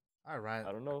All right.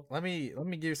 I don't know. Let me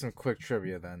give you some quick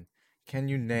trivia then. Can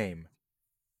you name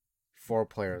four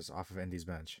players off of Indy's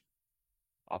bench?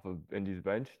 Off of Indy's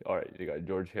bench. All right, you got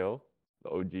George Hill, the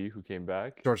OG who came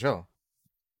back. George Hill.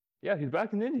 Yeah, he's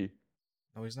back in Indy.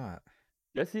 No, he's not.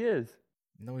 Yes, he is.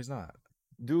 No, he's not.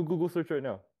 Do a Google search right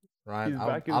now. Ryan, He's I'll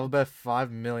back I'll in. bet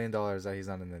 $5 million that he's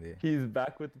not in Indy. He's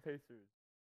back with the Pacers.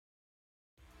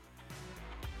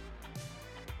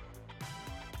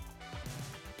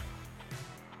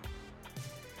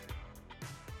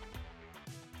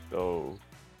 So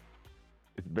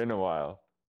it's been a while.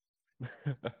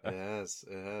 It has.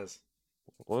 It has.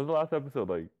 What was the last episode?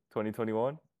 Like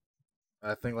 2021?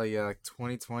 I think like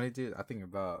 2020, dude. I think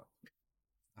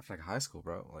high school,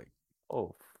 bro. Like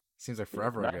Oh, seems like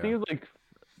forever I ago. think it's like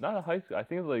not a high school. I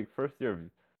think it's like first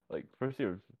year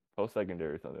of post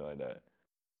secondary or something like that.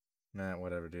 Man,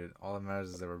 whatever, dude. All that matters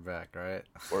is that we're back, right?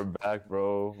 We're back,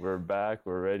 bro. We're back.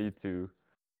 We're ready to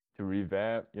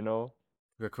revamp. We got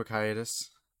a quick hiatus,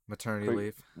 maternity Quick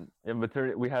leave. in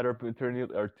maternity. We had our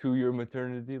 2 year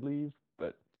maternity leave,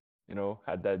 but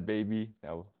had that baby.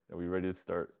 Now are we ready to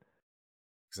start?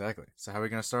 Exactly. So how are we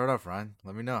gonna start off, Ryan?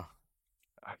 Let me know.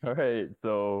 All right.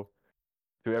 So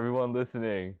to everyone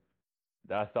listening,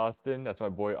 that's Austin. That's my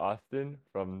boy Austin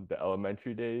from the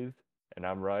elementary days, and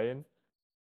I'm Ryan.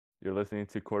 You're listening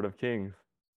to Court of Kings.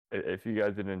 If you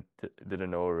guys didn't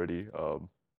know already,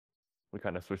 we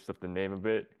kind of switched up the name a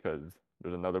bit because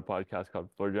there's another podcast called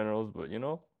Floor Generals, but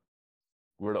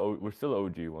we're still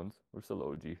OG ones. We're still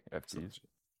OG So, FGs.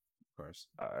 of course.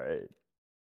 All right.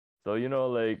 So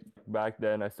like back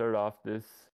then, I started off this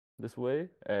way,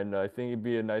 and I think it'd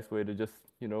be a nice way to just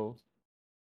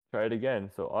try it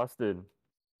again. So Austin,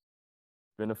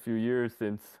 it's been a few years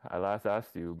since I last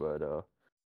asked you, but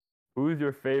who's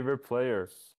your favorite player?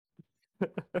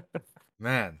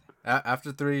 Man,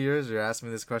 after 3 years, you're asking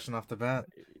me this question off the bat.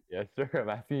 Yes, sir. I'm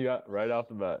asking you right off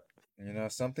the bat.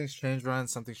 Something's changed, Ryan.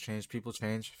 Something's changed. People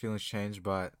change, feelings change,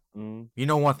 but Mm.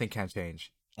 one thing can't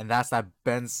change, and that's that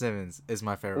Ben Simmons is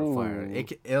my favorite player. Ooh.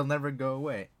 It'll never go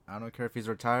away. I don't care if he's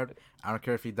retired. I don't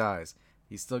care if he dies.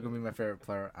 He's still gonna be my favorite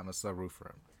player. I'm gonna still root for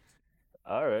him.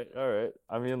 All right, all right.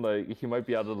 I mean, like he might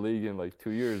be out of the league in like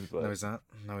 2 years, No, but he's not.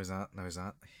 No, he's not. No, he's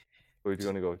not. where's he Just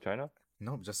gonna go? China?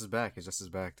 Nope, just his back. He's just his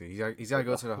back, dude. He's got to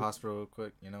go to the hospital real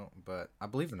quick, But I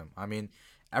believe in him. I mean,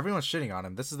 everyone's shitting on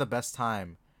him. This is the best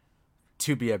time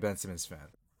to be a Ben Simmons fan.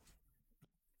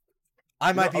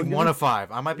 I might be I'll give one you. of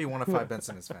five. I might be one of five Ben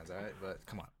Simmons fans. All right, but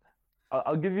come on.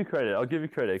 I'll give you credit. I'll give you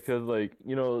credit because like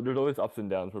there's always ups and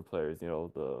downs for players.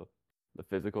 The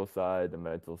physical side, the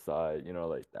mental side.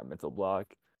 Like that mental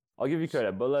block. I'll give you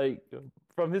credit, but like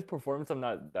from his performance, I'm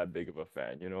not that big of a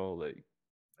fan. Like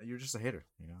You're just a hater.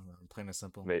 I'm plain and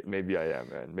simple. maybe I am,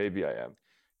 man. Maybe I am.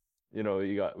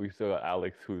 We still got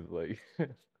Alex who's like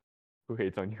who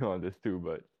hates on you on this too,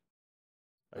 but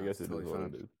I It's guess it is totally what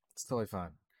fine. it is. It's totally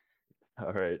fine.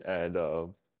 All right, and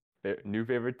new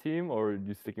favorite team, or are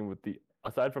you sticking with the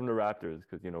aside from the Raptors?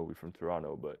 Because we're from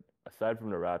Toronto, but aside from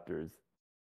the Raptors,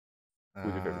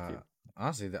 who's your favorite Uh, team?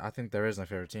 Honestly, I think there is my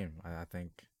favorite team. I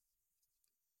think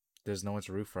there's no one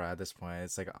to root for at this point.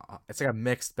 It's like a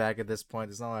mixed bag at this point.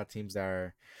 There's not a lot of teams that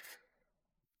are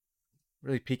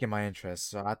really piquing my interest.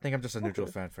 So I think I'm just a neutral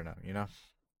Okay, fan for now.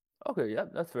 okay, yeah,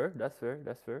 that's fair. That's fair.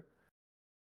 That's fair.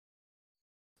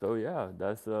 So yeah,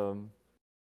 that's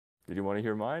Did you want to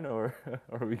hear mine, or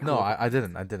or are we No, cool? I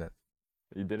didn't. I didn't.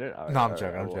 You didn't? All No, right, I'm all right.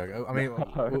 joking. I'm joking. I No, mean,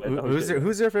 all right, who's okay.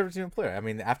 who's your favorite team player? I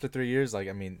mean, after 3 years, like,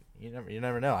 I mean, you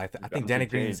never know. I think Bound to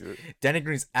change, Danny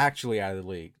Green's actually out of the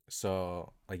league.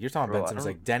 So, like, you're talking about Ben bro. I Simmons,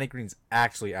 don't. like Danny Green's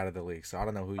actually out of the league. So I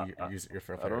don't know who I, I, your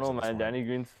favorite I player don't is know, at this man. point.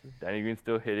 Danny Green's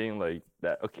still hitting like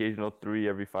that occasional three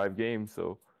every 5 games.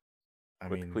 So I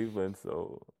with mean, Cleveland,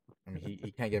 so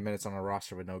he can't get minutes on a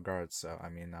roster with no guards. So I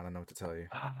mean, I don't know what to tell you.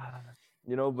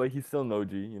 but he's still no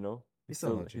G. He's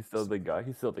still an He's OG. still the guy.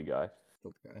 He's still the guy.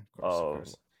 Still the guy, of course, of Um,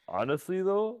 course. honestly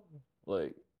though,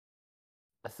 like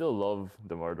I still love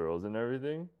DeMar DeRozan and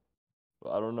everything,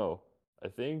 but I don't know. I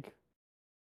think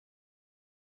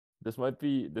this might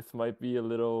be a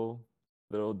little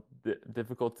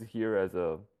difficult to hear as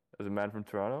a man from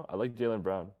Toronto. I like Jalen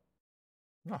Brown.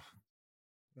 No,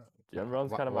 no. Jalen Brown's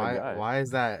Why, kind of my why, guy. why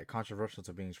is that controversial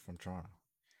to being from Toronto?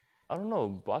 I don't know.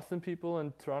 Boston people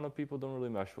and Toronto people don't really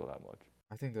mesh well that much.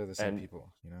 I think they're the same And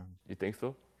people. you think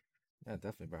so? Yeah,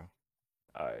 definitely, bro.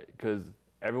 All right, because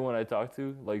everyone I talk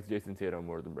to likes Jason Tatum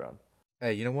more than Brown.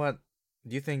 Hey, you know what?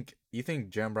 Do you think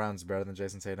Jam Brown's better than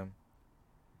Jason Tatum?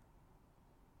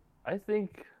 I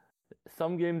think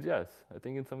some games, yes. I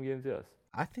think in some games, yes.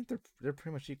 I think they're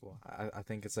pretty much equal. I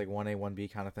think it's like 1A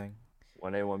 1B kind of thing.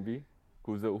 1A, 1B.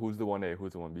 Who's the 1A?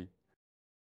 Who's the 1B?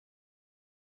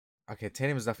 Okay,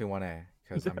 Tatum is definitely 1A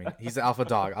because I mean he's the alpha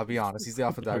dog. I'll be honest, he's the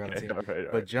alpha dog on the Okay, team. all right,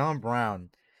 all But right. Jalen Brown,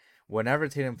 whenever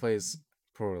Tatum plays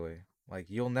poorly, like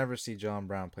you'll never see Jalen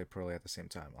Brown play poorly at the same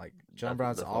time. Like Jalen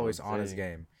Brown's That's what always I'm on his saying.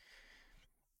 game.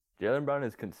 Jalen Brown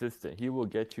is consistent. He will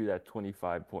get you that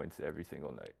 25 points every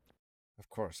single night. Of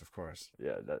course, of course.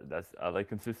 Yeah, that's I like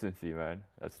consistency, man.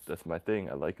 That's my thing.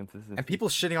 I like And consistency. people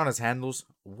shitting on his handles.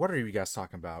 What are you guys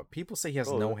talking about? People say he has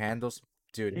no Bro, handles.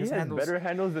 Dude, he his has handles. better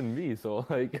handles than me, so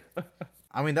like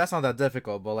I mean, that's not that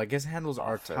difficult, but like his handles oh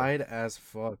are fair. tight as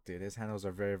fuck, dude. His handles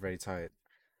are very, very tight.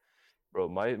 Bro,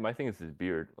 my thing is his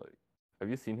beard. Like have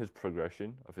you seen his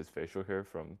progression of his facial hair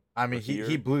from I mean, rookie he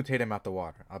year? blew Tatum out the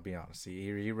water. I'll be honest.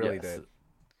 He really Yes. did.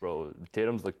 Bro,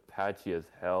 Tatum's look patchy as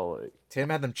hell. Like,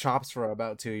 Tatum had them chops for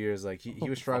about 2 years. Like he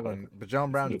was oh, struggling, but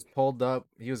Jalen Brown just pulled up.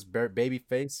 He was baby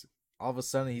face. All of a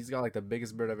sudden, he's got like the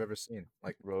biggest beard I've ever seen.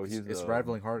 Like bro, he's it's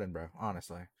rivaling Harden, bro.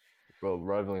 Honestly. bro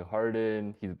rivaling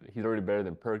Harden. He's already better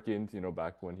than Perkins. You know,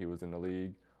 back when he was in the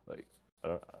league. Like, I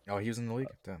don't, Oh, he was in the league.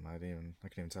 Damn, I couldn't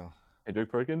even tell.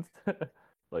 Hendrick Perkins,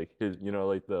 like his,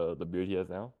 like the beard he has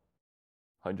now.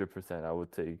 100%, I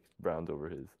would take Browns over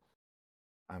his.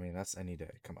 I mean, that's any day.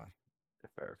 Come on.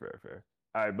 Fair, fair, fair.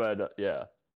 All right, but yeah,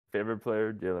 favorite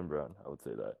player Jalen Brown. I would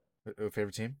say that.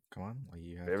 Favorite team? Come on. Like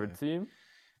you have Favorite to. team?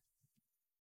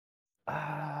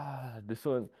 This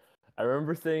one. I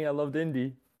remember saying I loved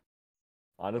Indy.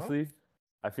 Oh, Honestly,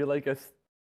 I feel like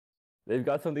they've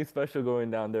got something special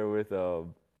going down there with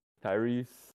Tyrese,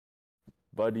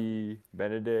 Buddy,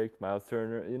 Benedict, Miles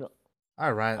Turner.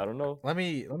 all right, I Ryan. don't know. Let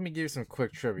me give you some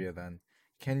quick trivia then.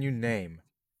 Can you name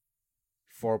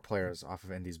 4 players off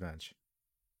of Indy's bench?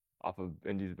 Off of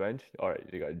Indy's bench. All right,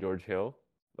 you got George Hill,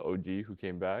 the OG who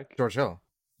came back. George Hill.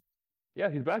 Yeah,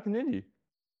 he's back in Indy.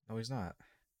 No, he's not.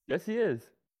 Yes, he is.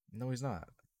 No, he's not.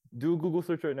 Do a Google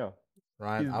search right now.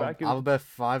 Ryan, He's I'll back I'll in. bet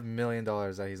 $5 million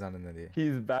that he's not in Indy.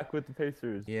 He's back with the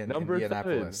Pacers. He in Number 7.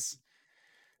 Indianapolis.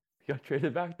 He got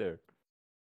traded back there.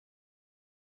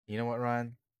 You know what,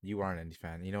 Ryan? You are an Indy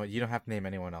fan. You know what? You don't have to name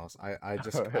anyone else. I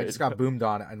just All I right. just got boomed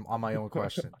on my own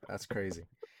question. That's crazy.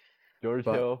 George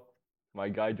But Hill, my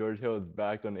guy George Hill is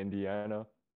back on Indiana.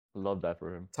 Love that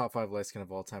for him. top 5 light skin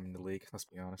of all time in the league. Let's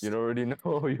be You honest. already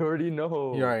know. You already You know.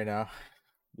 already know.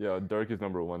 Yeah, Dirk is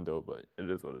number 1 though, but it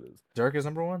is what it is. Dirk is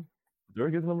number 1.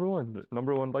 Dirk is number 1.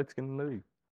 Number 1 light skin in the league.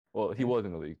 Well, he Yeah, was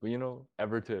in the league, but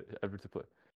ever to play.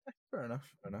 fair enough.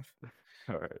 Fair enough.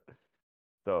 All right.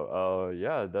 So,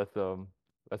 yeah, that's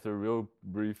a real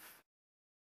brief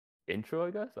intro,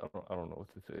 I guess. I don't know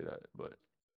what to say that, but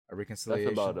A that's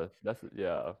about reconciliation. us. That's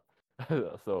yeah.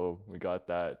 So we got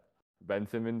that Ben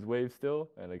Simmons wave still,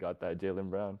 and I got that Jalen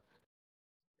Brown.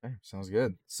 Okay, sounds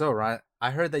good. So, Ryan, I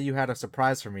heard that you had a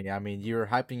surprise for me. I mean, you were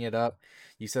hyping it up.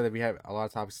 You said that we have a lot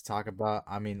of topics to talk about.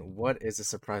 I mean, what is the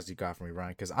surprise you got for me,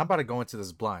 Ryan? Because I'm about to go into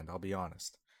this blind. I'll be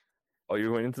honest. Oh, you're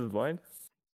going into the blind?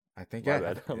 I think, My yeah,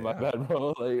 bad, my yeah. bad,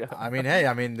 bro. Like, I mean, hey,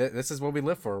 I mean, this is what we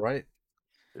live for, right?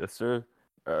 yes, sir.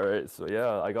 All right, so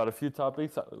yeah, I got a few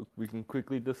topics we can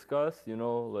quickly discuss.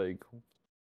 Like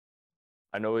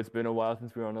I know it's been a while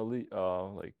since we were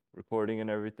on like recording and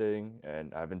everything,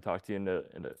 and I haven't talked to you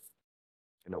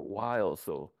in a while.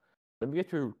 So let me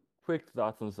get your quick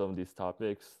thoughts on some of these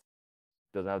topics.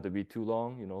 Doesn't have to be too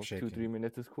long. I'm Two, shaking. 3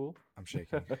 minutes is cool. I'm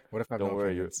shaking. What if I have Don't no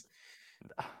worry. opinions?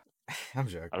 I'm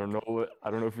joking. I don't know.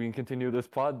 I don't know if we can continue this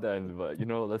pod then, but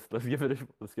let's let's give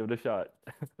it a shot.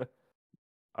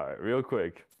 All right, real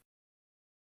quick.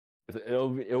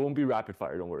 It won't be rapid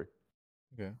fire. Don't worry.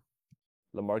 Okay.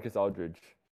 LaMarcus Aldridge,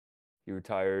 he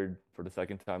retired for the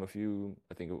second time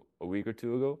I think a week or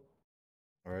two ago.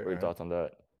 All right. What are All your right. thoughts on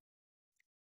that?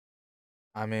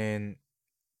 I mean,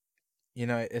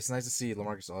 it's nice to see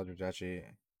LaMarcus Aldridge actually,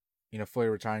 fully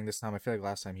retiring this time. I feel like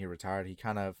last time he retired, he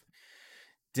kind of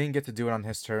didn't get to do it on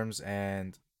his terms.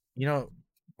 And, you know,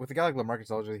 with a guy like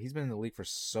LaMarcus Aldridge, he's been in the league for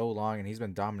so long and he's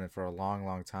been dominant for a long,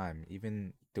 long time.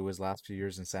 Even through his last few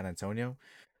years in San Antonio,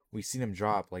 we've seen him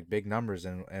drop like big numbers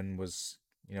and was,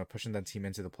 pushing that team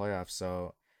into the playoffs.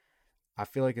 So I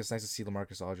feel like it's nice to see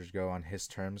LaMarcus Aldridge go on his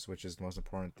terms, which is the most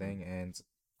important thing. And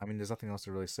I mean, there's nothing else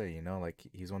to really say, like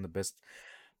he's one of the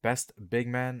best big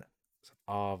men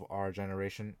of our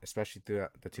generation, especially through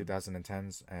the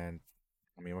 2010s. And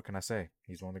I mean, what can I say?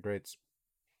 He's one of the greats.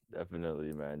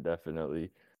 Definitely, man.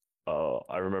 Definitely.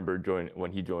 I remember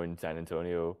when he joined San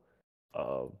Antonio.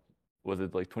 Uh, was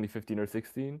it like 2015 or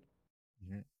 16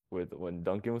 Mhm. with when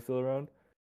Duncan was still around?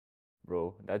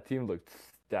 Bro, that team looked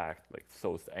stacked, like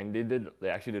so, and they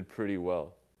actually did pretty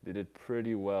well. They did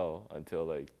pretty well until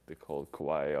like the whole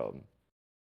Kawhi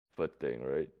foot thing,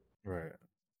 right? Right.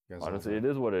 You guys all Honestly, that. it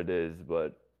is what it is,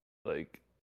 but like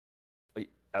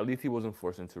at least he wasn't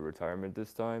forced into retirement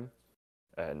this time,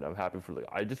 and I'm happy for like.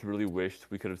 I just really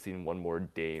wished we could have seen one more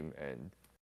Dame and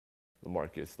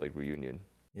LaMarcus like reunion.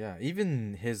 Yeah,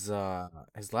 even his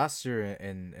last year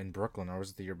in Brooklyn, or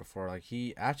was it the year before? Like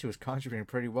he actually was contributing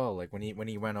pretty well. Like when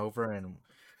he went over and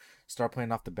started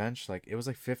playing off the bench, like it was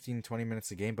like 15, 20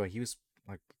 minutes a game, but he was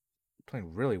like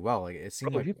playing really well. Like it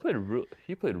seemed Bro, like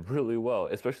he played really well,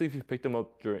 especially if you picked him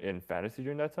up during in fantasy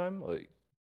during that time. Like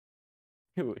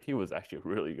he was actually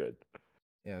really good.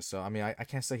 yeah. So I mean, I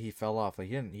can't say he fell off. Like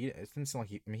it didn't seem like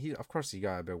he. I mean, he of course he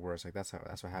got a bit worse. Like that's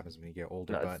what happens when you get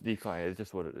older. No, it's But decline. It's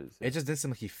just what it is. it just didn't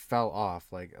seem like he fell off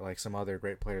like some other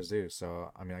great players do.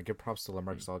 So I mean, I give props to Mm.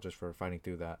 LaMarcus Aldridge for fighting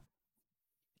through that.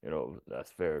 You know,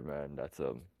 that's fair, man. That's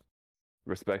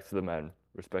respect to the man.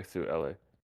 Respect to LA. Of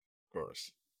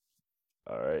course.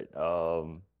 All right.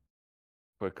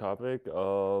 Quick topic.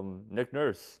 Nick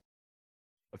Nurse.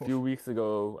 A few weeks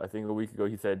ago, I think a week ago,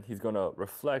 he said he's gonna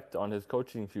reflect on his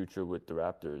coaching future with the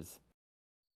Raptors.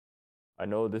 I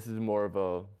know this is more of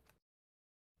a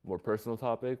more personal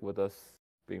topic with us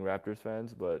being Raptors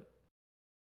fans, but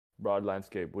broad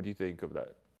landscape, what do you think of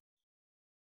that?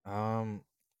 Um,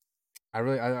 I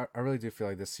really do feel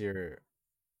like this year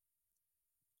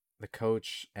the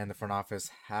coach and the front office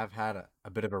have had a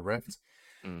bit of a rift.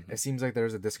 Mm-hmm. It seems like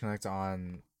there's a disconnect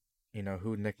on,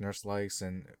 who Nick Nurse likes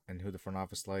and who the front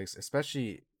office likes.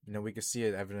 Especially, we can see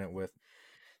it evident with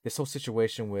this whole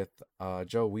situation with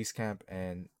Joe Wieskamp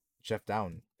and Jeff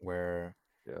Down, where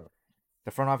Yeah.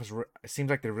 the front office it seems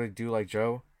like they really do like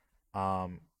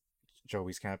um, Joe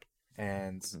Wieskamp,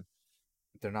 and Mm-hmm.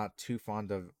 they're not too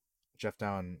fond of Jeff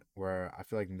Down. Where I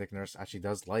feel like Nick Nurse actually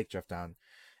does like Jeff Down,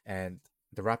 and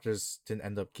the Raptors didn't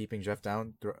end up keeping Jeff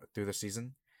Down through the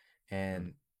season,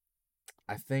 and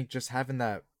I think just having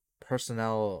that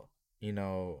personnel,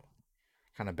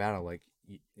 kind of battle, like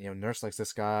Nurse likes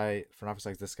this guy, front office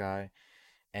likes this guy,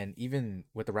 and even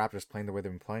with the Raptors playing the way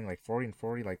they've been playing, like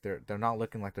 40-40, like they're not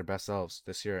looking like their best selves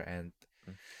this year, and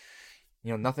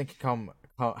Mm-hmm. nothing can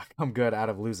come good out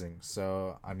of losing.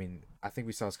 So I mean, I think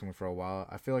we saw this coming for a while.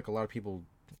 I feel like a lot of people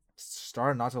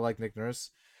started not to like Nick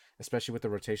Nurse, especially with the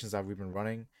rotations that we've been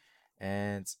running,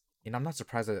 and I'm not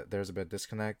surprised that there's a bit of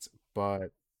disconnect,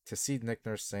 but to see Nick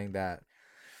Nurse saying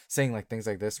like things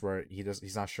like this where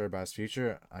he's not sure about his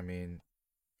future. I mean,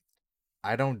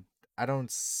 I don't I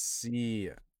don't see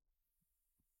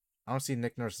I don't see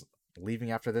Nick Nurse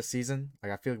leaving after this season.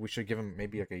 Like I feel like we should give him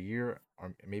maybe like a year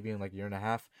or maybe in like a year and a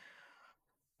half.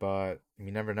 But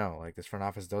you never know. Like this front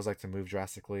office does like to move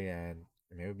drastically, and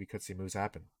maybe we could see moves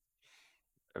happen.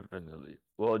 Definitely.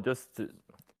 Well,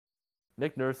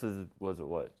 Nick Nurse was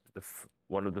what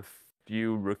one of the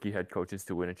few rookie head coaches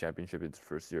to win a championship in his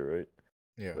first year, right?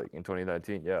 Yeah, Like in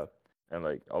 2019, yeah. And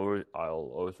like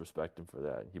I'll always respect him for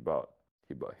that.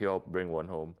 He helped bring one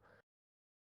home.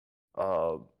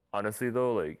 Uh, Honestly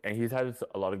though, like, and he's had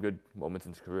a lot of good moments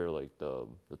in his career, like the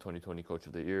 2020 Coach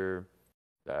of the Year,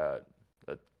 that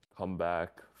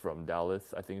comeback from Dallas,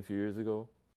 I think a few years ago.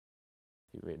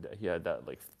 He had that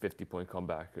like 50-point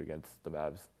comeback against the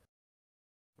Mavs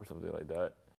or something like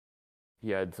that.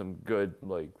 He had some good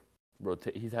like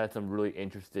He's had some really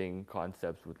interesting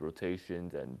concepts with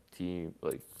rotations and team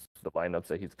like the lineups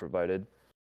that he's provided.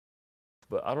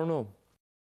 But I don't know.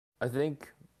 I think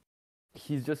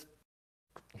he's just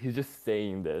he's just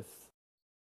saying this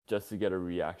just to get a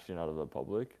reaction out of the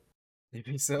public. you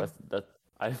think so? That's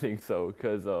I think so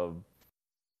because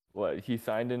what he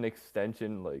signed an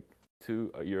extension like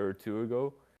a year or two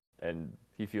ago, and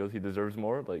he feels he deserves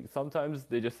more. Like sometimes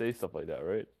they just say stuff like that,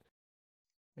 right?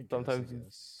 I Sometimes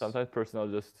guess. sometimes personnel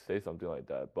just say something like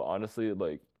that. But honestly,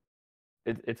 like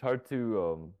it's hard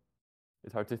to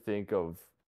think of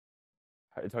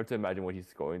it's hard to imagine what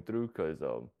he's going through because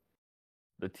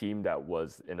the team that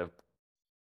was in a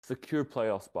secure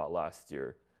playoff spot last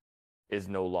year is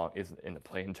in a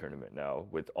playing tournament now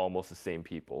with almost the same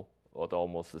people, with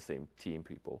almost the same team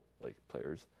people, like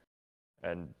players.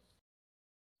 And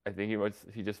I think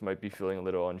he just might be feeling a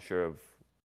little unsure of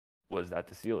was that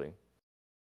the ceiling?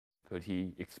 Could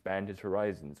he expand his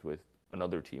horizons with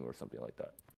another team or something like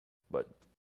that? But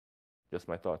just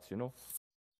my thoughts.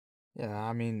 Yeah,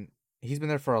 I mean, he's been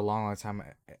there for a long, long time.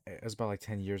 It's about like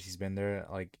 10 years he's been there.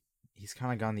 Like he's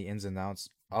kind of gone the ins and outs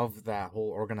of that whole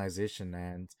organization,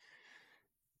 and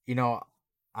you know,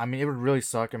 I mean, it would really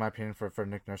suck in my opinion for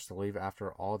Nick Nurse to leave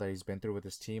after all that he's been through with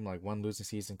his team. Like one losing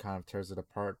season kind of tears it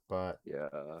apart, but Yeah.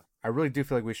 I really do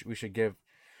feel like we should give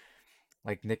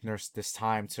like Nick Nurse this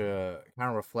time to kind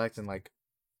of reflect and like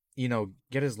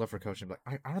get his love for coaching. But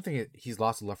I don't think he's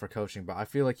lost his love for coaching, but I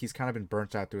feel like he's kind of been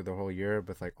burnt out through the whole year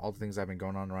with like all the things that have been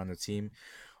going on around the team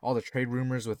all the trade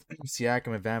rumors with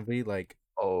Siakam and Van Vliet, like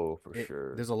Oh, for it.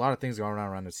 sure. There's a lot of things going on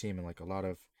around the team, and like a lot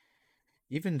of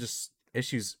even just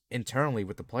issues internally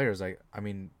with the players. Like, I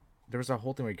mean, there was that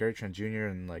whole thing with Gary Trent Jr.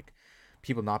 and like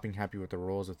people not being happy with the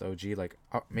roles with OG. Like,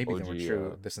 maybe they were OG,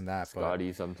 true, this and that, but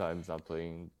Scotty sometimes not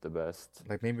playing the best.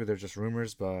 like maybe they're just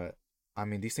rumors. But I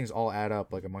mean, these things all add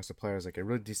up like amongst the players. Like, it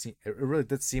really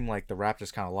did seem like the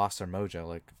Raptors kind of lost their mojo.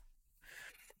 Like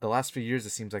the last few years,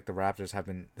 it seems like the Raptors have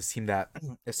been this team that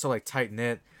is so like tight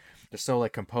knit. They're so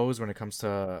like composed when it comes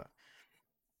to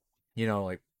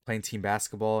like playing team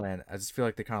basketball, and I just feel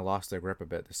like they kind of lost their grip a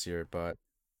bit this year. But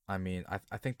I mean,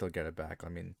 I think they'll get it back. I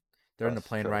mean, they're in the Trust,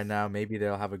 plane right trust. now. Maybe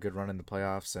they'll have a good run in the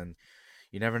playoffs, and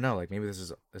you never know. Like maybe this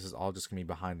is all just gonna be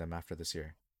behind them after this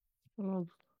year. Well,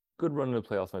 good run in the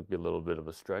playoffs might be a little bit of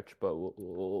a stretch, but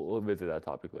we'll visit that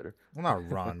topic later. Well,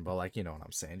 not run, but like you know what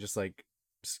I'm saying. Just like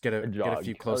just A get a jog,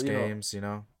 few close you know. games.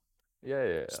 Yeah,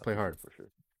 yeah, Just yeah, play for sure, hard. for sure.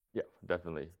 Yeah,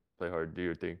 definitely. Play hard, do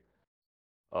your thing.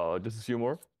 Just a few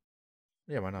more.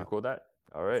 Yeah, why You're not? cool with that?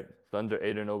 All right. Thunder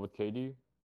 8-0 with KD.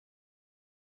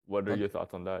 What are Thunder. your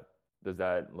thoughts on that? Does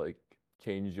that like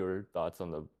change your thoughts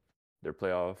on their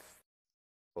playoff?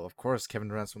 Well, of course, Kevin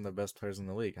Durant's one of the best players in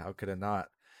the league. How could it not?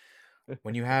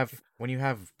 When you have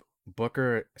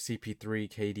Booker, CP3,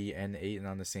 KD, and Aiton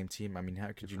on the same team, I mean, how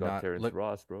You could you forgot not Terrence look?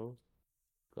 Ross, bro.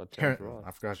 Forgot Terrence Ross.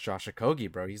 I forgot Josh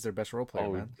Okogie, bro. He's their best role player,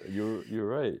 Oh, man. you're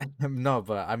right. No,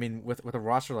 but I mean, with a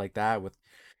roster like that, with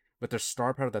their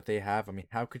star power that they have, I mean,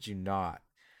 how could you not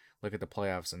look at the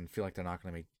playoffs and feel like they're not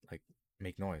going to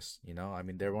make noise? I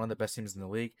mean, they're one of the best teams in the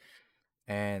league,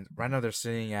 and right now they're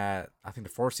sitting at I think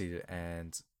the 4th seed,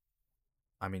 and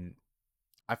I mean,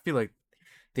 I feel like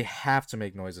they have to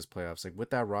make noise this playoffs. Like with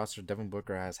that roster, Devin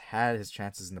Booker has had his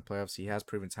chances in the playoffs. He has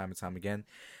proven time and time again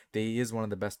that he is one of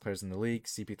the best players in the league.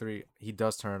 CP3, he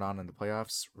does turn it on in the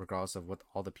playoffs, regardless of what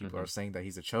all the people Hmm. are saying that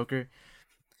he's a choker.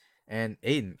 And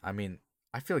Aiden, I mean,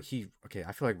 I feel like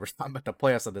we're talking about the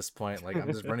playoffs at this point. Like I'm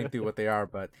just running through what they are,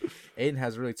 but Aiden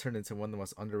has really turned into one of the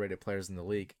most underrated players in the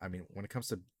league. I mean, when it comes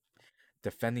to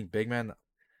defending big men,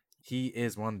 he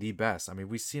is one of the best. I mean,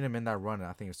 we've seen him in that run.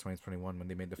 I think it was 2021 when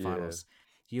they made the Yeah. finals.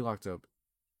 He locked up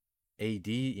AD,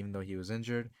 even though he was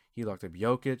injured. He locked up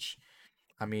Jokic.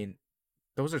 I mean,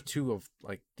 those are two of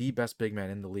like the best big men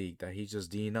in the league that he's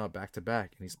just D'ing up back to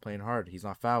back, and he's playing hard. He's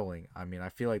not fouling. I mean, I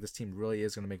feel like this team really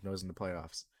is going to make noise in the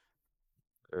playoffs.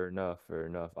 Fair enough, fair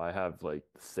enough. I have like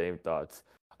the same thoughts.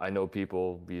 I know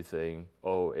people be saying,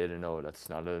 "Oh, 8-0, that's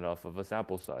not enough of a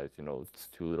sample size. It's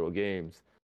too little games."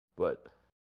 But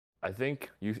I think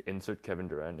you insert Kevin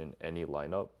Durant in any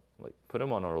lineup, like put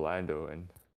him on Orlando, and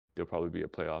they'll probably be a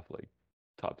playoff like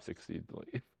top 6 seed.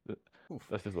 Like Oof,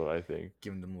 that's just what I think.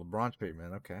 giving them LeBron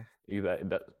treatment. Okay.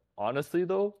 That honestly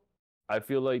though, I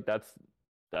feel like that's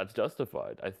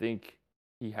justified. I think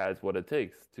he has what it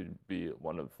takes to be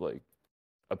one of like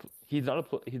he's not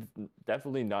he's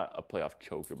definitely not a playoff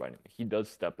choker by any means. He does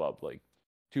step up like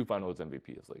 2 Finals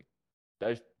MVPs. Like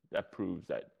that proves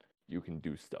that you can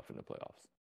do stuff in the playoffs,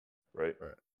 right?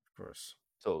 Right. Of course.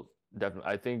 So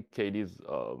definitely, I think KD's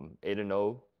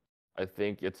 8-0. I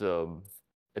think it's a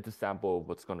sample of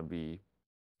what's going to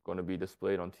be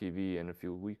displayed on TV in a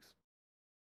few weeks.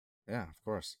 Yeah. Of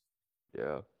course.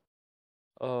 Yeah.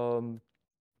 Um,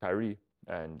 Kyrie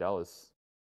and Dallas.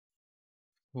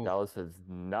 Oof. Dallas has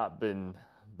not been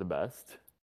the best,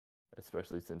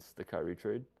 especially since the Kyrie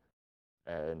trade.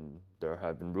 And there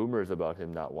have been rumors about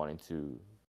him not wanting to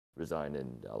resign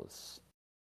in Dallas.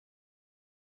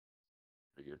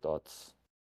 What are your thoughts?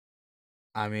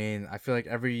 I mean, I feel like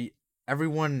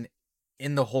everyone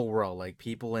in the whole world, like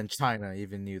people in China,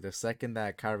 even knew the second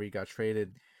that Kyrie got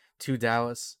traded to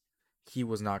Dallas, he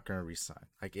was not going to resign.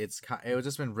 Like it was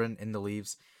just been written in the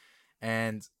leaves,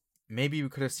 and maybe we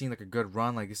could have seen like a good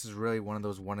run. Like this is really one of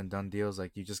those one and done deals.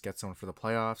 Like you just get someone for the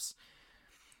playoffs.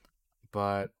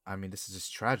 But I mean, this is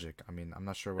just tragic. I mean, I'm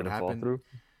not sure what Did it fall happened. through?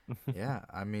 Yeah,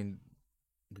 I mean,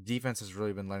 the defense has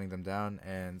really been letting them down,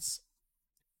 and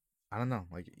I don't know.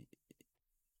 Like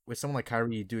with someone like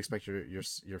Kyrie, you do expect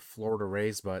your floor to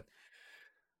raise, but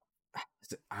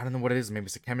I don't know what it is. Maybe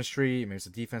it's the chemistry, maybe it's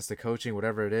the defense, the coaching,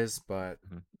 whatever it is, but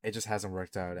Mhm. it just hasn't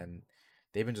worked out, and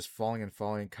they've been just falling and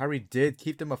falling. Kyrie did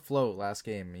keep them afloat last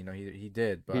game. He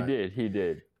did, He but did. He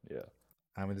did. Yeah.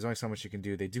 I mean, there's only so much you can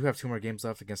do. They do have 2 more games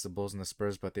left against the Bulls and the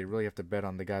Spurs, but they really have to bet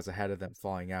on the guys ahead of them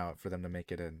falling out for them to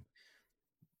make it in.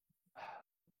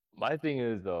 My thing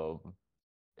is,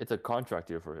 it's a contract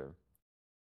year for him,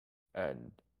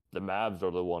 and the Mavs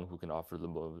are the one who can offer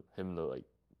him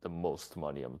the most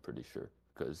money. I'm pretty sure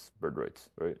because bird rights,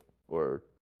 right, or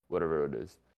whatever it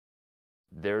is.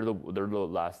 They're the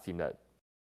last team that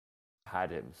had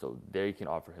him, so they can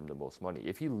offer him the most money.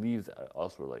 If he leaves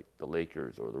elsewhere, like the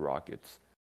Lakers or the Rockets,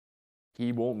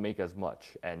 he won't make as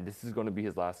much, and this is going to be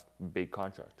his last big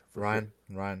contract for sure.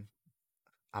 Ryan,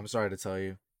 I'm sorry to tell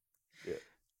you, Yeah.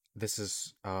 this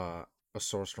is a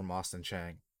source from Austin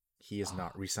Chang. He is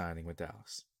not Ah, re-signing with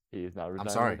Dallas. he is not I'm resigning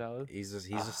with sorry. Dallas. He's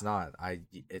just Ah, not.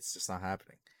 It's just not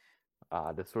happening.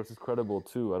 this source is credible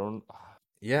too. I don't.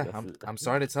 Yeah, That's I'm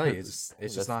sorry to tell you. that's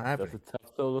It's just that's not that's a happening.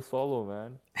 tough pill to swallow,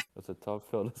 man. That's a tough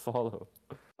pill to swallow.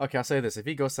 Okay, I'll say this: if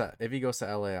he goes to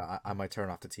LA, I might turn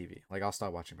off the TV. Like I'll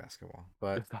stop watching basketball.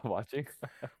 But Just not watching.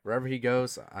 wherever he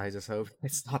goes, I just hope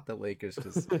it's not the Lakers.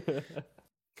 Because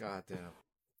goddamn,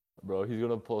 Bro, he's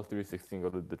gonna pull a 360 and go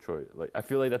to Detroit. Like, I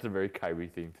feel like that's a very Kyrie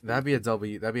thing to do. that'd be a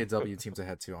W. That'd be a W team to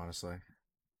head to. Honestly,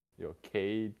 Yo,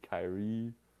 Cade,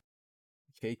 Kyrie,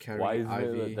 Kate, Kyrie, Wiseman.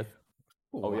 Ivy. That's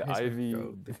Ooh, oh yeah, Wiseman,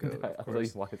 Ivy. the goat, of I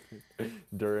was course. like Wiseman,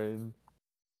 Duran,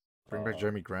 Bring back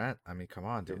Jeremy Grant. I mean, come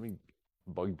on, dude. Jeremy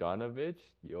Bogdanovich.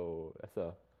 Yo, that's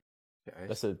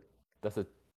Guys, a that's a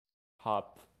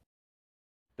top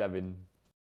seven.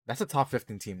 that's a top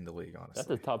 15 team in the league. That's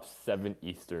Honestly, a top seven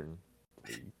Eastern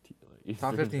League,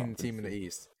 top Eastern 15 Conference team in the team.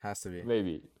 East has to be.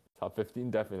 Maybe top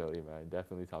 15, definitely, man.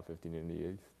 Definitely top 15 in the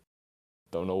East.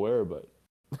 Don't know where, but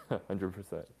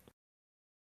 100%.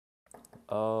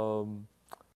 Um,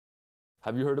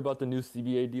 have you heard about the new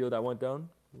CBA deal that went down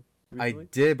I recently?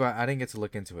 did, but I didn't get to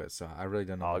look into it, so I really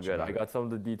don't know Oh, much good. I about it. got some of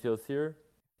the details here.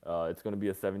 It's going to be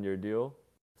a 7-year deal,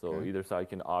 so Okay, either side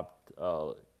can opt.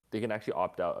 They can actually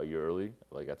opt out a year early,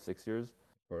 like at 6 years.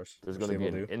 of course, There's which going to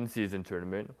they be will an do. in-season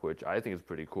tournament, which I think is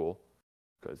pretty cool,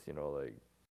 because like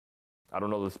I don't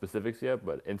know the specifics yet,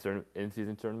 but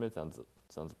in-season tournament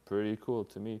sounds pretty cool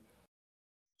to me. You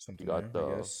Something new, got I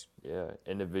the guess.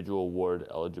 individual award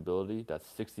eligibility. That's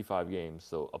 65 games.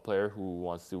 So a player who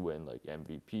wants to win like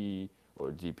MVP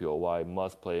or DPOY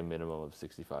must play a minimum of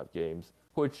 65 games,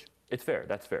 which it's fair.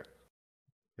 That's fair.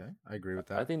 Okay, I agree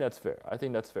with I that. think that's fair. I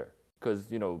think that's fair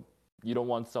because you don't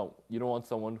want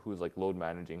someone who's like load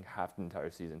managing half the entire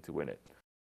season to win it.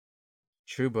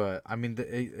 True, but I mean,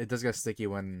 it does get sticky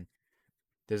when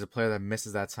there's a player that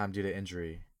misses that time due to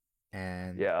injury,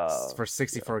 and Yeah, for yeah.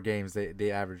 64 games,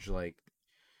 they average like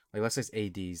let's say it's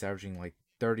AD's averaging like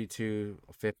 32,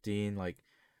 15, like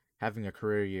having a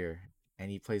career year, and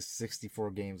he plays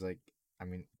 64 games. Like, I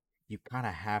mean, you kind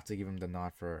of have to give him the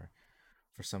nod for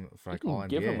You like all can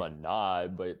give him NBA. a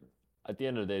nod, but at the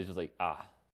end of the day, it's just like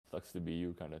sucks to be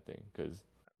you kind of thing because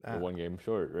we're That one game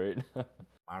short, right?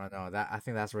 I don't know. That I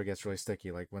think that's where it gets really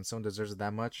sticky. Like when someone deserves it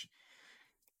that much,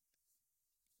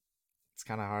 it's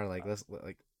kind of hard. Like let's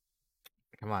like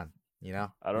come on, you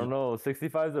know. I don't know.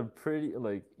 65 is a pretty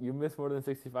like you miss more than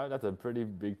 65. That's a pretty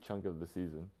big chunk of the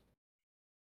season.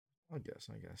 I guess.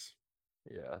 I guess.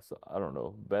 Yeah, so I don't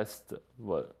know. Best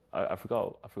what I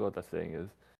forgot what that saying is.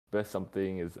 Best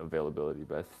something is availability.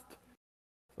 Best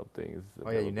something is Oh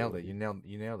yeah, you nailed it. availability.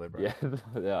 You nailed it, bro. Yeah,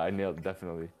 yeah, I nailed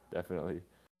definitely, definitely.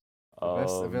 The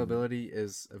best Um, availability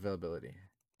is availability.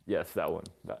 yes, that one.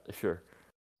 That sure.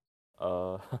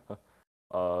 Uh,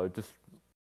 just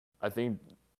I think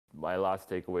my last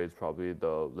takeaway is probably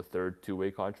the third two-way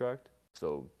contract.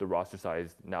 So the roster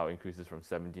size now increases from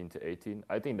 17 to 18.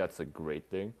 I think that's a great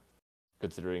thing,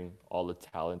 considering all the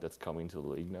talent that's coming to the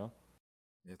league now.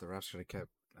 If the Raps should have kept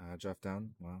Jeff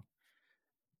down, well,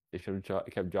 They should have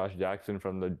kept Josh Jackson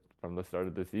from the start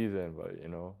of the season, but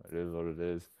it is what it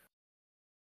is.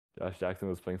 Josh Jackson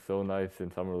was playing so nice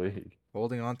in summer league.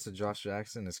 holding on to Josh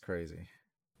Jackson is crazy.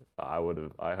 I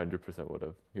 100% would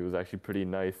have. He was actually pretty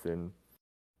nice in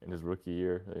his rookie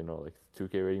year. Like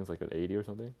 2K ratings like an 80 or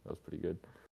something. That was pretty good.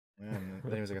 Man,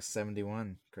 then he was like a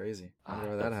 71. Crazy. Wonder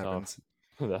why that That's tough.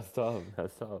 happened. That's tough.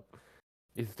 That's tough.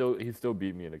 He still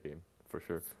beat me in a game for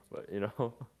sure. But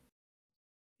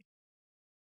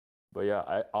but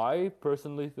yeah, I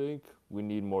personally think we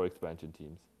need more expansion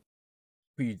teams.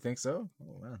 You think so?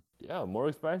 Oh man, Yeah, more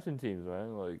expansion teams,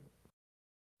 man.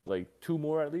 Like two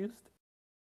more at least.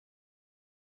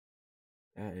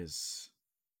 that is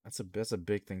that's a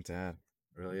big thing to add.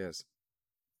 It really is.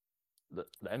 The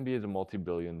NBA is a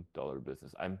multi-billion-dollar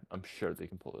business. I'm sure they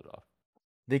can pull it off.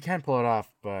 They can pull it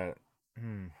off, but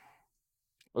hmm,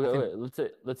 I Okay, think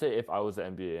okay. Let's say if I was the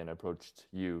NBA and I approached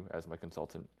you as my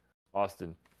consultant,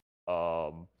 Austin,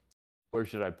 um, where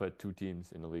should I put two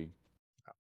teams in the league?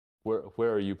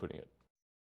 Where are you putting it?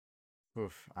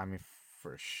 oof, I mean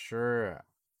for sure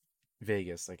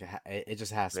Vegas. Like it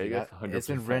just has to be Vegas, that. hundred It's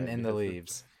been written percent. in the Yes.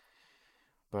 leaves.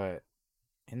 But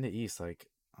in the East, like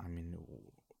I mean,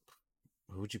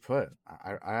 who would you put?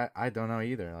 I don't know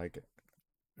either. Like,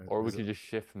 Or we is it could just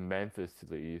shift Memphis to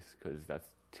the East because that's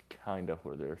kind of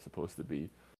where they're supposed to be.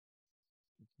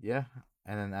 Yeah,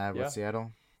 and then add with Yeah.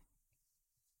 Seattle.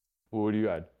 Who would you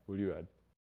add? Who do you add?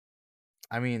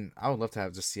 I mean, I would love to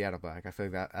have just Seattle back. I feel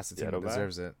like that's the team that Seattle back?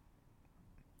 deserves it.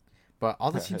 But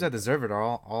all the teams that deserve it are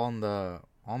all on the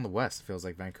West. It feels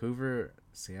like Vancouver,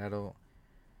 Seattle,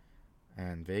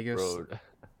 and Vegas. Bro,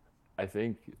 I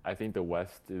think the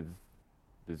West is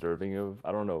deserving of.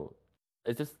 I don't know.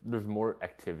 It's just there's more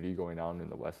activity going on in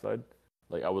the West side.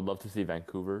 Like I would love to see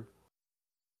Vancouver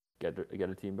get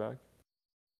a team back.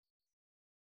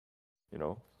 You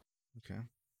know, Okay.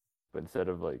 but instead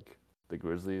of like the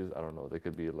Grizzlies, I don't know. They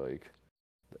could be like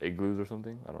the Igloos or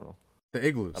something. I don't know. The I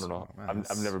Igloos. don't know. Oh man, I've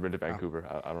that's never been to wow.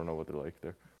 Vancouver. I don't know what they're like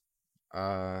there.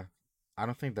 Uh, I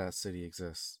don't think that city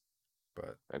exists,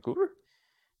 but Vancouver?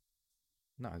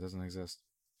 no, it doesn't exist.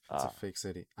 It's a Ah, fake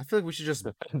city. I feel like we should just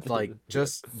like yeah.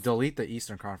 just delete the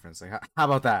Eastern Conference. Like, how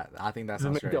about that? I think that Just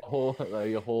sounds make the great. whole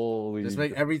Just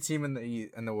league make every team in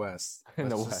in the West. in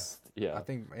the Let's just. West. Yeah, I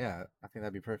think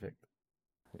that'd be perfect.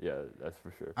 yeah, that's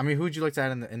for sure. I mean, who would you like to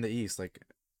add in the East? Like,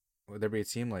 would there be a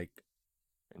team like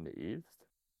In the East,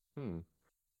 hmm.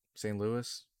 St.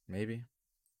 Louis, maybe?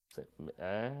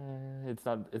 It's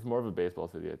not. It's more of a baseball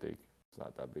city, I think. It's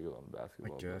not that big on I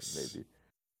basketball, but guess maybe.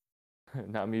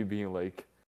 Not me being like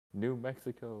New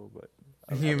Mexico, but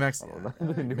New I Mexico.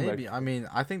 don't know. New Maybe. I Mexico. mean,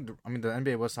 I mean, the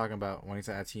NBA was talking about wanting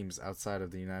to add teams outside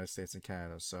of the United States and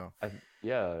Canada. So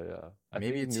Yeah, yeah. I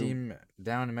maybe a think New team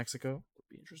down in Mexico would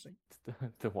be interesting.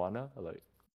 Tijuana. Like,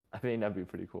 I think that'd be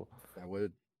pretty cool. That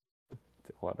would.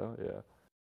 Tijuana, yeah.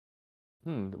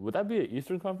 Would that be an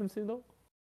Eastern Conference team though?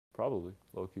 Probably,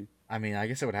 low key. I mean, I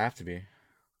guess it would have to be.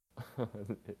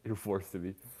 You're forced to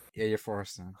be. Yeah, you're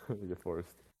forced. Then. You're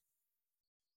forced.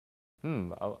 I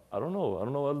don't know. I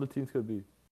don't know what other teams could be.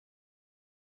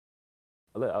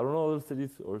 I don't know other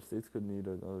cities or states could need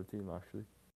another team actually.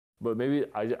 But maybe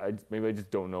I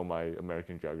just don't know my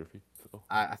American geography. So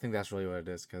I think that's really what it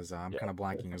is because I'm yeah, kind of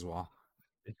blanking as well.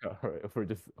 yeah, all right.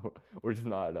 We're just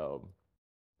not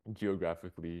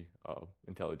geographically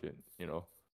intelligent. You know,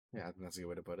 Yeah, I think that's a good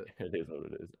way to put it. it is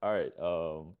what it is. All right.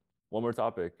 One more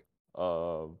topic.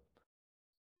 Um,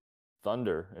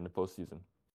 Thunder in the postseason.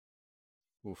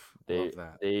 Oof, They love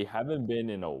that. they haven't been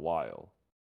in a while,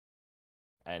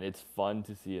 and it's fun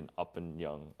to see an up and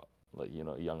young, like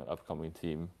young and upcoming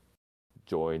team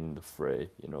join the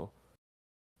fray.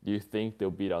 Do you think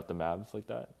they'll beat out the Mavs like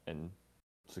that and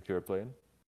secure a play-in?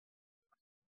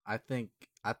 I think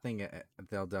I think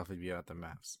they'll definitely be out the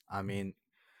maps. I mean,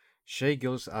 Shea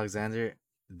Gilgeous-Alexander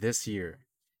this year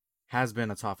has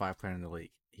been a top five player in the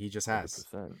league. He just has.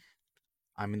 100%.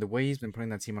 I mean, the way he's been putting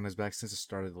that team on his back since the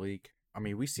start of the league. I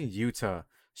mean, we've seen Utah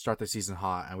start the season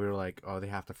hot, and we were like, oh, they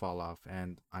have to fall off.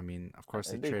 And I mean, of course,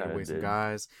 they And they traded kind away of some did.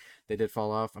 guys. They did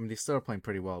fall off. I mean, they still are playing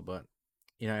pretty well, but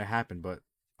it happened. But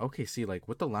OKC, like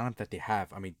with the lineup that they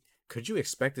have, I mean, could you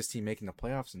expect this team making the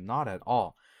playoffs? Not at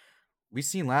all. We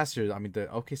seen last year. I mean, the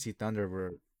OKC Thunder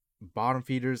were bottom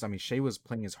feeders. I mean, Shea was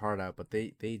playing his heart out, but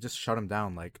they just shut him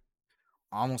down like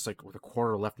almost like with a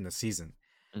quarter left in the season.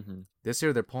 Hmm. This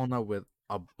year they're pulling up with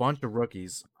a bunch of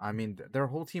rookies. I mean, their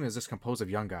whole team is just composed of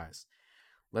young guys,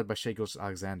 led by Shea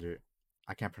Alexander.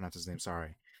 I can't pronounce his name,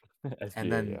 sorry. And SGA,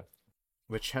 then yeah.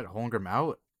 with Chet Holmgren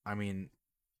out, I mean,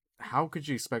 how could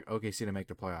you expect OKC to make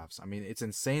the playoffs? I mean, it's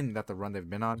insane that the run they've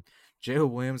been on. Jalen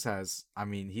Williams has, I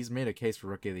mean, he's made a case for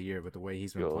Rookie of the Year with the way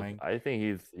he's been Yo, playing. I think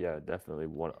he's definitely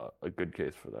one a good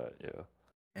case for that. Yeah.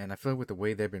 And I feel like with the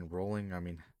way they've been rolling, I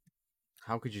mean,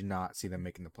 how could you not see them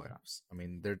making the playoffs? I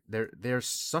mean, they're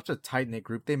such a tight knit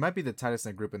group. They might be the tightest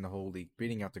knit group in the whole league,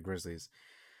 beating out the Grizzlies.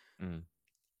 Mm.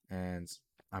 And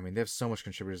I mean, they have so much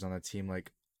contributors on that team.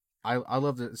 Like, I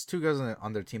love that. There's two guys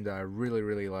on their team that I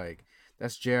really like.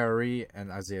 That's JRE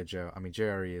and Isaiah Joe. I mean,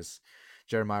 JRE is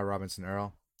Jeremiah Robinson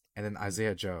Earl. And then Mm.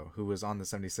 Isaiah Joe, who was on the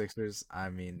 76ers. I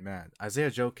mean, man,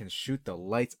 Isaiah Joe can shoot the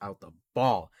lights out the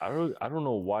ball. I don't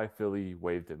know why Philly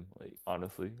waived him. Like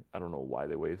honestly, I don't know why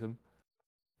they waived him.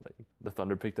 Like the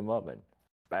Thunder picked him up and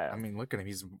I bam. mean, look at him.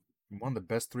 He's one of the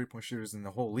best 3-point shooters in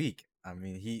the whole league. I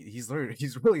mean, he's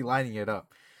really lighting it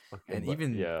up. Okay, And but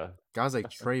even yeah. guys like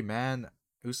Trey Mann,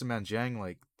 Usman Jang,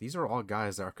 like these are all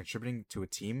guys that are contributing to a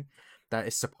team that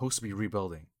is supposed to be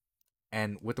rebuilding.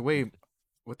 And with the way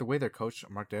their coach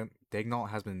Mark Daignault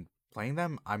has been playing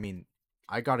them, I mean,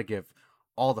 I gotta give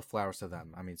all the flowers to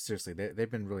them. I mean, seriously, they've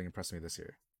been really impressing me this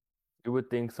year. You would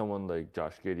think someone like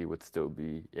Josh Giddey would still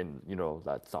be in,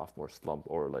 that sophomore slump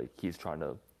or like he's trying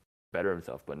to better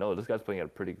himself. But no, this guy's playing at a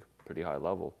pretty high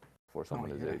level for Oh someone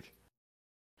his yeah, age.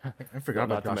 I forgot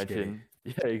Not about not to Josh Giddey. mention,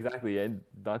 yeah, exactly, and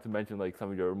not to mention like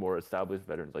some of your more established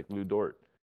veterans like Lou Dort,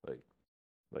 like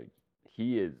like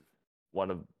he is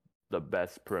one of the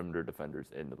best perimeter defenders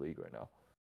in the league right now.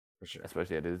 for sure.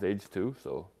 especially at his age too.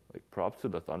 So like props to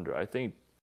the Thunder. I think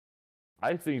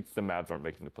the Mavs aren't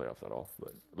making the playoffs at all,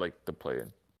 but like the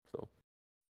play-in. So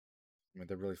I mean,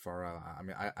 they're really far out. I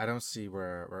mean, I don't see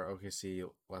where OKC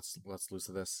let's lose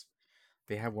to this.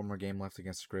 They have one more game left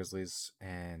against the Grizzlies,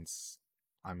 and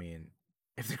I mean,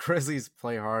 if the Grizzlies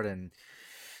play hard and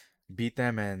beat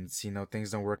them, and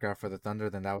things don't work out for the Thunder,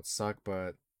 then that would suck.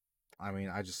 But I mean,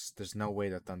 there's no way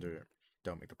the Thunder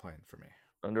don't make the play-in for me.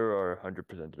 Thunder are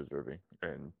 100% deserving,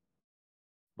 and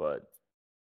but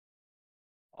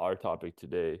our topic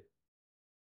today,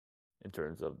 in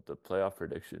terms of the playoff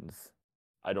predictions,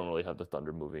 I don't really have the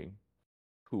Thunder moving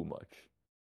too much.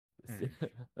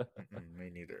 Me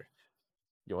neither.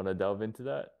 You want to delve into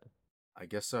that? I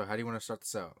guess so. How do you want to start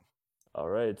this out? All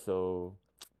right, so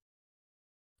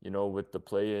with the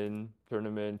play-in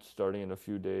tournament starting in a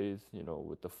few days,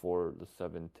 with the 4th, the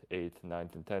 7th, 8th,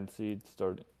 9th, and 10th seeds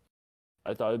starting,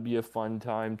 I thought it'd be a fun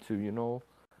time to,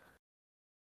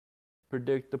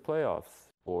 predict the playoffs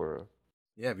or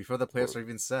Yeah, before the playoffs are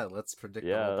even set, let's predict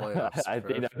the whole yeah, playoffs. I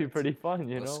think that'd be Perfect. pretty fun,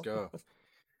 Let's go.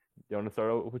 You want to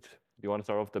start out do you want to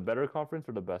start off the better conference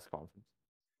or the best conference?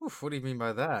 Oof, what do you mean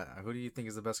by that? Who do you think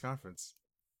is the best conference?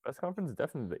 Best conference is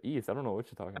definitely the East. I don't know what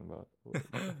you're talking about.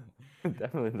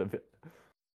 Definitely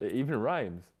it even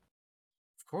rhymes.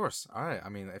 Of course. All right. I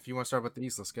mean, if you want to start with the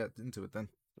East, let's get into it then.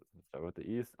 Start with the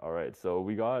East. All right. So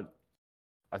we got,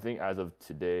 I think as of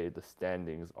today, the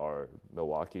standings are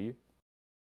Milwaukee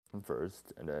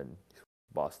first, and then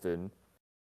Boston,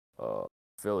 uh,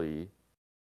 Philly,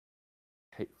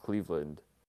 Cleveland,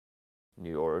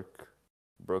 New York,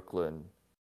 Brooklyn,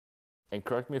 and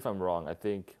correct me if I'm wrong. I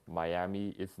think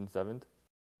Miami is in 7th,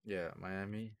 Yeah,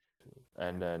 Miami.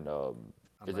 and then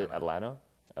is it Atlanta?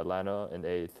 Atlanta in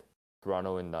 8th,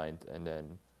 Toronto in 9th, and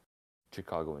then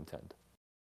Chicago in 10th.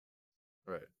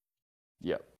 Right.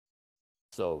 Yep.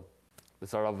 So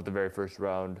let's start off with the very first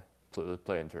round, the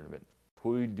play-in tournament.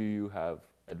 Who do you have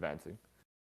advancing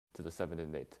to the 7th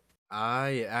and 8th?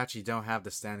 I actually don't have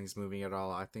the standings moving at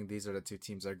all. I think these are the two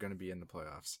teams that are going to be in the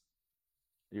playoffs.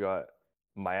 You got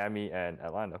Miami and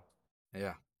Atlanta.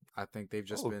 Yeah, I think they've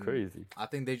just been crazy. I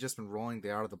think they've just been rolling.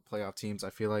 They are the playoff teams. I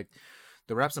feel like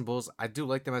the Raps and Bulls. I do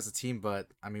like them as a team, but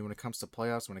I mean, when it comes to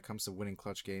playoffs, when it comes to winning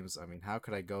clutch games, I mean, how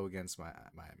could I go against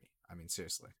Miami? I mean,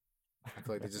 seriously, I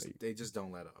feel like they just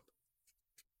don't let up.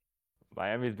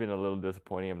 Miami's been a little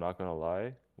disappointing. I'm not gonna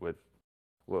lie. With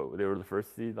what they were the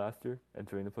first seed last year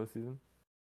entering the postseason.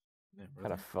 Yeah, really?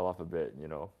 Kind of fell off a bit,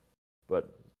 But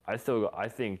I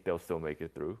think they'll still make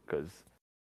it through because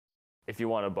if you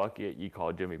want a bucket, you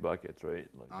call Jimmy buckets, right?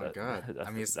 Like God.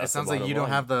 I mean, it that's sounds like you don't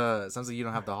have the. It sounds like you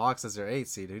don't have the Hawks as your 8th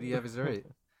seed. Who do you have as your 8?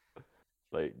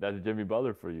 Like that's Jimmy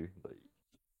Butler for you. Like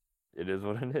it is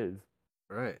what it is.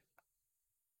 Right.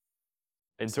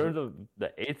 In terms of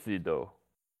the 8th seed, though,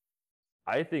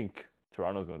 I think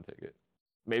Toronto's gonna take it.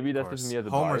 Maybe that's just me as a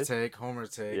bias. Homer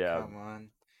take. Yeah. Come on.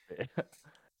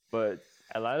 But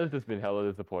Atlanta's just been hella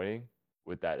disappointing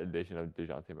with that addition of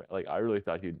DeJounte. Like I really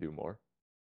thought he'd do more.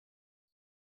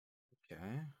 Okay.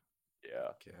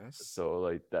 Yeah. Guess. So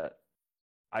like that,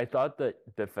 I thought that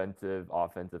defensive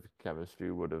offensive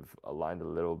chemistry would have aligned a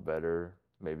little better,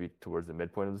 maybe towards the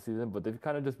midpoint of the season. But they've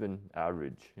kind of just been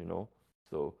average,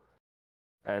 So,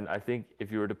 and I think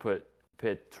if you were to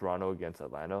pit Toronto against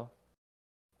Atlanta,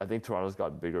 I think Toronto's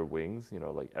got bigger wings.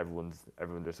 Like everyone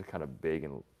just kind of big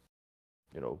and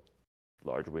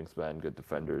large wingspan, good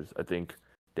defenders. I think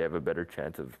they have a better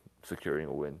chance of securing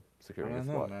a win, securing a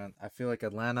spot. I don't know, man. I feel like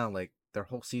Atlanta, like their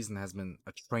whole season has been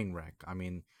a train wreck. I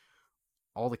mean,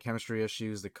 all the chemistry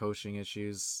issues, the coaching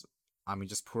issues. I mean,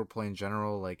 just poor play in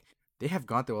general. Like they have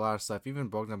gone through a lot of stuff. Even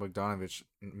Bogdan Bogdanovic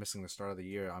missing the start of the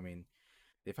year. I mean,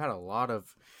 they've had a lot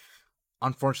of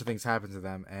unfortunate things happen to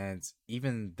them, and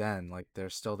even then, like they're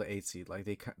still the 8th seed. Like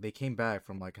they came back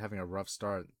from like having a rough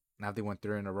start. Now they went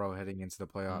 3 in a row heading into the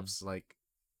playoffs. Like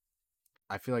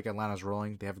I feel like Atlanta's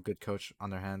rolling. They have a good coach on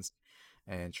their hands,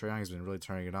 and Trae Young has been really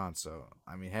turning it on. So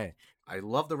I mean, hey, I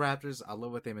love the Raptors. I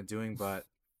love what they've been doing, but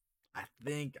I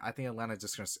think Atlanta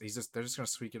they're just gonna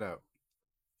squeak it out.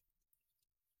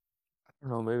 I don't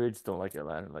know. Maybe I just don't like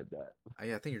Atlanta like that.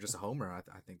 Yeah, I think you're just a homer.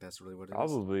 I think that's really what it is.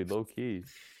 Probably low key.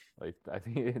 Like I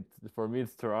think for me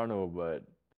it's Toronto, but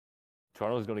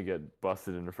Toronto's gonna get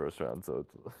busted in the first round. So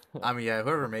it's. I mean, yeah,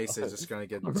 whoever makes it is just gonna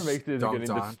get whoever makes it is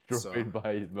getting destroyed so.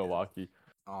 by Milwaukee.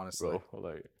 Honestly,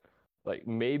 bro, like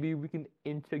maybe we can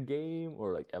inch a game,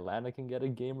 or like Atlanta can get a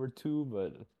game or two,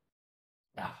 but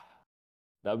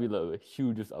that'd be the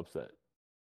hugest upset.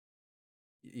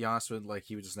 Giannis would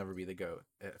he would just never be the GOAT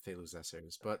if they lose that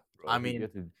series. But Bro, I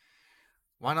mean,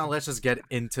 why not? Let's just get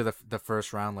into the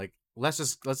first round. Like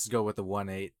let's go with the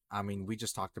 1-8. I mean, we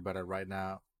just talked about it right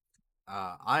now.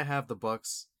 I have the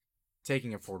Bucks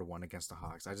taking a 4-1 against the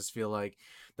Hawks. I just feel like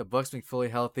the Bucks being fully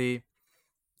healthy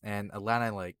and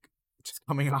Atlanta like just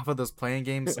coming off of those playing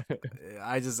games.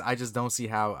 I just don't see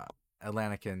how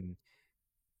Atlanta can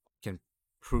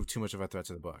prove too much of a threat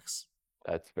to the Bucks.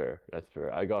 That's fair. That's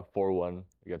fair. I got 4-1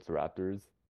 against the Raptors.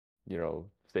 You know,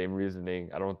 same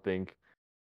reasoning. I don't think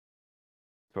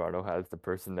Toronto has the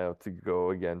personnel to go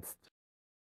against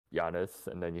Giannis,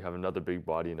 and then you have another big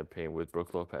body in the paint with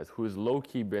Brooke Lopez, who's low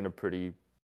key been a pretty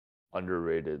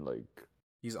underrated, like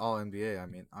He's all NBA. I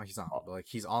mean, he's not, all, but like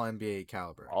he's all NBA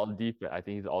caliber all defense. I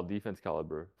think he's all defense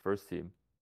caliber, first team.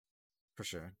 for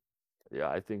sure. Yeah,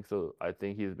 I think so. I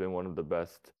think he's been one of the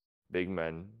best big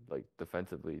men, like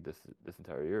defensively this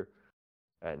entire year.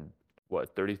 And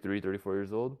what, 33, 34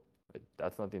 years old? Like,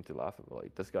 that's nothing to laugh about.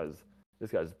 Like this guy's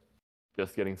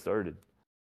just getting started.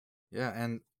 Yeah,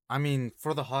 and I mean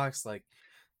for the Hawks, like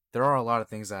there are a lot of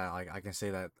things that like I can say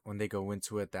that when they go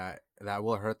into it that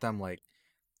will hurt them. Like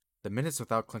the minutes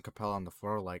without Clint Capella on the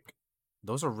floor, like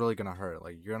those are really gonna hurt.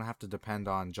 Like you're gonna have to depend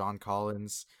on John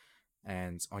Collins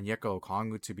and Onyeka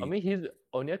Okongwu to I be. mean, he's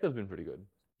Onyeka's been pretty good.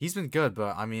 He's been good,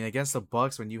 but I mean against the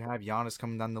Bucks, when you have Giannis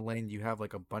coming down the lane, you have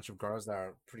like a bunch of guards that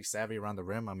are pretty savvy around the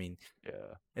rim. I mean,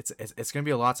 Yeah, it's gonna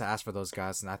be a lot to ask for those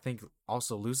guys, and I think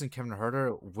also losing Kevin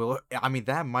Herter will. I mean,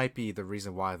 that might be the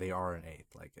reason why they are in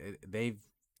eighth. Like they've,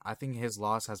 I think his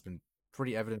loss has been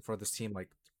pretty evident for this team. Like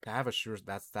to have a shooter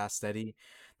that's that steady,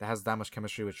 that has that much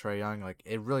chemistry with Trey Young, like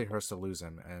it really hurts to lose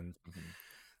him. And hmm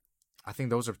I think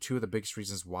those are two of the biggest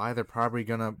reasons why they're probably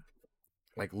gonna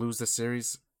like lose the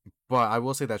series. But I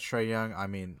will say that Trey Young, I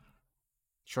mean,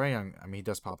 he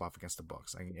does pop off against the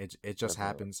Bucks. I mean, it just definitely,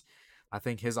 happens. I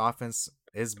think his offense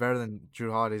is better than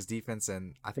Drew Holiday's defense,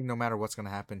 and I think no matter what's gonna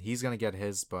happen, he's gonna get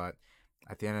his. But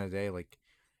at the end of the day, like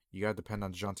you gotta depend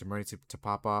on DeJounte Murray to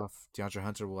pop off. DeAndre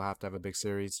Hunter will have to have a big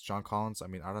series. John Collins, I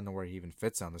mean, I don't know where he even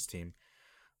fits on this team,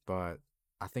 but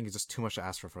I think it's just too much to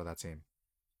ask for that team.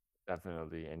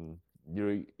 definitely. And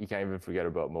you can't even forget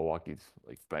about Milwaukee's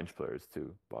like bench players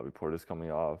too. Bobby Portis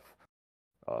coming off.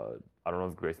 Uh, I don't know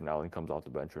if Grayson Allen comes off the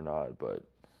bench or not, but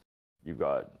you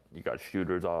got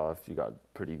shooters off. You got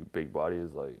pretty big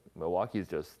bodies. Like Milwaukee's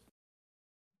just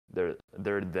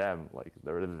they're them. Like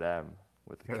they're them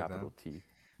with a Better than capital T.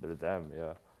 They're them.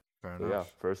 Yeah. fair So yeah,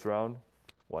 enough. first round,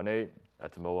 1-8.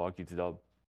 That's a Milwaukee dub.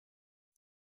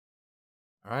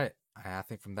 All right, I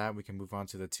think from that we can move on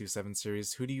to the 2-7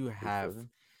 series. Who do you Two have seven.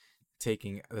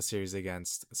 taking the series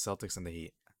against Celtics and the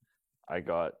Heat? I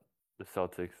got the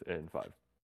Celtics in 5.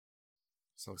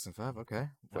 Celtics in 5. Okay,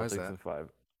 why is Celtics that? in 5.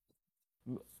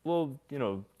 Well,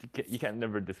 you can't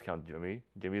never discount Jimmy.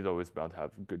 Jimmy's always bound to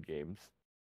have good games.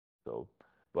 So,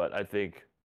 but I think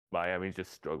Miami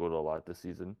just struggled a lot this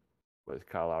season with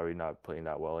Kyle Lowry not playing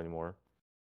that well anymore.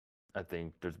 I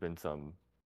think there's been some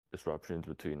disruptions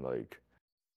between like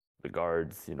the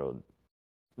guards.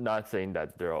 Not saying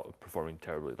that they're all performing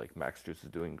terribly. Like Max Strus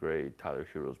is doing great, Tyler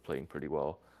Hero's playing pretty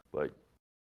well, but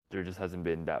there just hasn't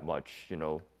been that much.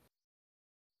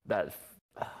 That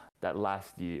that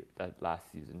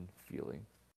last season feeling.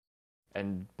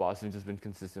 And Boston's just been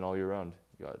consistent all year round.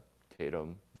 You got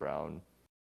Tatum, Brown,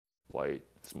 White,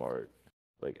 Smart,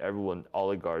 like everyone, all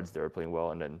the guards there are playing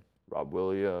well, and then Rob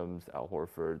Williams, Al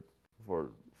Horford,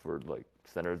 for like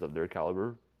centers of their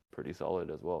caliber, pretty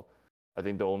solid as well. I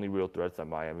think the only real threats that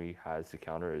Miami has to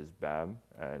counter is Bam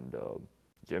and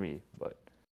Jimmy, but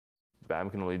Bam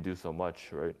can only do so much,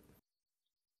 right?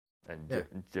 And Yeah,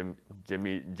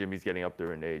 Jimmy's getting up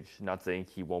there in age. Not saying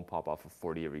he won't pop off a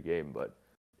 40 every game, but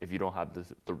if you don't have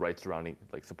the right surrounding,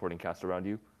 like supporting cast around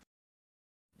you,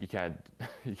 you can't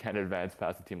you can't advance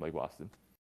past a team like Boston.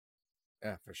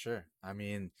 yeah, for sure. I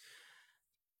mean,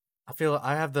 I feel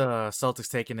I have the Celtics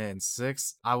taking it in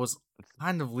 6. I was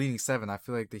kind of leading 7. I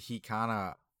feel like the Heat kind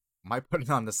of might put it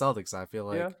on the Celtics. I feel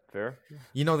Yeah, like fair.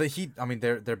 the Heat. I mean,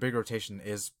 their big rotation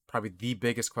is probably the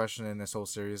biggest question in this whole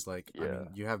series. Like, I Yeah.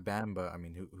 mean, you have Bam, but I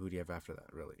mean, who do you have after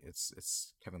that? Really,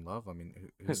 it's Kevin Love. I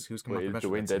mean, who's coming off Wait, the is bench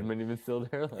for that Dwayne team? Dedman even still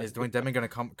there? Is Like, Dwayne Dedman gonna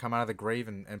come out of the grave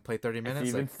and play 30 is he minutes?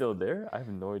 even Like, still there? I have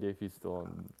no idea if he's still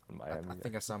on I Miami.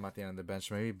 think I saw him at the end of the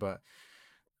bench maybe, but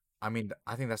I mean,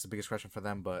 I think that's the biggest question for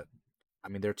them. But I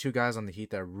mean, there are two guys on the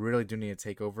Heat that really do need to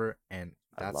take over, and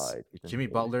I that's lied. He's in Jimmy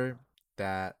Philly. Butler.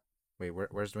 That wait,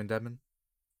 where's Dwayne Dedman?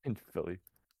 In Philly.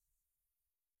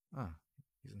 Oh,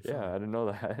 he's in Yeah, Philly. I didn't know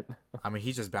that. I mean,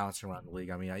 he's just bouncing around the league.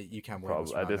 I mean, you can't blame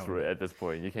us Probably for not knowing that. at this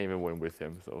point, you can't even win with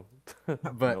him. So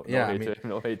But no yeah, I hate mean, to him.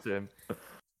 No hate to him.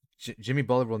 Jimmy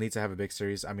Butler will need to have a big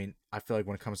series. I mean, I feel like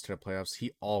when it comes to the playoffs,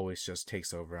 he always just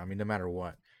takes over. I mean, no matter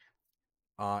what.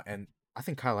 And I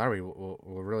think Kyle Lowry will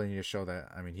really need to show that.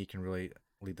 I mean, he can really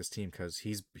lead this team because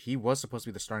he was supposed to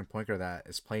be the starting point guard that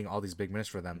is playing all these big minutes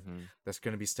for them. Mm-hmm. That's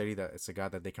going to be steady. That it's a guy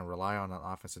that they can rely on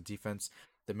offense and defense.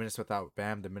 The minutes without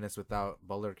Bam, the minutes without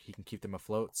Butler, he can keep them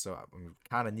afloat. So I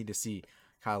kind of need to see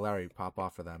Kyle Lowry pop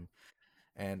off for them.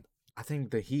 And I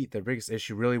think the Heat, their biggest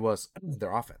issue really was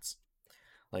their offense.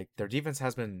 Like their defense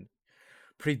has been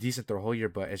pretty decent their whole year,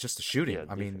 but it's just the shooting. Yeah,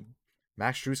 I decent. mean,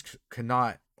 Max Strus could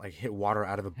not like hit water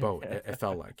out of a boat. It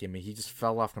felt like. I mean, he just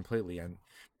fell off completely, and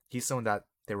he's someone that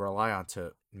they rely on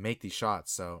to make these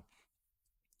shots. So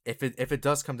if it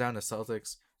does come down to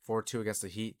Celtics 4-2 against the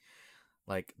Heat,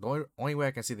 like the only way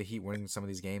I can see the Heat winning some of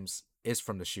these games is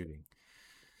from the shooting.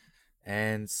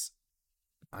 And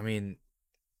I mean,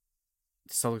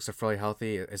 the Celtics are fairly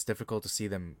healthy. It's difficult to see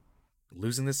them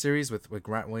losing this series with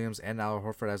Grant Williams and Al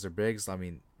Horford as their bigs. I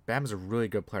mean, Bam's a really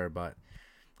good player, but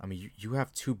I mean, you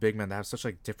have two big men that have such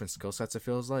like different skill sets. It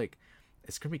feels like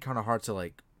it's gonna be kind of hard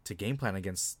to to game plan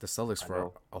against the Celtics I for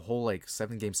know. a whole like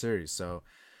 7 game series. So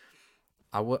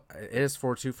it is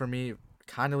 4-2 for me.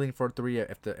 Kind of leaning 4-3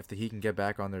 if the Heat can get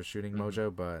back on their shooting Mhm.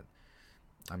 mojo, but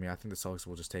I mean, I think the Celtics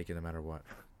will just take it no matter what.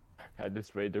 At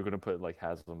this rate, they're gonna put like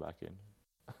Haslam back in.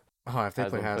 Oh, if they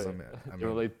play Haslam play. Haslam, I They're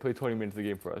mean, like play 20 minutes a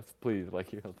game for us, please. Like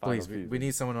here, final please, we season.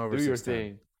 need someone over Do your 6'10".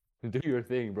 thing. Do your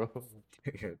thing, bro.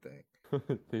 Good thing.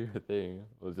 Do your thing.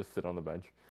 We'll just sit on the bench.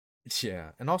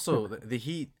 Yeah, and also the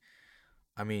Heat.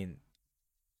 I mean,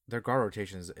 their guard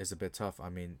rotation is a bit tough. I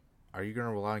mean, are you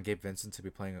gonna rely on Gabe Vincent to be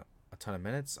playing a ton of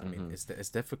minutes? I mean, Mm-hmm. it's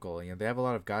difficult. You know, they have a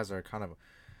lot of guys that are kind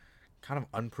of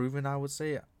unproven. I would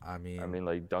say. I I mean, mean,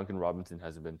 like Duncan Robinson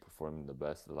hasn't been performing the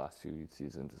best the last few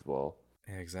seasons as well.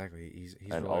 yeah, exactly. He's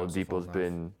And really also Oladipo's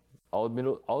fallen off. been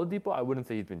Oladipo. I wouldn't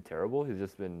say he's been terrible. He's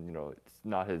just been, it's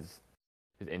not his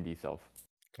indie self.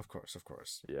 Of course, of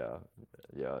course. Yeah,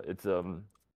 yeah.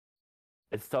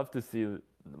 It's tough to see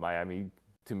Miami,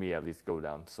 to me at least, go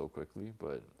down so quickly.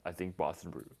 But I think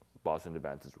Boston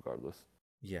advances regardless.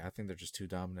 Yeah, I think they're just too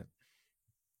dominant.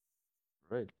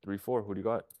 Right, 3-4. Who do you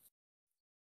got?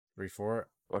 3-4. Or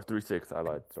 3-6. I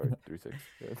lied. Sorry, 3-6.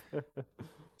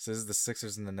 So this is the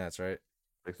Sixers and the Nets, right?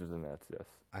 Sixers and Nets. Yes.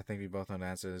 I think we both know the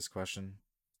answer to this question.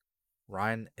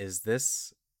 Ryan, is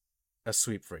this a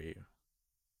sweep for you?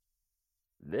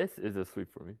 This is a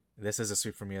sweep for me. This is a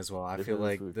sweep for me as well. I This feel is a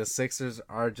like sweep. the Sixers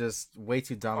are just way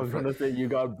too I dominant. was gonna say you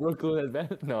got Brooklyn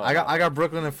advance. No, I no. got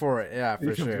Brooklyn in 4. Yeah, for You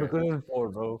got sure. Brooklyn in 4,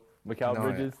 bro. Mikal No,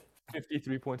 Bridges,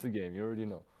 53 points a game. You already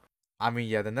know. I mean,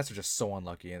 yeah, the Nets are just so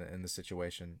unlucky in this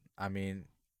situation. I mean,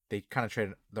 they kind of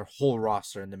traded their whole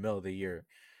roster in the middle of the year,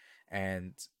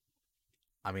 and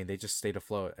I mean, they just stayed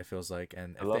afloat. It feels like,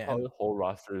 and I if love they, how and the whole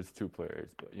roster is 2 players,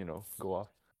 but go off.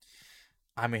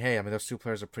 I mean, hey, I mean, those two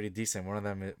players are pretty decent. One of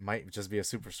them it might just be a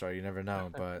superstar. You never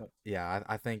know, but yeah,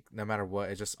 I think no matter what,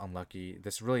 it's just unlucky.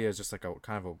 This really is just like a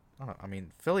kind of a. I don't know, I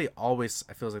mean, Philly always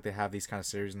I feels like they have these kind of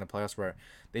series in the playoffs where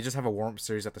they just have a warm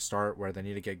series at the start where they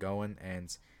need to get going,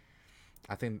 and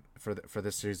I think for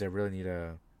this series they really need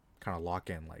to kind of lock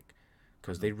in, like,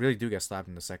 because they really do get slapped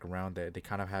in the second round. They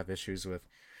kind of have issues with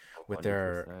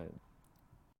their 100%.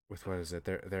 with what is it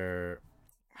their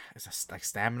is it like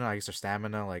stamina? I guess their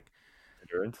stamina, like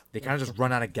Endurance. they kind of just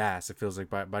run out of gas. It feels like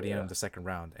by the end Yeah. of the second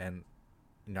round, and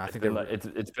I It's think been they're like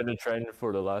it's been a trend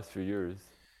for the last few years.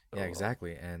 yeah, So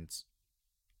exactly. And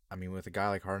I mean, with a guy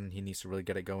like Harden, he needs to really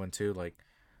get it going too. Like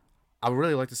I would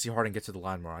really like to see Harden get to the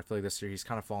line more. I feel like this year he's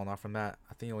kind of fallen off from that.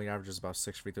 I think he only averages about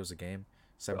 6 free throws a game,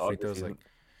 7 free throws. obviously, Like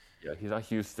yeah, he's not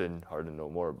Houston Harden no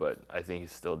more, but I think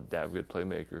he's still a damn good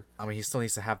playmaker. I mean, he still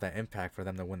needs to have that impact for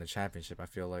them to win the championship. I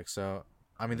feel like so.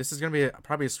 I mean, this is gonna be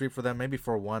probably a sweep for them. Maybe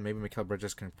 4-1. Maybe Mikal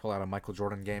Bridges can pull out a Michael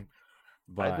Jordan game.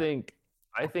 I But think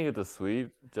I think it's a sweep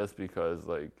just because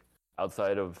like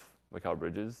outside of Mikal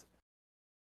Bridges,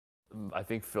 I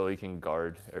think Philly can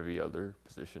guard every other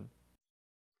position.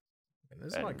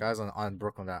 there's a lot of And guys on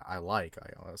Brooklyn that I like.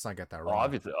 Let's not get that oh, wrong.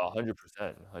 obviously,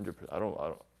 100%,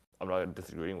 100%. I'm not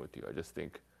disagreeing with you. I just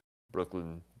think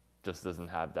Brooklyn just doesn't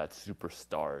have that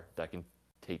superstar that can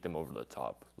take them over the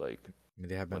top. Like I mean,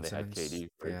 they have when Ben they had Simmons. KD.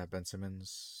 They Right? have Ben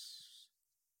Simmons.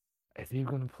 Is he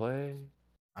gonna play?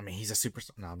 I mean, he's a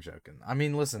superstar. No, I'm joking. I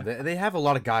mean, listen, they have a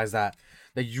lot of guys that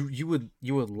you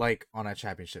would like on a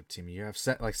championship team. You have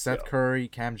Seth Yeah. Curry,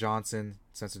 Cam Johnson,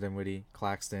 Spencer Dinwiddie,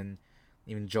 Claxton,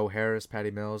 even Joe Harris,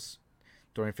 Patty Mills,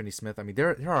 Dorian Finney-Smith. I mean,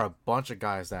 there are a bunch of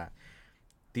guys that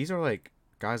these are like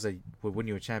guys that would win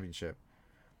you a championship,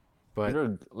 These but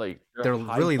are like they're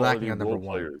high really quality lacking on number role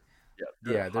one. players.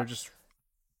 Yeah, Yeah, they're just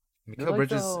they're Mikal like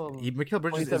Bridges. the Mikal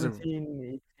Bridges is a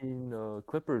 2017-18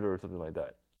 Clippers or something like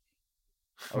that.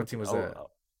 what team was that?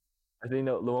 I think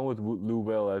the one with Lou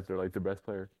Will as their best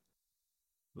player.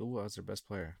 Who was their best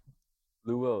player?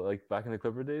 Lou Will, like back in the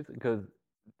Clipper days, because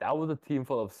that was a team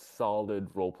full of solid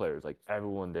role players. Like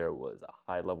everyone there was a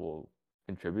high level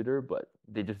contributor, but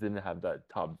they just didn't have that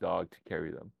top dog to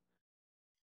carry them.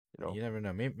 You know, You never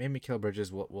know. Maybe Mikal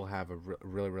Bridges will have a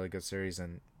really really good series,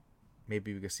 and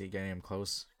maybe we can see getting him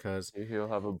close because he'll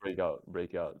have a breakout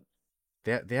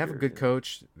they have a year. good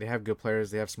coach. They have good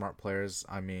players. They have smart players.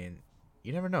 I mean,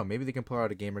 you never know. Maybe they can pull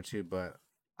out a game or two, but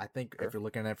I think if Sure. you're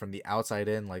looking at it from the outside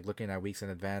in, like looking at weeks in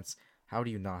advance, how do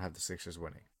you not have the Sixers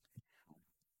winning?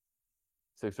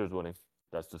 Sixers winning.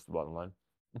 That's just the bottom line.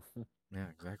 Yeah,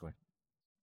 exactly.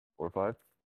 4-5.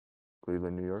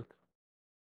 Cleveland, New York.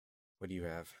 What do you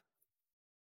have?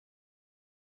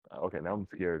 Okay, now I'm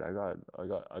scared. I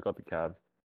got the Cavs.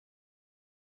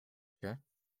 Okay.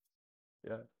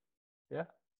 Yeah, yeah.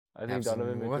 I think Caps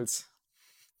Donovan and Mitchell, what?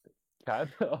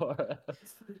 Cavs, or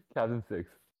Cavs in six.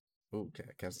 Okay,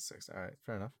 Caps and six. All right,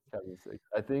 fair enough. Cavs in six.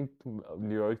 I think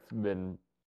New York's been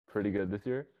pretty good this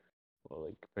year. Well,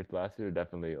 like compared to last year,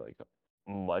 definitely like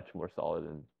a much more solid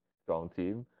and strong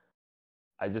team.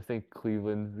 I just think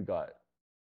Cleveland's got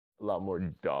a lot more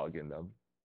dog in them.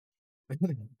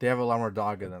 They have a lot more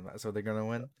dog in them, so they're gonna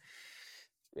win.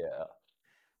 Yeah,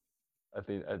 I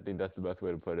think that's the best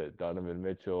way to put it. Donovan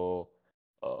Mitchell,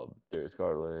 Darius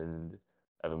Garland,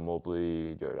 Evan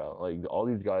Mobley, Jared Allen. Like all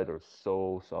these guys are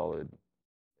so solid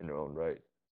in their own right.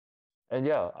 And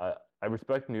yeah, I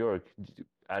respect New York.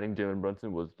 Adding Jalen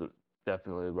Brunson was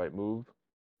definitely the right move.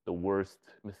 The worst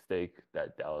mistake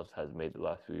that Dallas has made the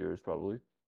last few years, probably.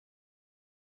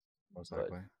 Most But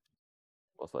likely.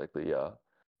 most likely, yeah.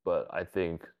 But I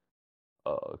think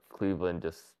Cleveland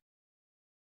just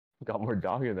got more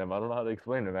dog in them. I don't know how to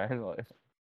explain it, man. Like,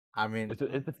 I mean,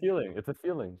 it's a feeling. It's a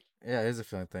feeling. yeah, it is a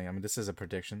feeling thing. I mean, this is a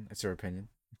prediction. It's your opinion,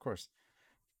 of course.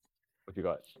 What you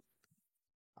got?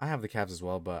 I have the Cavs as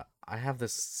well, but I have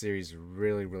this series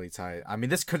really, really tight. I mean,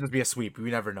 this could just be a sweep.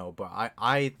 We never know, but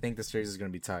I think the series is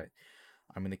going to be tight.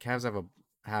 I mean, the Cavs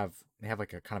have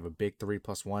like a kind of a big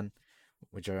 3+1,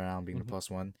 with Jared Allen being the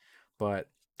Mm-hmm. +1. But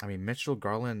I mean, Mitchell,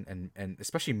 Garland, and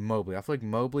especially Mobley. I feel like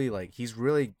Mobley, like he's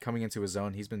really coming into his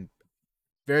own. He's been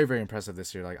very, very impressive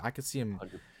this year. Like 100%. I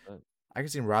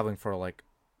could see him rivaling for like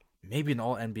maybe an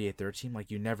All NBA third team. Like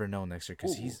you never know next year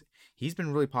because Ooh, he's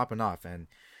been really popping off, and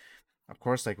of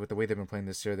course, like with the way they've been playing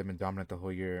this year, they've been dominant the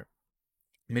whole year.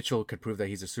 Mitchell could prove that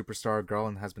he's a superstar.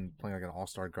 Garland has been playing like an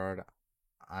all-star guard.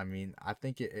 I mean, I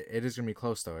think it is gonna be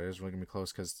close though. It is really gonna be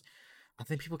close because I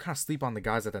think people kind of sleep on the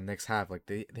guys that the Knicks have. Like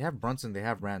they have Brunson, they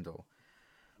have Randall,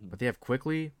 mhm. but they have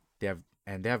Quickly, they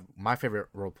have my favorite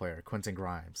role player, Quentin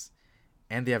Grimes,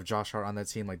 and they have Josh Hart on that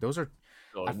team. Like those are,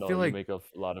 No, I no, feel you like make a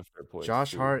lot of fair points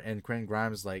Josh too. Hart and Quentin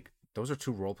Grimes, like those are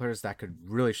two role players that could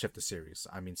really shift the series.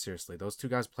 I mean, seriously, those two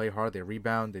guys play hard, they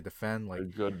rebound, they defend. They're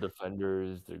Like good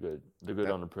defenders. They're good. They're good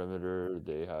that, on the perimeter.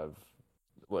 They have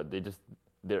what? They just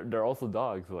they're also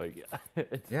dogs. Like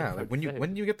it's yeah, like hard to say.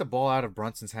 when you get the ball out of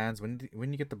Brunson's hands, when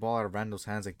you get the ball out of Randall's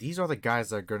hands, like these are the guys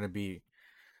that are going to be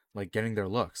like getting their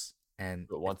looks. And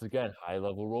But once again, high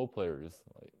level role players.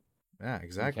 Like yeah,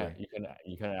 exactly.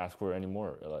 you can't ask for any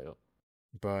more. Like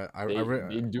But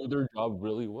they do their job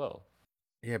really well.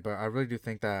 yeah, but I really do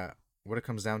think that what it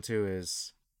comes down to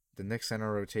is the Knicks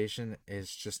center rotation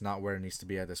is just not where it needs to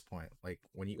be at this point. Like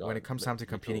You when got it comes time to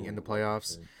competing in the Mitchell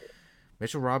playoffs, Robinson.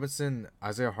 Mitchell Robinson,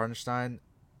 Isaiah Hartenstein,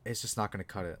 it's just not going to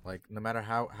cut it. Like no matter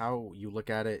how you look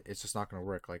at it, it's just not going to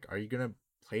work. Like are you going to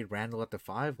play Randall at the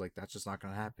 5? Like that's just not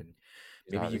going to happen.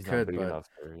 Maybe you He's not could, big but enough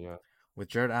for yeah. with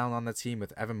Jared Allen on the team,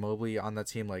 with Evan Mobley on that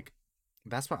team, like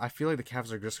that's why I feel like the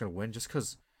Cavs are just going to win just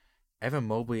cuz Evan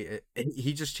Mobley,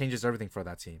 he just changes everything for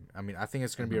that team. I mean, I think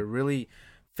it's going to be Hmm. a really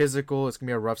physical. It's going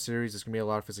to be a rough series. It's going to be a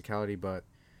lot of physicality, but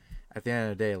at the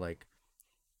end of the day, like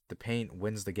the paint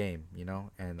wins the game, you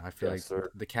know. And I feel Yes, like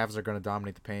sir. the Cavs are going to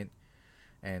dominate the paint,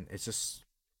 and it's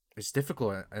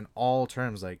difficult in all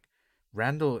terms. Like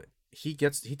Randall, he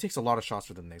takes a lot of shots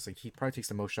for the Knicks. Like he probably takes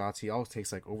the most shots. He always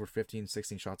takes like over 15,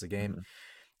 16 shots a game. Hmm.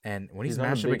 And when he's He's not a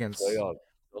matched up big against, playoff.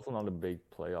 He's also not a big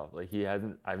playoff. Like he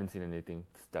hasn't. I haven't seen anything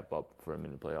step up for him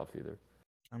in the playoffs either.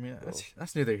 I mean, So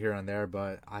that's neither here nor there,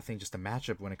 but I think just the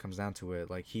matchup when it comes down to it,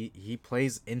 like he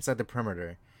plays inside the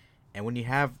perimeter, and when you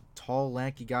have tall,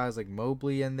 lanky guys like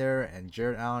Mobley in there and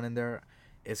Jared Allen in there,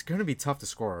 it's gonna be tough to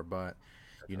score. But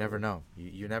you never definitely, know.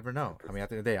 You never know. I mean, 100%. at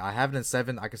the end of the day, I have it in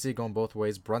 7. I can see it going both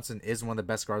ways. Brunson is one of the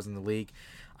best guards in the league.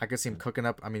 I can see him cooking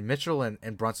up. I mean, Mitchell and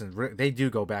Brunson, they do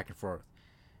go back and forth,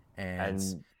 and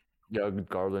And yeah,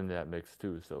 Garland in that mix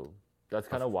too. So that's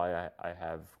kind of of why I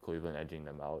have Cleveland edging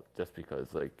them out, just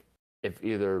because like if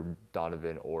either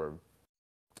Donovan or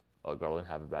Garland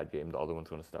have a bad game, the other one's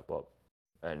going to step up.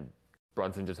 And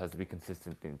Brunson just has to be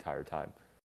consistent the entire time.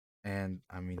 And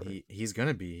I mean, Right. he's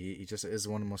gonna be. He just is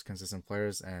one of the most consistent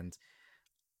players, and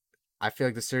I feel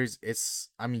like the series. It's.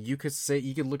 I mean, you could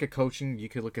look at coaching, you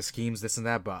could look at schemes, this and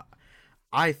that, but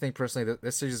I think personally that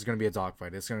this series is going to be a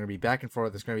dogfight. It's going to be back and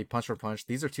forth. It's going to be punch for punch.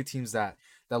 These are two teams that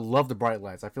love the bright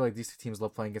lights. I feel like these two teams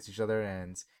love playing against each other,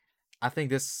 and I think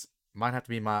this might have to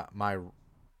be my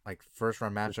like first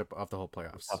round The, matchup of the whole the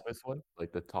playoffs. toughest one,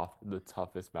 like the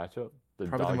toughest matchup, the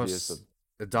Probably the doggiest of most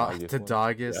the doggiest one.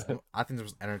 doggiest. Yeah, I think the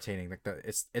most entertaining. Like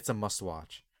it's a must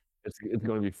watch. it's going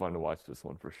to be fun to watch this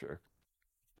one for sure.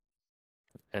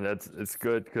 And it's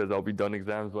good because I'll be done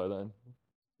exams by then.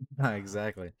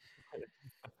 Exactly.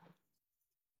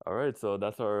 All right, so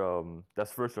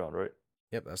that's first round, right?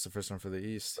 Yep, that's the first one for the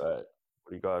East. Right. What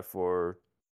do you got for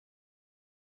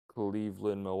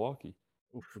Cleveland, Milwaukee?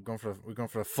 Oof, we're going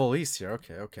for the full East here.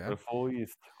 Okay, okay. The full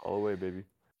East, all the way, baby.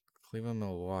 Cleveland,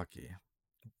 Milwaukee.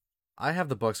 I have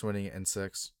the Bucks winning it in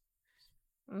six.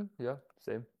 Yeah,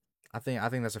 same. I think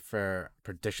that's a fair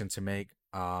prediction to make.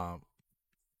 I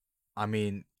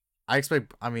mean, I expect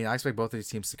both of these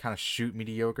teams to kind of shoot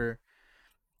mediocre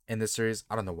in this series.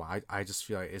 I don't know why. I just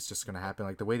feel like it's just gonna happen.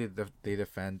 Like the way they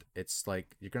defend, it's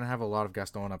like you're gonna have a lot of guys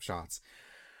throwing up shots.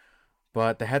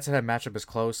 But the head-to-head matchup is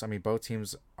close. I mean, both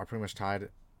teams are pretty much tied.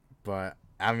 But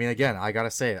I mean, again, I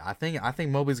gotta say it. I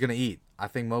think Mobley's gonna eat. I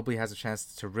think Mobley has a chance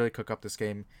to really cook up this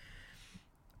game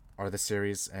or this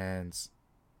series. And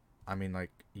I mean,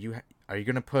 like are you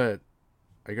gonna put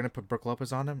Brook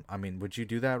Lopez on him? I mean, would you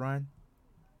do that, Ryan?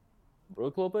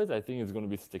 Brook Lopez, I think, is going to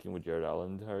be sticking with Jared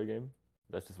Allen the entire game.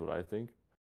 That's just what I think.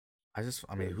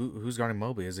 I mean, 'Cause who's guarding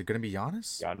Mobley? Is it gonna be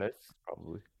Giannis? Giannis,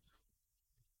 probably,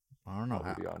 I don't know.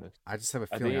 probably Giannis. I just have a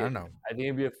I feeling. think I don't it, know. I think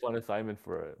it'd be a fun assignment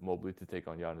for Mobley to take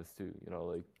on Giannis too. You know,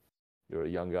 like you're a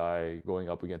young guy going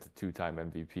up against a two-time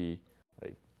MVP.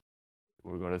 Like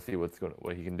we're going to see what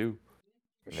he can do.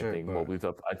 For And I sure, think but Mobley's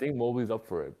up. I think Mobley's up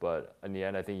for it, but in the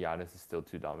end, I think Giannis is still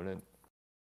too dominant,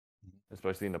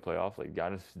 especially in the playoffs. Like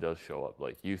Giannis does show up.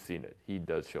 Like you've seen it, he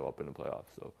does show up in the playoffs.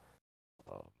 So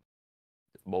uh,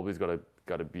 Mobley's got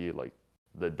to be like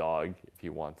the dog if he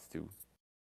wants to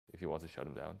shut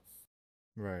him down.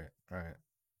 right, right.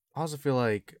 I also feel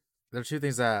like there are two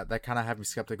things that kind of have me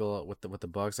skeptical with the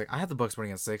Bucks. Like I have the Bucks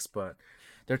winning at six, but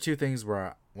there are two things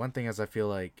where one thing is I feel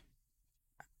like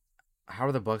how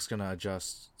are the Bucks gonna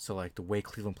adjust to like the way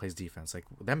Cleveland plays defense? Like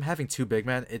them having two big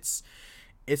men, it's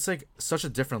like such a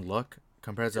different look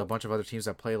compared to a Yep. bunch of other teams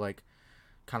that play like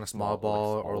kind of small Small, like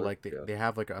ball or smaller. like Yeah. they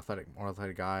have like an more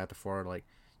athletic guy at the forward. Like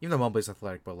even though Mobley's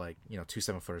athletic, but like 2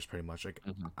 7 footers pretty much. Like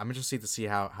Hmm. I'm interested to see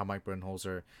how Mike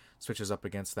Budenholzer switches up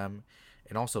against them,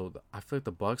 and also I feel like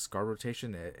the Bucks guard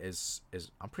rotation is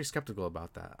I'm pretty skeptical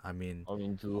about that. I mean I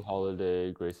mean, Drew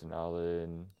Holiday, Grayson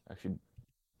Allen. Actually,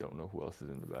 don't know who else is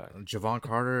in the back. Javon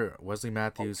Carter, Wesley Oh,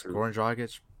 Matthews, true. Goran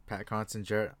Dragic, Pat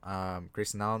Connaughton,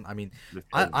 Grayson Allen. I mean This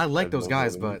I like has those no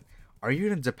guys, rhythm. but are you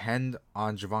gonna depend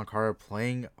on Javon Carter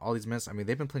playing all these minutes? I mean,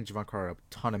 they've been playing Javon Carter a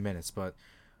ton of minutes, but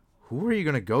who are you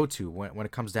gonna go to when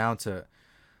it comes down to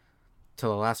the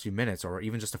last few minutes or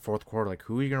even just the fourth quarter? Like,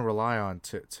 who are you gonna rely on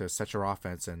to set your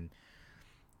offense and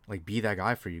like be that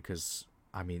guy for you? Because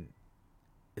I mean,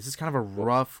 this is kind of a Well,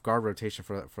 rough guard rotation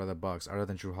for the Bucks, other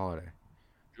than Drew Holiday.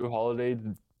 Drew Holiday's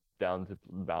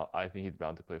I think he's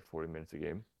bound to play 40 minutes a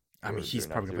game I mean, for he's during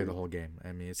that probably gonna play the series. whole game.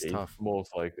 I mean, it's Yeah, he's tough.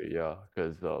 most likely, yeah,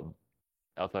 because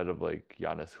outside of like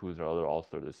Giannis, who's our other All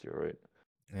Star this year, right?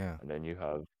 Yeah, And then you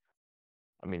have,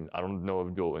 I mean, I don't know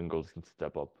if Joe Ingles can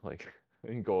step up, like,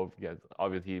 and go up against.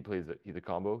 Obviously, he's a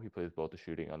combo. He plays both the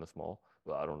shooting and the small,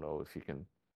 but I don't know if he can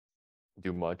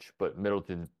do much. But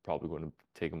Middleton's probably going to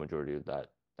take a majority of that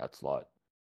slot.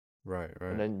 right, And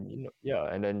right. then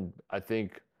yeah, and then I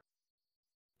think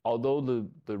although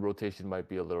the rotation might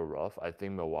be a little rough, I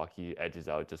think Milwaukee edges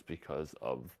out just because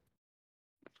of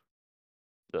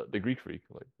the Greek freak.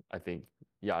 Like I think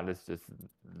Giannis just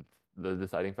the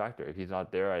deciding factor. If he's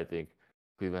not there, I think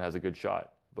Cleveland has a good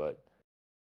shot. But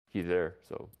he's there,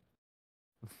 so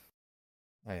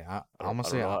Hey, I I'm gonna don't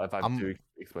say know if I have to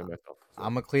explain myself. So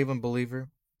I'm a Cleveland believer.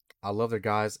 I love their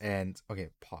guys, and okay,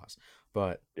 pause.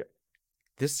 But yeah.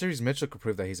 this series, Mitchell could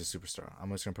prove that he's a superstar.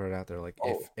 I'm just gonna put it out there. Like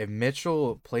Oh, if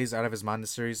Mitchell plays out of his mind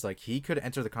this series, like he could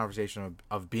enter the conversation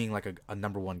of being like a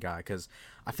number one guy. Because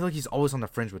I feel like he's always on the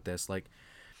fringe with this. Like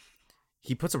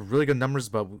he puts up really good numbers,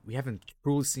 but we haven't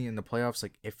truly seen in the playoffs.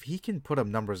 Like if he can put up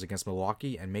numbers against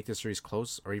Milwaukee and make the series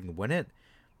close or even win it,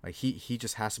 like he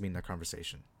just has to be in that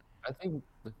conversation. I think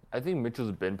I think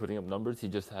Mitchell's been putting up numbers. He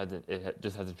just hasn't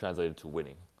just hasn't translated to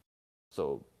winning.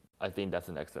 So I think that's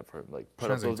the next step for him. Like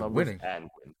put up Translating those to numbers winning. and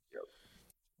win. Yep.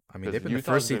 I mean, they've Because been the Utah's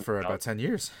first seed been for down. about 10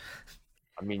 years.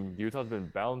 I mean, Utah's been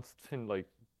bounced in like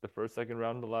the first, second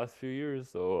round the last few years.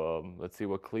 So let's see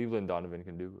what Cleveland Donovan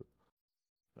can do.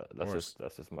 Of course.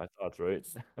 That's just my thoughts, right?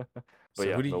 But So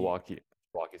yeah, who do you, Milwaukee's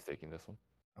taking this one.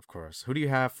 of course, who do you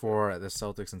have for the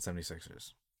Celtics and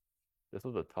 76ers? This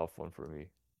was a tough one for me,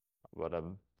 but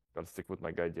I'm gotta stick with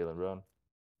my guy Jalen Brown.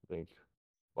 I think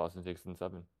Boston takes in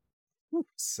seven. Woo.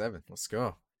 7. Let's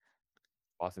go.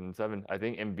 Boston in seven. I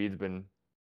think Embiid's been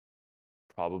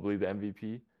probably the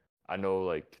MVP. I know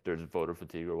like there's voter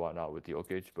fatigue or whatnot with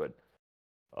Jokic, but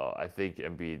I think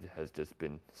Embiid has just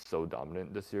been so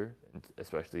dominant this year,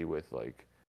 especially with like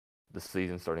the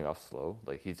season starting off slow.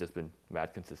 Like he's just been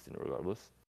mad consistent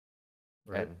regardless.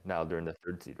 Right. And now they're in the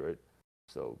third seed, right?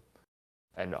 So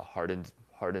and Harden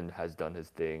has done his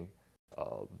thing.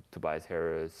 Tobias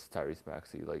Harris, Tyrese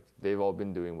Maxey, like they've all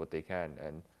been doing what they can,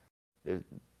 and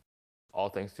all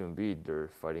thanks to Embiid, they're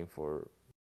fighting for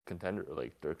contender,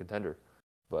 like they're a contender.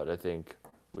 But I think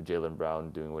with Jalen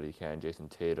Brown doing what he can, Jason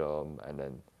Tatum, and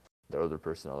then the other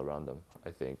personnel around them,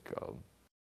 I think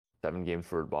 7 games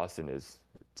for Boston is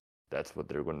that's what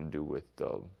they're going to do with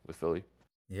Philly.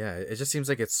 Yeah, it just seems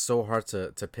like it's so hard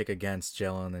to pick against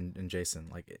Jalen and Jason.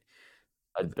 Like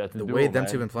That's a the way duo, them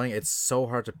two man. have been playing, it's so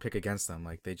hard to pick against them.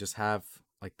 Like they just have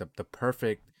like the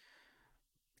perfect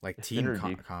like team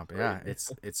Synergy, comp. right? Yeah,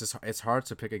 it's just it's hard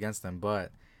to pick against them.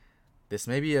 But this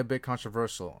may be a bit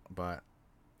controversial, but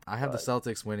I have the But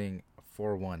Celtics winning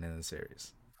 4-1 in the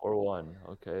series. 4-1,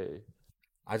 okay.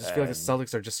 I just feel like the And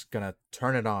Celtics are just gonna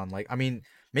turn it on. Like I mean,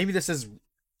 maybe this is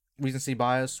recency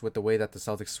bias with the way that the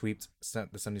Celtics swept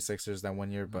the 76ers that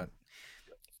one year, but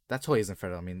that totally isn't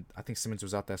fair. I mean, I think Simmons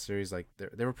was out that series. Like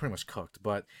they were pretty much cooked.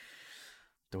 But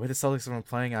the way the Celtics have been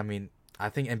playing, I mean, I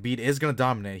think Embiid is going to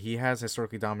dominate. He has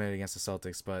historically dominated against the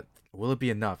Celtics, but will it be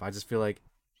enough? I just feel like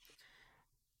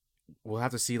we'll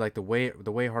have to see. Like the way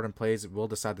Harden plays will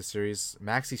decide the series.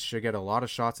 Maxey should get a lot of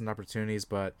shots and opportunities,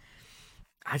 but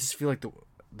I just feel like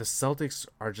the Celtics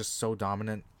are just so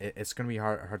dominant. It's going to be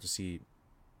hard to see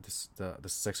the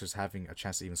Sixers having a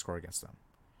chance to even score against them.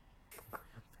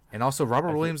 And also Robert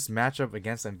I think Williams matchup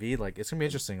against Embiid, like it's gonna be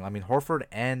interesting. I mean Horford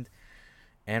and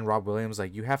Rob Williams,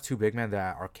 like you have two big men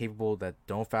that are capable that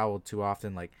don't foul too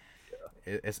often. Like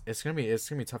it's gonna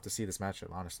be tough to see this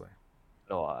matchup, honestly.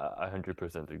 no, I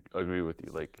 100% agree with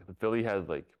you. Like Philly has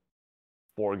like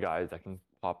 4 guys that can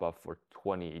pop up for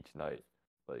 20 each night.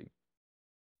 Like,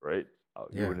 right?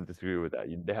 You Yeah, wouldn't disagree with that.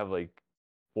 They have like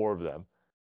 4 of them.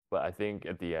 But I think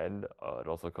at the end, it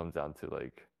also comes down to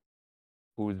like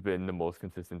who's been the most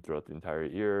consistent throughout the entire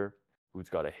year, who's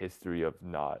got a history of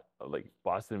not like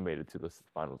Boston made it to the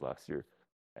finals last year,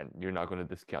 and you're not going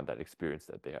to discount that experience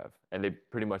that they have, and they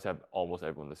pretty much have almost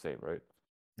everyone the same, right?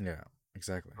 yeah,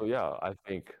 exactly. So yeah, I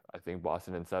think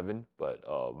Boston in 7, but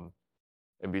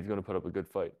Embiid's going to put up a good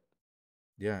fight.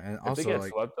 Yeah, and If they also get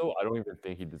like swept though, I don't even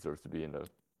think he deserves to be in the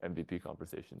MVP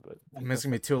conversation. But I mean, it's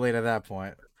gonna be too late at that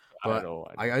point. I But know,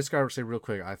 I I know. just gotta say real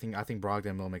quick, I think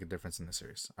Brogdon will make a difference in the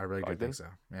series. I really do think Brogdon, so.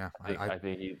 Yeah, I think I I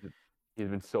think he's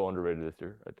been so underrated this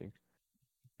year. I think.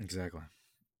 exactly.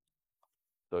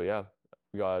 So yeah,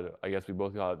 I guess we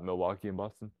both got Milwaukee and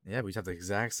Boston. Yeah, we have the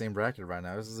exact same bracket right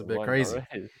now. This is a bit One, all crazy. right,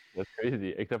 that's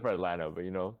crazy. Except for Atlanta, but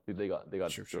they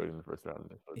got Sure, sure. destroyed in the first round.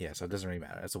 So it Yeah, doesn't so it matter. doesn't really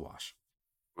matter. It's a wash.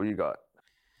 What do you got?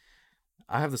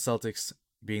 I have the Celtics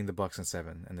being the Bucks in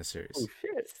 7 in this Oh series.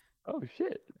 shit! Oh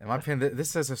shit! In my opinion,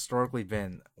 this has historically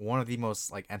been one of the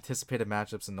most like anticipated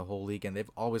matchups in the whole league, and they've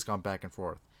always gone back and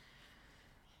forth.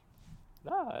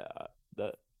 Nah,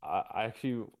 that I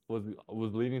actually was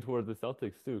leaning towards the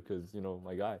Celtics too, because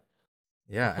my guy.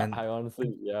 Yeah, and I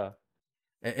honestly, yeah,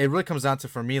 it really comes down to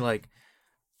for me like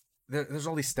there's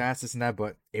all these stats, this and that,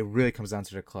 but it really comes down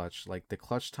to the clutch. Like the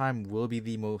clutch time will be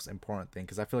the most important thing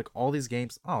because I feel like not all these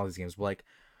games, but like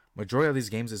majority of these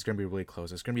games is gonna be really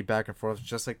close. It's gonna be back and forth,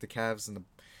 just like the Cavs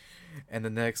and the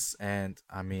Knicks. And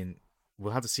I mean,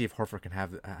 we'll have to see if Horford can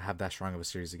have that strong of a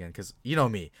series again. Because you know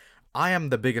me, I am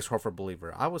the biggest Horford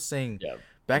believer. I was saying yeah.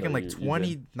 back No, in like you've been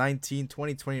 2019,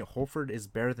 2020, Horford is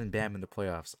better than Bam in the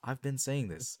playoffs. I've been saying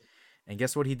this. And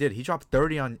guess what he did? He dropped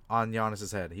 30 on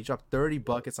Giannis's head. He dropped 30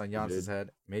 buckets on you Giannis's did.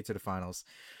 head, made to the finals.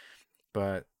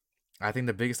 But I think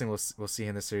the biggest thing we'll see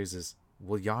in this series is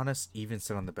will Giannis even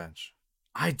sit on the bench?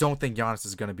 I don't think Giannis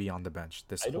is going to be on the bench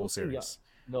this I whole don't think series.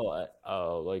 no,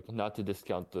 like not to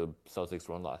discount the Celtics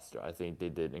run last year. I think they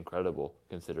did incredible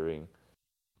considering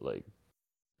like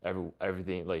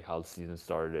everything like how the season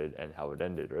started and how it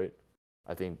ended, right?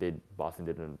 I think Boston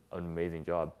did an amazing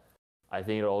job. I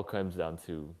think it all comes down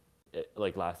to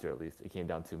like last year at least. It came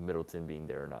down to Middleton being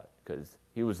there or not because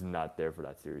he was not there for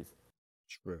that series,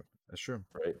 True. That's true.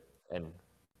 right? And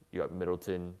you got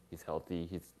Middleton. He's healthy.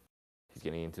 He's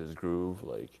getting into his groove.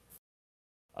 Like,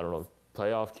 I don't know.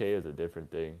 Playoff K is a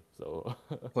different thing. So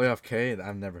Playoff K,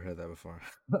 I've never heard that before.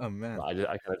 Oh man. I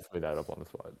kind of just made that up on the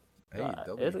spot. Hey,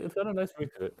 W. It's got a nice ring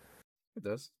to it. It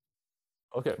does.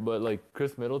 Okay, but like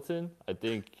Chris Middleton, I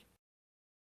think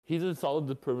he's a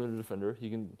solid perimeter defender. He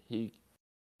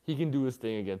can do his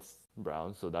thing against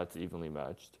Brown, so that's evenly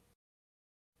matched,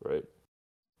 right?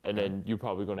 And Okay. then you're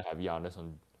probably going to have Giannis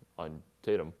on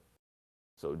Tatum,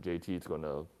 so JT is going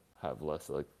to have less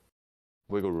like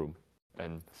wiggle room,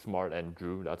 and Smart and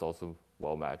Drew, that's also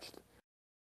well matched.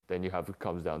 Then you have it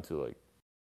comes down to like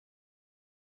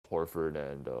Horford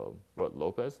and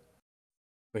Lopez.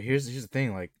 But here's the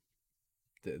thing, like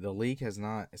the league has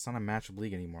not it's not a matchup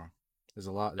league anymore. There's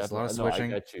a lot of No, I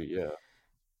switching. get you. Yeah.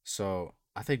 So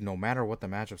I think no matter what the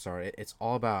matchups are, it's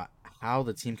all about how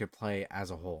the team could play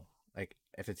as a whole. Like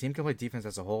if the team can play defense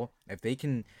as a whole, if they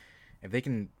can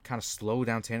kind of slow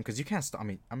down Tatum, because you can't stop.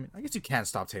 I guess you can't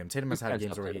stop Tatum. Tatum You has had can't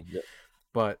games stop where Tatum. Yeah.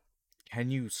 but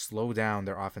can you slow down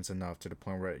their offense enough to the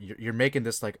point where you're making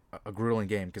this like a grueling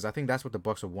game? Because I think that's what the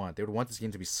Bucks would want. They would want this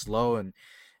game to be slow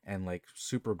and like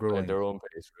super At grueling. their own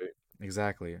pace, right?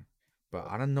 Exactly. But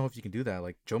I don't know if you can do that.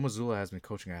 Like Joe Mazzulla has been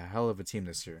coaching a hell of a team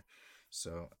this year,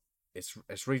 so it's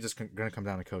really just gonna come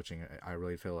down to coaching. I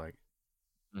really feel like.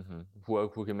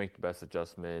 Who can make the best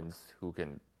adjustments?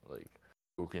 Like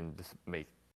who can just make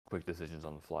quick decisions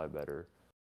on the fly better?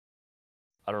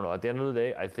 I don't know. At the end of the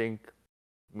day, I think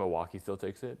Milwaukee still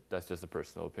takes it. That's just a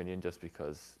personal opinion, just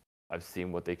because I've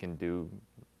seen what they can do,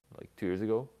 like 2 years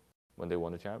ago when they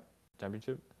won the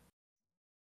championship.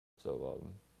 So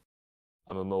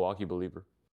I'm a Milwaukee believer.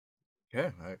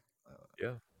 Yeah,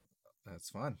 Yeah. that's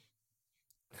fun.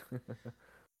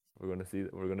 We're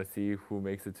gonna see who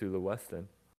makes it to the West then.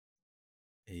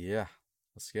 Yeah,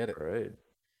 let's get it. All right.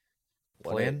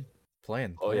 1-8.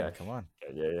 Playing, Oh yeah. playing. Come on.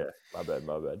 Yeah. My bad.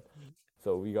 My bad.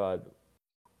 So we got,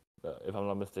 if I'm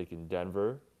not mistaken,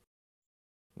 Denver,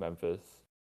 Memphis,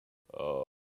 uh,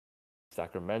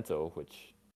 Sacramento,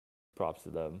 which props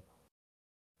to them,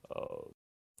 uh,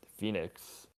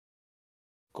 Phoenix,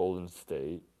 Golden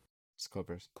State, It's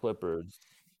Clippers. Clippers,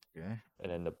 Yeah.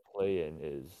 and then the play-in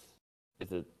is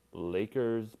it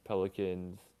Lakers,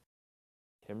 Pelicans,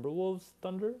 Timberwolves,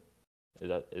 Thunder? Is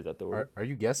that the order? Are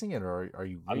you guessing it or are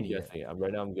you I'm reading it? guessing it.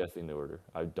 Right now I'm guessing the order.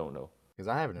 I don't know. Because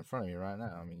I have it in front of me right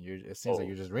now. I mean, it seems like Oh,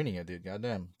 you're just reading it, dude.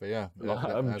 Goddamn. But yeah, no,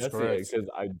 I'm that's guessing it correct. because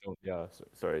I don't. Yeah,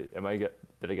 sorry. Did I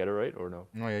get it right or no?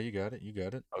 Oh yeah, you got it. You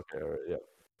got it. Okay, all right, yeah.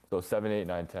 So 7, 8,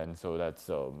 9, 10. So that's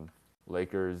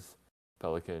Lakers,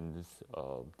 Pelicans,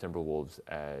 Timberwolves,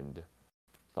 and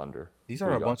Thunder. These Who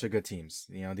are you a got? bunch of good teams.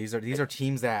 You know, these are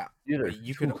teams that These are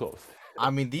you too could. close. I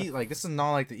mean, these like this is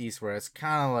not like the East where it's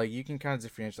kind of like you can kind of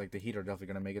differentiate. Like the Heat are definitely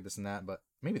gonna make it this and that, but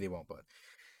maybe they won't. But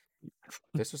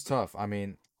this was tough. I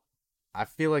mean, I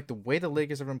feel like the way the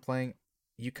Lakers have been playing,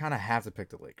 you kind of have to pick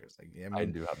the Lakers. Like, I I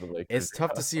mean, do have the Lakers. it's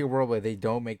tough to see a world where they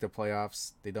don't make the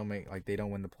playoffs. They don't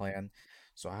win the plan.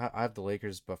 So I have the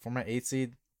Lakers, but for my 8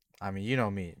 seed, I mean, you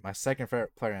know me, my second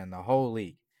favorite player in the whole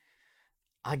league.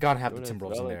 I gotta have the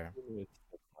Timberwolves in there.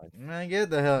 Man, get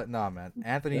the hell nah, man.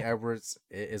 Anthony Edwards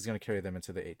is gonna carry them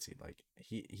into the 8 seed. Like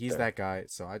he's Fair. that guy.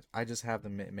 So I just have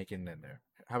them making it in there.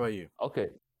 How about you? Okay.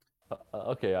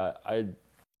 Okay.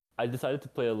 I decided to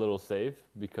play a little safe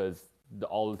because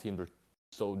all the teams are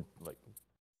so like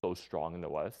so strong in the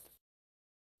West.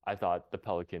 I thought the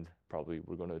Pelicans probably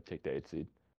were going to take the 8 seed,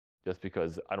 just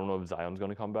because I don't know if Zion's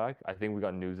going to come back. I think we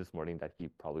got news this morning that he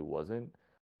probably wasn't,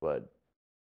 but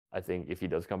I think if he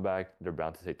does come back, they're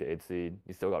bound to take the 8 seed.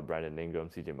 You still got Brandon Ingram,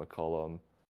 CJ McCollum,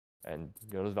 and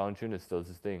Jonas Valanciunas still does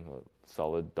his thing, a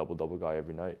solid double guy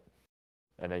every night.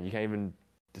 And then you can't even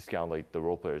discount like the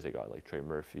role players they got, like Trey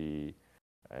Murphy,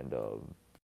 and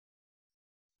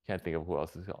can't think of who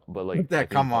else is gone. But like I Yeah, think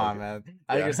come on, man.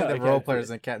 How you yeah, gonna say I the role can't say players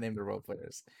and can't name the role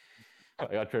players? I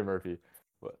got Trey Murphy,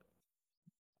 but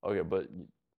okay, but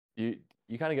you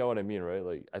you kind of get what I mean, right?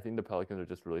 Like I think the Pelicans are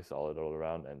just really solid all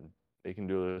around, and they can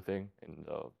do their thing in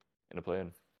a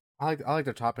play-in. I like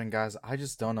their top end guys. I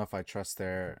just don't know if I trust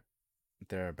their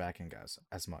back end guys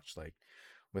as much. Like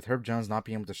with Herb Jones not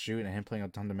being able to shoot and him playing a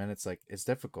ton of minutes, like it's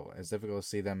difficult. It's difficult to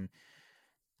see them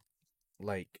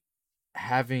like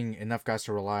having enough guys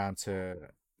to rely on to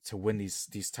win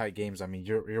these tight games. I mean,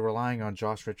 you're relying on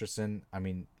Josh Richardson. I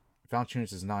mean,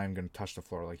 Valanciunas is not even going to touch the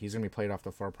floor. Like he's going to be played off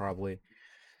the floor probably.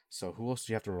 So who else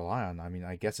do you have to rely on? I mean,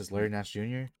 I guess it's Larry Nash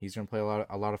Jr. He's going to play a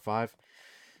lot of five.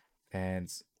 And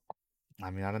I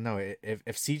mean, I don't know if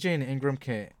CJ and Ingram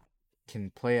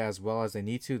can play as well as they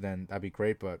need to, then that'd be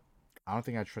great. But I don't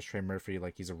think I trust Trey Murphy.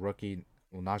 Like he's a rookie.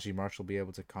 will Najee Marshall be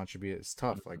able to contribute? It's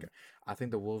tough. Like I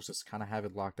think the Wolves just kind of have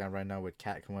it locked down right now with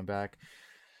Cat coming back.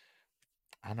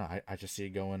 I don't know. I just see it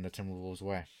going the Timberwolves'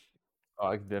 way.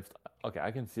 Oh, okay,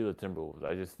 I can see the Timberwolves.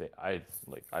 I just think I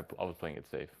was playing it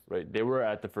safe, right? They were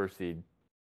at the first seed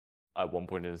at one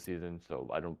point in the season, so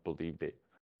I don't believe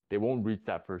they won't reach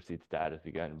that first seed status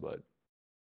again. But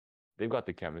they've got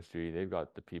the chemistry. They've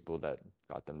got the people that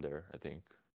got them there. I think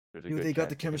there's a Do good they got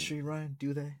the chance they can. chemistry, Ryan?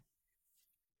 Do they?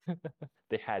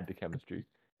 They had the chemistry.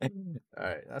 All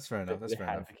right, that's fair enough. That's They fair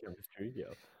had enough. the chemistry,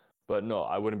 yeah. But no,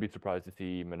 I wouldn't be surprised to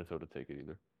see Minnesota take it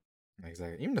either.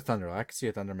 Exactly. Even the Thunder, I could see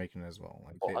a Thunder making it as well.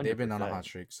 Like Oh, they've been on a 100%. hot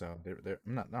streak, so they're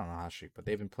not on a hot streak, but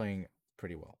they've been playing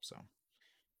pretty well. So,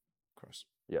 of course.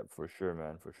 Yeah, for sure,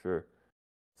 man, for sure.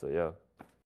 So yeah,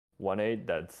 1-8.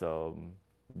 That's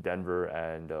Denver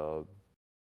and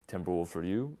Timberwolves for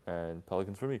you, and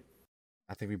Pelicans for me.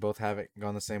 I think we both have it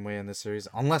gone the same way in this series,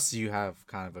 unless you have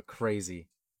kind of a crazy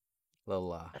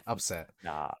little upset.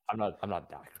 Nah, I'm not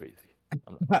that crazy.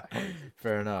 I'm not that crazy.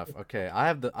 Fair enough. Okay, I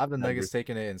have the Denver, Nuggets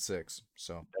taking it in 6.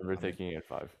 So Denver I mean, taking it in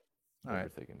 5. all right.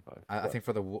 Denver taking it in 5. I Yeah. think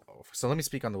for the so let me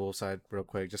speak on the Wolves side real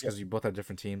quick, just Yeah. because you both have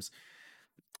different teams.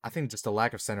 I think just the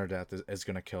lack of center depth is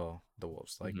gonna kill the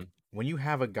Wolves. Like Mm-hmm. when you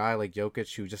have a guy like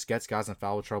Jokic who just gets guys in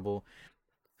foul trouble,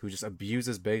 who just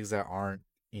abuses bigs that aren't,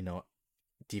 you know,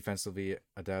 defensively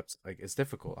adept, like it's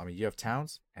difficult. I mean, you have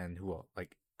Towns and who else?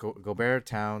 Like Gobert,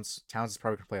 Towns. Towns is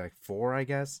probably gonna play like 4, I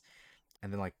guess,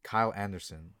 and then like Kyle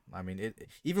Anderson. I mean, it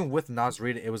even with Nas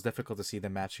Reed, it was difficult to see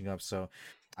them matching up. So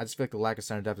I just feel like the lack of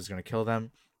center depth is gonna kill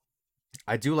them.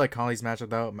 I do like Conley's matchup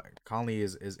though. Conley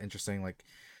is interesting. Like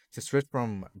to switch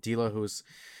from D'Lo, who's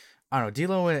I don't know,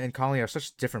 D'Lo and Conley are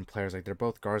such different players. Like they're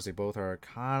both guards. They both are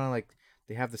kind of like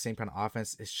they have the same kind of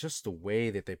offense. It's just the way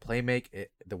that they play make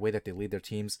it, the way that they lead their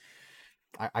teams.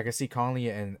 I can see Conley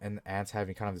and Ant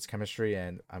having kind of this chemistry.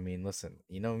 And I mean, listen,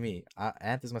 you know me,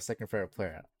 Ant is my second favorite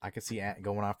player. I could see Ant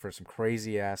going off for some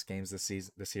crazy ass games this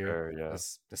season, this year, Sure, yeah.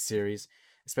 this series,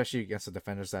 especially against the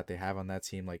defenders that they have on that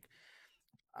team. Like,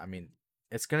 I mean,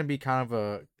 it's gonna be kind of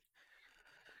a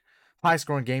high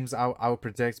scoring games. I would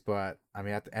predict, but I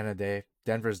mean, at the end of the day,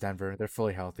 Denver's Denver. They're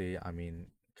fully healthy. I mean,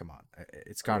 come on,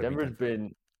 it's I got mean, to be Denver.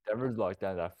 Denver's locked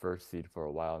down that first seed for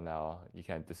a while now. You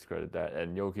can't discredit that.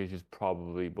 And Jokic is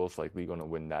probably most likely going to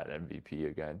win that MVP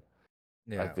again.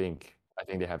 Yeah, I think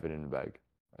they have it in the bag.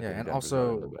 I yeah, think and Denver's got it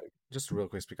in the also bag. just real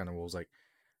quick, speak on the Wolves. Like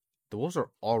the Wolves are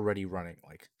already running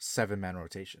like 7-man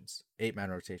rotations,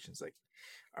 8-man rotations.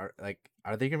 Are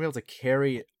they gonna be able to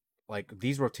carry like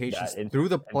these rotations That through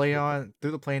the into play the on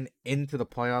through the play into the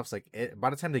playoffs? Like by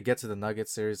the time they get to the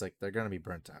Nuggets series, like they're gonna be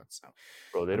burnt out. So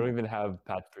bro. They I'm don't even have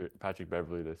Patrick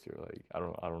Beverly this year. Like I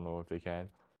don't know if they can.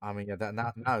 I mean, yeah, that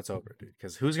now it's over, dude.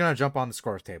 Because who's gonna jump on the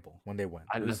scores table when they win?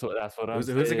 That's what I'm Who's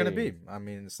it gonna saying. be? I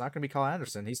mean, it's not gonna be Kyle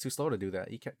Anderson. He's too slow to do that.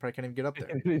 Probably can't even get up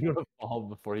there. He's gonna fall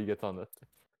before he gets on the.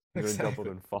 He's gonna jump up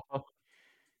Exactly. and fall.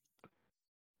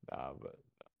 Nah,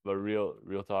 but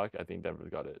real talk. I think Denver's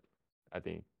got it. I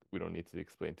think we don't need to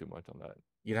explain too much on that.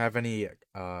 You don't have any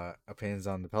opinions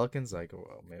on the Pelicans? Like,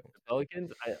 well, maybe.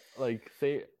 Pelicans,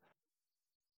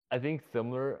 I think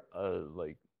similar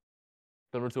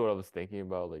to what I was thinking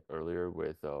about like earlier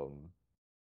with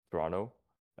Toronto.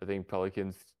 I think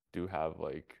Pelicans do have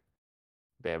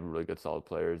they have really good solid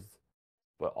players,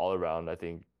 but all around I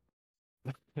think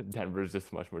Denver's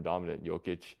just much more dominant.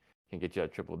 Jokic can get you a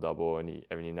triple double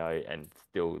every night and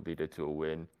still lead it to a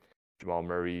win. Jamal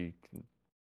Murray can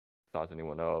toss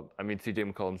anyone up. I mean,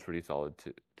 CJ McCollum's pretty solid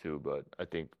too, but I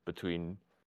think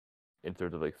in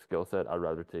terms of like skill set, I'd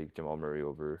rather take Jamal Murray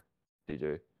over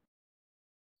CJ.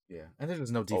 Yeah, and there's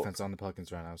just no Oh, defense on the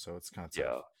Pelicans right now, so it's kind of tough.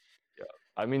 yeah, yeah.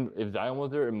 I mean, if Zion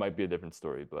was there, it might be a different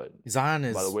story. But Zion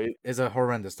by the way, is a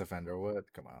horrendous defender. What?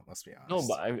 Come on, let's be no, honest.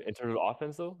 but in terms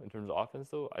of offense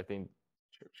though, I think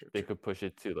True, true, they true. could push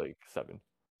it to like 7.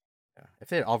 Yeah, if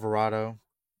they had Alvarado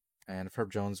and if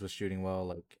Herb Jones was shooting well,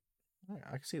 like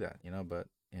I can see that, you know. But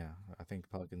yeah, I think the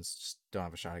Pelicans just don't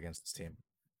have a shot against this team.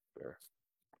 Fair.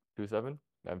 2-7,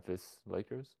 Memphis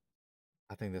Lakers.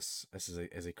 I think this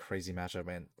is a crazy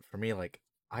matchup, and for me, like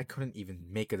I couldn't even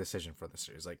make a decision for this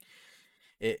series. Like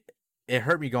it it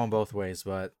hurt me going both ways,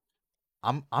 but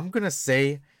I'm gonna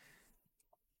say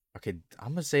okay. I'm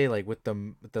gonna say like with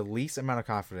the least amount of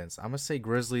confidence, I'm gonna say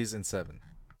Grizzlies in 7.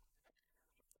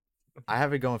 I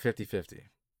have it going 50-50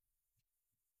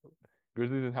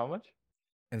 Grizzlies in how much?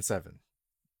 in 7.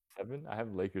 7. I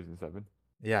have Lakers in 7.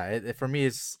 Yeah, for me,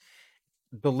 it's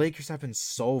the Lakers have been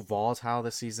so volatile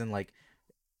this season. Like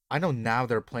I know now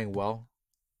they're playing well.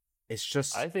 It's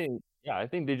just I think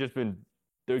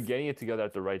they're getting it together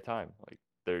at the right time. Like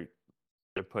they're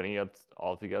putting it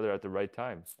all together at the right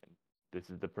time. this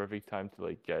is the perfect time to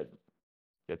like get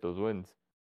those wins.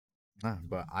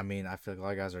 But I mean, I feel like a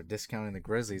lot of guys are discounting the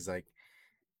Grizzlies, like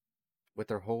with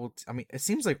their whole. I mean, it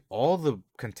seems like all the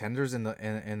contenders in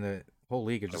the whole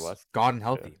league have The just West, gotten yeah.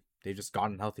 healthy. They've just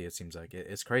gotten healthy. It seems like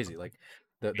it's crazy. Like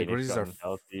the Phoenix Grizzlies are gotten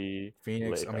healthy.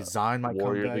 Phoenix. I mean, Uh, Zion might come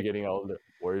Warriors are back. getting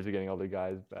all the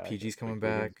guys back. PG's Like coming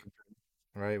Wiggins, back,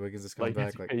 right? Wiggins is coming like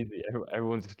it's back. Like crazy.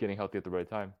 Everyone's just getting healthy at the right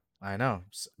time. I know,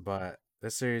 but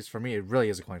this series for me, it really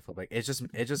is a coin flip. Like it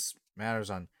just matters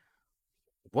on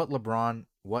what LeBron,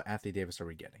 what Anthony Davis are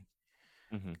we getting?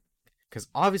 Mm-hmm. Because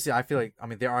obviously, I feel like I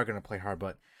mean they are going to play hard,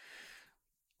 but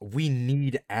we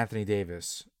need Anthony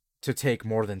Davis to take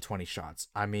more than 20 shots.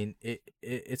 I mean,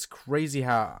 it's crazy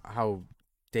how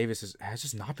Davis has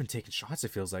just not been taking shots.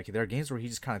 It feels like there are games where he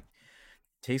just kind of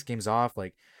takes games off.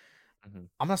 Like Mm-hmm.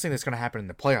 I'm not saying that's going to happen in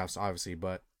the playoffs, obviously,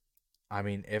 but I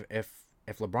mean, if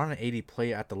LeBron and AD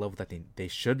play at the level that they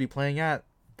should be playing at,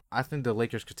 I think the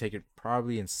Lakers could take it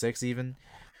probably in 6 even.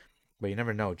 But you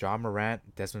never know. John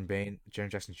Morant, Desmond Bain, Jaren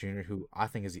Jackson Jr., who I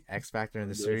think is the X factor in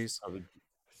this There's series. probably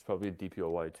it's probably a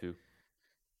DPOY too.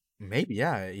 Maybe,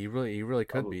 yeah, he really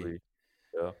could be. Probably,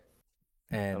 yeah.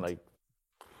 And And like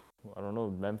I don't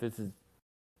know,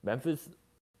 Memphis.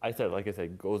 Like I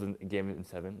said, goes in game in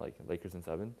 7, like Lakers in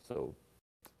 7. So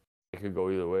it could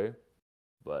go either way.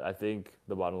 But I think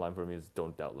the bottom line for me is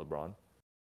don't doubt LeBron.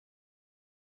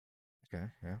 okay,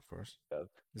 yeah, of course. Yeah.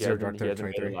 Zero Dark He Thirty hasn't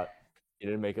made it 23. he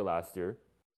didn't make it last year,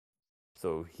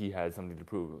 so he has something to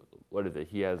prove. What is it?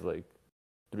 He has like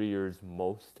 3 years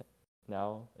most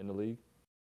now in the league.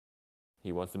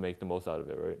 He wants to make the most out of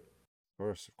it, right? Of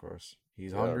course, of course.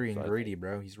 He's Yeah. hungry So and I greedy, think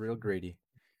bro. He's real greedy.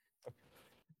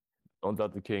 don't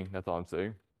doubt the king. That's all I'm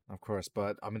saying. Of course,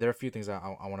 but I mean, there are a few things I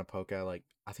want to poke at. Like,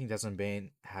 I think Desmond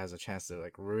Bain has a chance to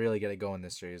like really get it going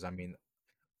this series. I mean,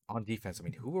 on defense, I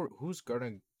mean, who's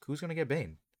gonna get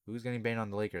Bain? Who's getting Bain on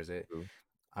the Lakers? True.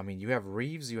 I mean, you have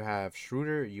Reeves, you have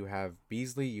Schroeder, you have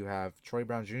Beasley, you have Troy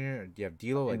Brown Jr., you have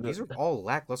D'Lo. I Like, mean, these are all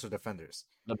lackluster defenders.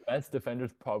 the best defender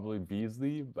is probably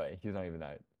Beasley, but he's not even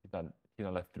that. He's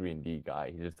not a 3 and D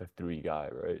guy. He's just a 3 guy,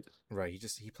 right? Right,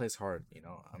 he plays hard, you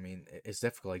know. I mean, it's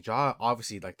difficult. Like Ja,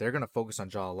 obviously, like they're gonna focus on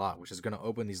Ja a lot, which is gonna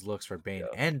open these looks for Bain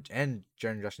Yeah. and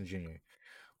Jaren Jackson Jr.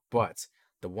 But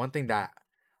the one thing that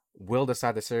will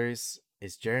decide the series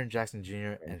is Jaren Jackson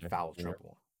Jr. and foul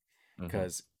trouble. Mm-hmm.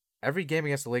 Because every game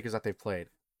against the Lakers that they've played,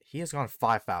 he has gone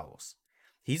 5 fouls.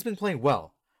 He's been playing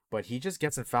well, but he just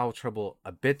gets in foul trouble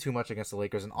a bit too much against the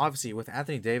Lakers. And obviously, with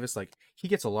Anthony Davis, like he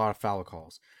gets a lot of foul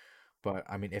calls. But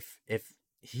I mean, if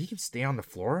he can stay on the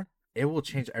floor, it will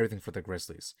change everything for the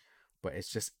Grizzlies. But it's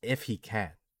just if he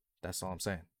can. That's all I'm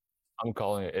saying. I'm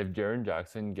calling it. If Jaren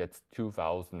Jackson gets 2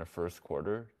 fouls in the first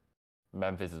quarter,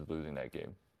 Memphis is losing that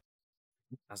game.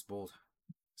 That's bold.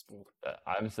 That's bold.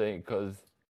 I'm saying because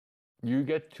you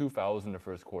get 2 fouls in the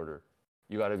first quarter,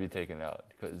 you got to be taken out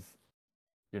because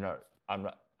you're not. I'm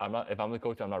not. I'm not. If I'm the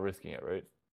coach, I'm not risking it, right?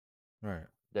 Right.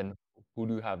 Then who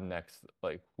do you have next?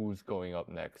 Like who's going up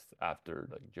next after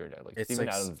like Jaren? Like It's Steven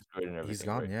like Adams is good and he's everything,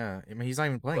 gone. right? Yeah. I mean, he's not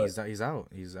even playing. But He's out.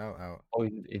 He's out. oh,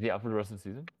 is he out for the rest of the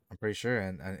season? I'm pretty sure.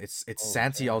 And it's Oh,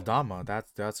 Santi damn. Aldama.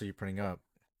 That's who you're putting up.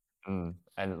 And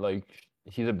like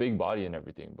he's a big body and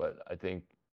everything, but I think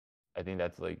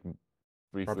that's like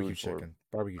free Barbecue food for chicken.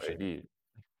 Barbecue chicken. AD.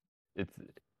 It's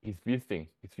he's feasting.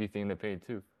 He's feasting in the paint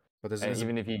too. But And there's a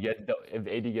even if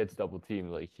AD gets double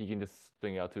teamed, like he can just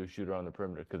swing out to a shooter on the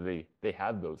perimeter because they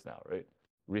have those now, right?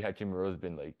 Rui Hachimura's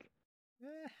been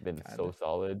kind so of.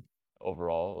 solid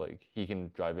overall. Like he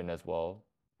can drive in as well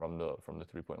from the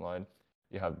 3 point line.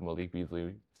 You have Malik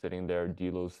Beasley sitting there,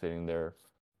 D'Lo's sitting there.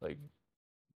 Like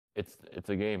it's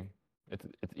a game.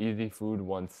 It's easy food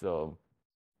once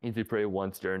easy prey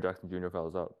once Jaren Jackson Jr.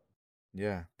 fouls out.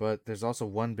 Yeah, but there's also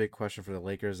one big question for the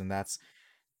Lakers, and that's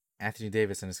Anthony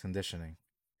Davis and his conditioning.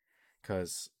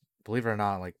 Because believe it or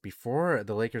not, like before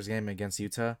the Lakers game against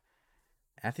Utah,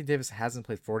 Anthony Davis hasn't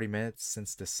played 40 minutes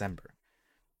since December.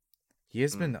 He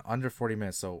has been under 40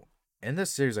 minutes. So in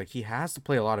this series, like he has to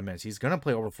play a lot of minutes. He's gonna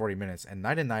play over 40 minutes, and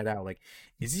night in night out, like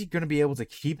is he gonna be able to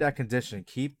keep that condition,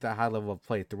 keep that high level of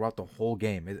play throughout the whole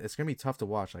game? It's gonna be tough to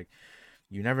watch. Like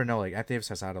you never know. Like Anthony Davis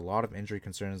has had a lot of injury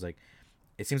concerns. Like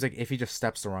it seems like if he just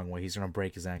steps the wrong way, he's gonna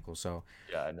break his ankle. So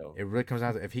Yeah, I know. it really comes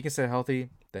down to if he can stay healthy,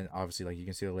 then obviously like you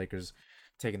can see the Lakers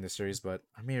taking this series. But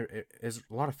I mean, there's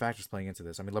a lot of factors playing into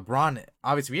this. I mean, LeBron.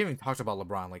 Obviously, we haven't even talked about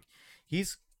LeBron. Like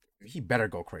he's he better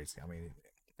go crazy. I mean,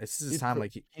 this is his time.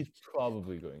 Like He's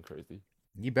probably going crazy.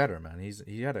 he better man. He's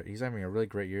having a really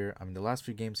great year. I mean, the last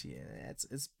few games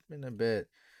it's been a bit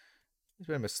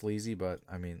sleazy, but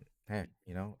I mean, hey,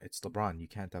 you know it's LeBron. You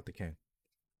can't doubt the king.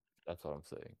 That's what I'm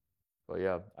saying. But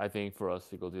yeah, I think for us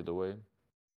it goes either way.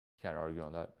 Can't argue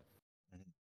on that.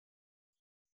 Mhm.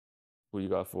 Who you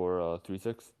got for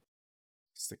 3-6?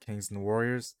 It's the Kings and the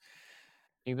Warriors.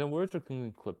 Kings and Warriors or Kings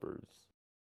and Clippers?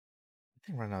 I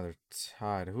think right now they're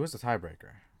tied. Who is the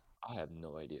tiebreaker? I have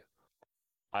no idea.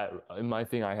 I in my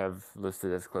thing I have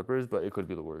listed as Clippers, but it could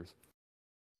be the Warriors.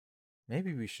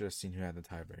 Maybe we should have seen who had the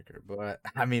tiebreaker. But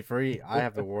I mean, I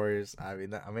have the Warriors.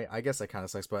 I guess that kind of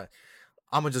sucks. But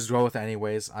I'm gonna just go with it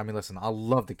anyways. I mean, listen, I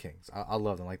love the Kings. I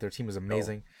love them. Like their team is No,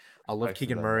 amazing. I love nice to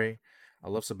Keegan them, man. Murray. I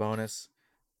love Sabonis.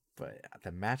 But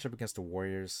the matchup against the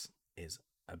Warriors is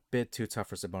a bit too tough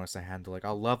for Sabonis to handle. Like I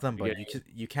love them, They're but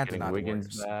you can't getting deny the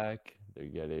Wiggins Warriors. back. They're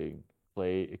getting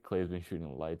Clay. Clay's been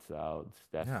shooting lights out.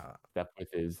 Yeah, Steph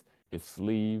with his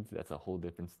sleeve. That's a whole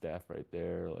different Steph right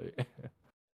there. Like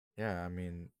yeah. I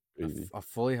mean, crazy. a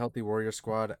fully healthy Warrior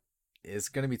squad is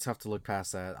gonna be tough to look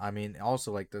past that. I mean,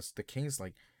 also like the Kings,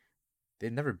 like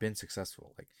they've never been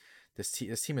successful. Like this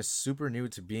team is super new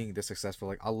to being this successful.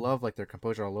 Like I love like their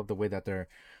composure. I love the way that they're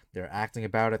acting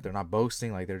about it. They're not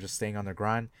boasting. Like they're just staying on their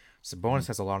grind. Mhm. Sabonis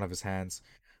has a lot of his hands.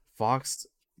 Fox,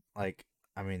 like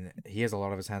I mean, he has a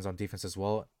lot of his hands on defense as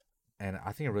well. And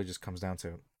I think it really just comes down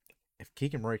to if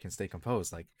Keegan Murray can stay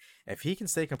composed. Like if he can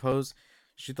stay composed,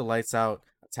 shoot the lights out,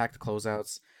 attack the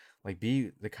closeouts, like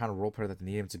be the kind of role player that they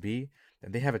need him to be,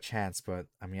 then they have a chance. But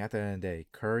I mean, at the end of the day,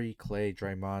 Curry, Clay,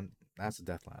 Draymond, that's a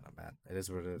death lineup, man. It is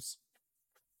what it is.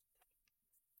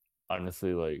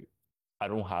 Honestly, like I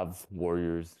don't have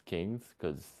Warriors Kings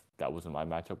because that wasn't my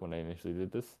matchup when I initially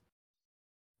did this.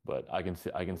 But I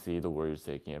can see the Warriors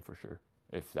taking it for sure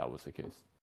if that was the case.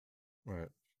 Right.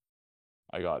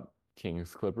 I got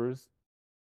Kings Clippers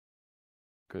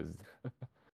because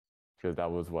that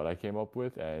was what I came up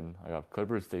with, and I got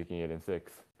Clippers taking it in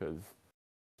 6 because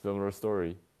similar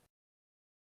story.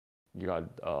 You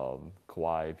got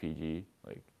Kawhi, PG,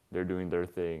 like they're doing their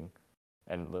thing,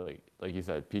 and like you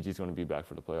said, PG's going to be back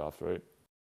for the playoffs, right?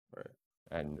 Right.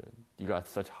 And you got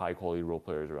such high quality role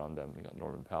players around them. You got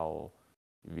Norman Powell,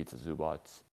 Ivica Zubac,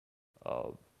 uh,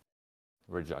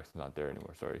 Reggie Jackson's not there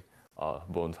anymore. Sorry,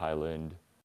 Bones Highland.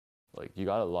 Like you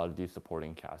got a lot of these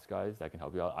supporting cast guys that can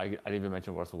help you out. I didn't even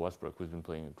mention Russell Westbrook, who's been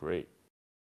playing great.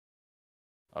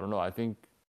 I don't know. I think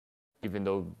even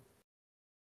though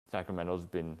Sacramento's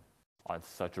been on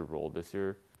such a roll this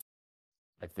year,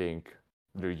 I think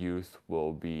their youth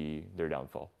will be their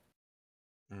downfall.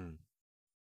 Mm.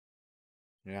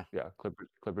 Yeah. Yeah,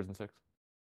 Clippers in 6.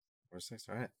 Or six.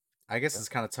 All right. I guess Yeah. it's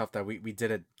kind of tough that we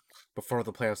did it before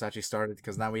the playoffs actually started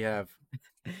because now we have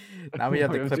now we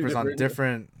have We the have two Clippers on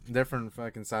different. different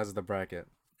fucking sides of the bracket.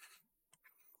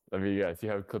 I mean, yes, you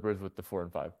have Clippers with the 4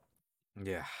 and 5.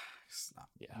 Yeah.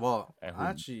 Yeah, Well, and who?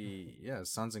 actually, yeah,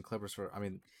 Suns and Clippers for. I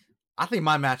mean, I think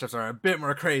my matchups are a bit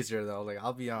more crazier though. Like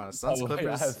I'll be honest, Suns Probably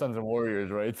I have Clippers. Suns and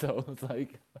Warriors, right? So it's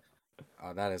like,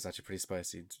 Oh, that is actually pretty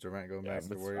spicy. Durant going yeah, back to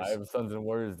the but I Warriors. have Suns and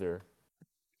Warriors there.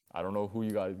 I don't know who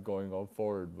you got going on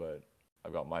forward, but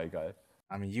I've got my guy.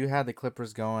 I mean, you had the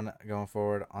Clippers going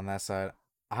forward on that side.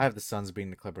 I have the Suns beating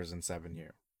the Clippers in 7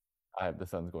 year. I have the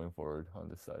Suns going forward on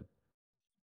this side.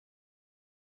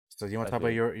 So do you want I to talk about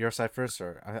think. your side first,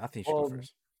 or I think you should go Well,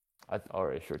 first. all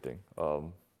right, sure thing.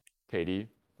 KD,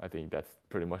 I think that's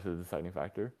pretty much the deciding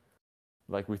factor.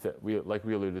 Like we said, we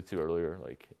alluded to earlier,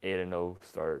 like 8-0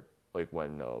 start, like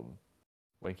when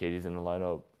KD's in the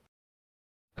lineup.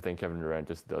 I think Kevin Durant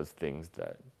just does things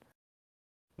that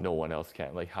no one else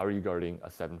can. Like, how are you guarding a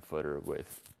 7-footer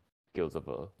with skills of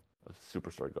a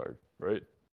superstar guard, right?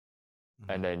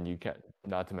 Mm-hmm. And then you can't,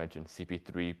 not to mention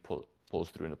CP3 pulls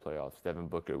through in the playoffs. Devin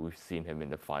Booker, we've seen him in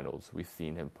the finals. We've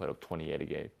seen him put up 28 a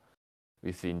game.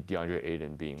 We've seen DeAndre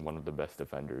Ayton being one of the best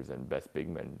defenders and best big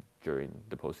men during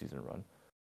the postseason run.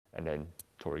 And then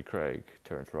Torrey Craig,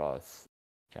 Terrence Ross,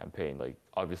 Campaign. Like,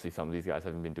 obviously, some of these guys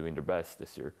haven't been doing their best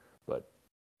this year, but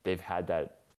they've had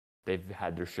that. They've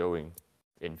had their showing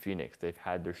in Phoenix. They've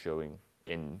had their showing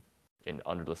in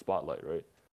under the spotlight, right?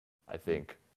 I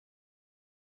think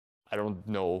I don't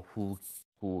know who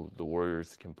the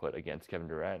Warriors can put against Kevin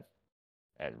Durant,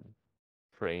 and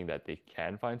praying that they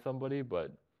can find somebody,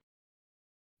 but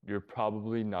you're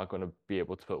probably not going to be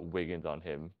able to put Wiggins on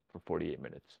him for 48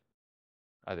 minutes.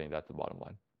 I think that's the bottom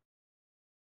line.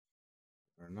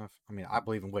 Fair enough. I mean, I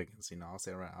believe in Wiggins. I'll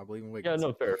say it right. I believe in Yeah, Wiggins.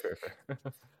 no, fair.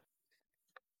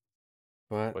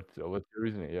 But What's your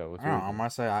reasoning? Yeah, what's I your don't know. On reasoning? my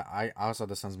side, I also have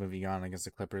the Suns moving on against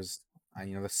the Clippers.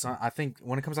 The Sun. I think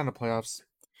when it comes down to playoffs,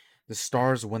 the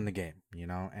stars win the game. And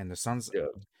Yeah,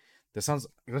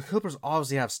 the Clippers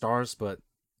obviously have stars, but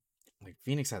like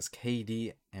Phoenix has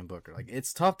KD and Booker. Like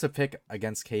it's tough to pick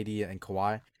against KD and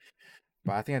Kawhi.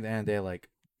 But I think at the end of the day, like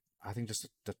I think just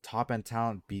the top end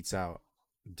talent beats out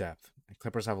depth. And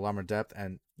Clippers have a lot more depth,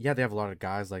 and yeah, they have a lot of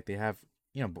guys. Like they have,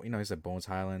 he said Bones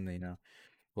Highland.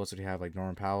 Who else did he have? Like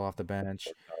Norman Powell off the bench,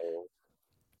 Powell,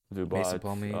 Mason Zubac,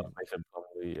 Plumlee. Mason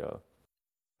Plumlee,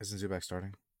 Isn't Zubac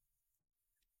starting?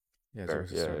 Yeah, fair.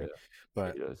 Zubac's is Yeah, yeah, starting, yeah.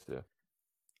 but He does. Yeah.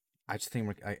 I just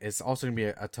think it's also gonna be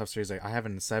a tough series. Like I have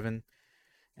it in seven,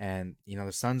 and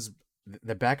the Suns,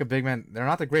 the backup big men, they're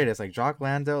not the greatest. Like Jock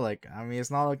Lando, like I mean,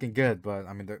 it's not looking good. But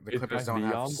I mean, the Is Clippers that don't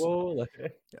have, Biyombo?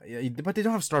 Like, yeah, but they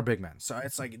don't have star big men. So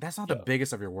it's like that's not the yeah.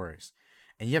 biggest of your worries.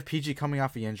 And you have PG coming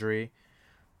off the injury,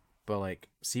 but like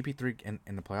CP3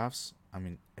 in the playoffs, I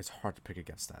mean, it's hard to pick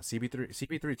against that.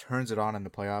 CP3 turns it on in the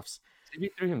playoffs.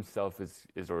 CP3 himself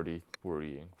is already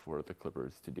worrying for the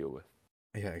Clippers to deal with.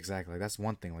 Yeah, exactly. That's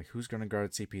one thing. Like, who's gonna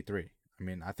guard CP3? I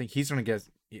mean, I think he's gonna get.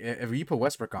 If you put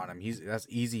Westbrook on him, that's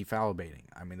easy foul baiting.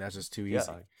 I mean, that's just too easy.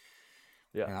 Yeah,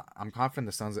 yeah. And I'm confident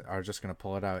the Suns are just gonna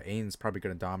pull it out. Aiden's probably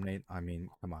gonna dominate. I mean,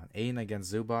 come on, Aiden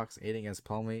against Zubox, Aiden against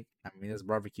Plumlee. I mean, it's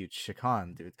barbecue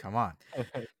chicken, dude. Come on.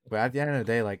 But at the end of the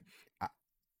day, like,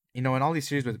 in all these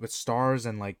series with stars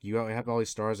and like you have all these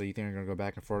stars that you think are gonna go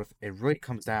back and forth, it really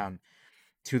comes down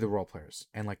to the role players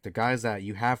and like the guys that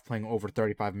you have playing over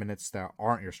 35 minutes that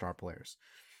aren't your star players.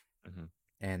 Mm-hmm.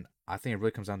 And I think it really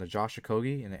comes down to Josh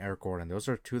Okogie and Eric Gordon. Those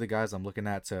are two of the guys I'm looking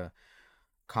at to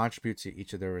contribute to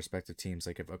each of their respective teams.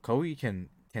 Like if Okogie can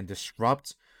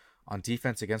disrupt on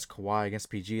defense against Kawhi, against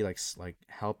PG, like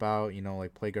help out,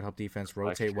 like play good help defense,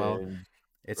 rotate well. Collection,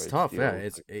 It's right tough. Yeah,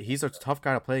 steals. he's a tough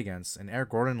guy to play against. And Eric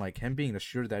Gordon, like him being the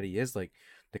shooter that he is, like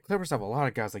the Clippers have a lot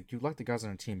of guys. Like you like the guys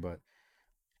on their team, but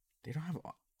they don't have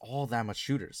all that much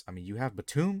shooters. I mean, you have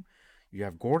Batum, you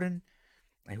have Gordon,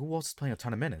 and who else is playing a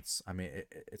ton of minutes? I mean,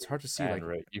 it's hard to see. Man, Like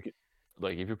right? You could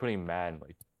like if you're putting man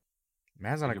like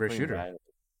Man's not if a you're great putting shooter. man.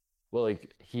 Well,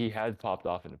 like he had popped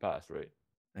off in the past, right?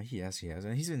 And he has,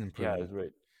 and he's been He improving. has,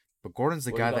 right? But Gordon's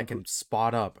the Well, guy he's that on. can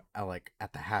spot up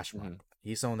at the hash Mm-hmm. mark.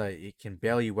 He's someone that he can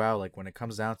bail you out. Like when it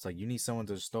comes down to like you need someone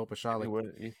to stop a shot. He Like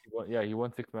won. He won. Yeah, he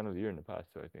won Sixth Man of the Year in the past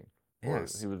too, I think. Or he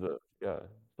yes, was a yeah.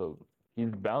 So he's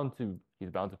bound to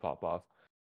pop off.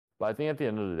 But I think at the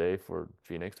end of the day, for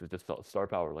Phoenix, it's just star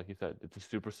power, like you said. It's a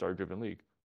superstar driven league.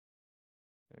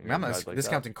 I You mean I'm need not guys like that.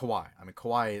 discounting Kawhi. I mean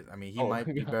Kawhi. I mean he Oh, might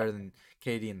be better than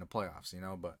KD in the playoffs,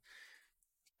 but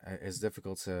it's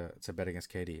difficult to bet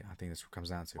against KD. I think this comes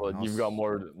down to. well, And you've also,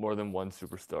 got more than one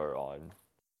superstar on.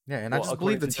 yeah, and I Well, just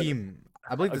believe the team.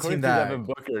 I believe the team according to that Devin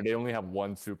Booker, they only have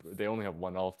one super. They only have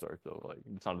one All Star, so like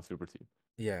it's not a super team.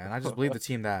 yeah, and I just believe the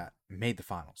team that made the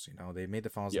finals. They made the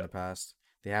finals in Yeah, the past.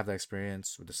 They have the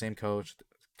experience with the same coach,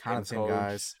 kind same of the same coach,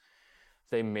 guys.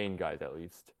 same main guys at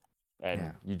least, Yeah.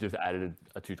 and you just added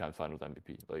a two-time Finals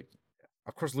MVP. Like,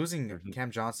 Of course, losing there's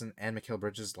Cam Johnson and Mikal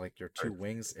Bridges, like your two hurts.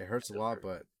 wings, it hurts a It lot, hurts.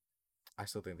 but I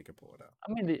still think they could pull it out.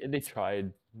 I mean, they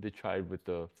tried. They tried with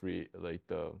the free like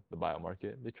the buyout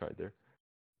market. They tried there.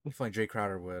 I feel like Jay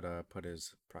Crowder would put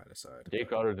his pride aside, Jake but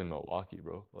Crowder's in Milwaukee,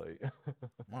 bro. Like,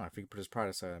 well, if he could put his pride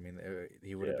aside, I mean,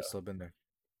 he would have yeah, still been there.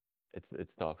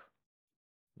 it's tough.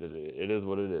 It is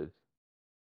what it is.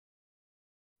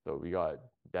 So we got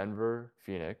Denver,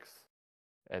 Phoenix,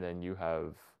 and then you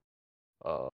have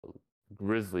uh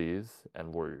Grizzlies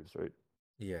and Warriors, right?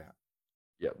 Yeah,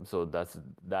 Yep. So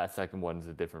that second one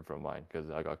is different from mine because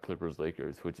I got Clippers,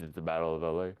 Lakers, which is the Battle of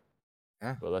LA.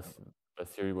 yeah. But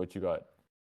let's hear what you got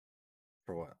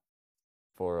For what?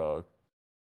 for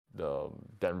the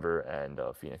Denver and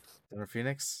Phoenix. Denver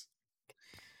Phoenix.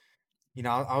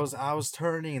 I was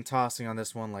turning and tossing on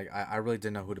this one. Like I really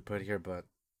didn't know who to put here, but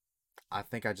I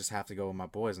think I just have to go with my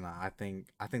boys now. I think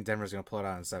Denver's gonna pull it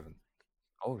out in seven.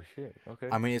 Oh shit. Okay.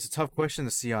 I mean, it's a tough question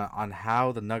to see on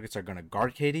how the Nuggets are gonna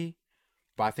guard KD,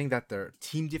 but I think that their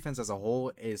team defense as a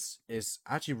whole is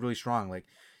actually really strong. Like,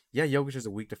 yeah, Jokic is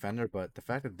a weak defender, but the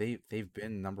fact that they've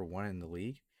been number one in the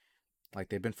league, like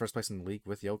they've been first place in the league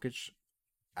with Jokic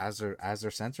as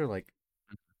their center, like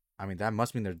I mean that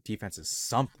must mean their defense is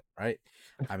something, right?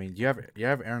 I mean you have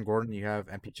Aaron Gordon, you have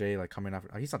MPJ like coming off.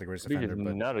 He's not the greatest He's defender,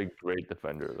 but not a great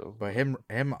defender though.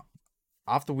 him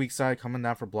off the weak side, coming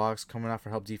down for blocks, coming out for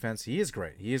help defense. He is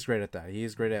great. He is great at that. He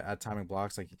is great at timing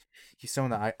blocks. Like he's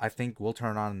someone that I think will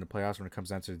turn on in the playoffs when it comes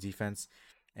down to the defense.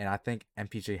 And I think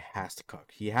MPJ has to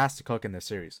cook. He has to cook in this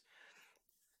series.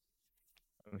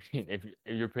 I mean, if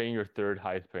you're paying your third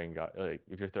highest paying guy, like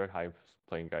if your third highest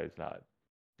playing guy is not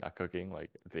cooking, like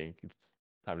I think it's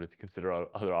time to consider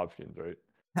other options, right?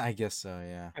 I guess so.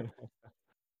 Yeah.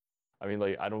 I mean,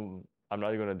 like I'm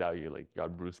not even gonna doubt you. Like, you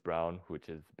got Bruce Brown, which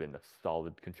has been a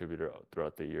solid contributor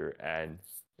throughout the year and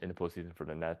in the postseason for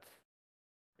the Nets.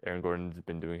 Aaron Gordon's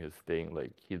been doing his thing.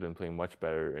 Like, he's been playing much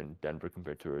better in Denver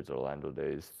compared to his Orlando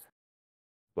days.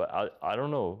 But I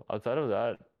don't know. Outside of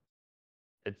that,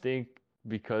 I think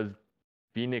because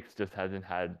Phoenix just hasn't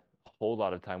had a whole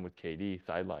lot of time with KD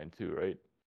sideline too, right?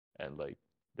 And like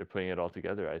they're putting it all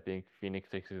together. I think Phoenix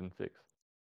takes it in six.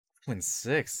 Win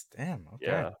six. Damn. Okay.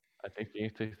 Yeah, I think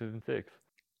Phoenix takes it in six.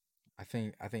 I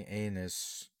think Aiden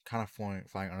is kind of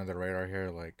flying under the radar here.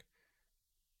 Like,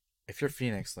 if you're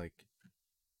Phoenix, like,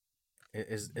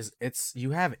 it's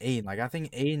you have Aiden. Like, I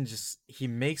think Aiden just he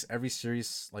makes every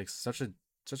series like such a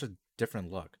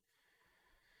different look.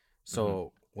 Hmm.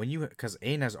 So when you because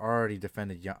Aiden has already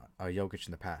defended Jokic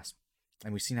in the past,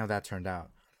 and we've seen how that turned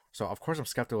out. So of course I'm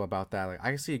skeptical about that. Like I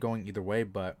can see it going either way,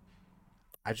 but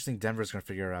I just think Denver's gonna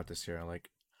figure it out this year. Like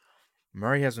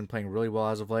Murray has been playing really well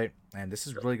as of late, and this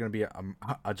is really gonna be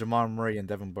a Jamal Murray and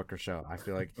Devin Booker show. I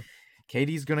feel like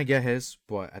KD's gonna get his,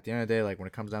 but at the end of the day, like when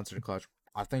it comes down to the clutch,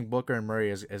 I think Booker and Murray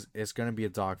is gonna be a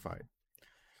dogfight.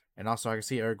 And also I can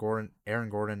see Aaron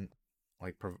Gordon,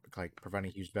 like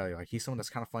providing huge value. Like he's someone that's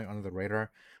kind of flying under the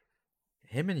radar.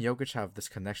 Him and Jokic have this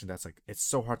connection that's like it's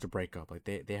so hard to break up. Like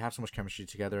they have so much chemistry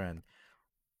together, and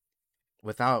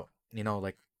without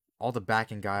like all the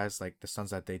backing guys like the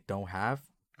Suns that they don't have,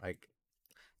 like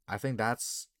I think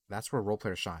that's where role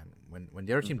players shine. When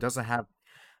the other team doesn't have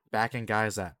backing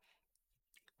guys that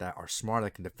are smart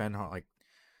that can defend hard, like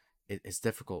it's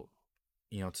difficult,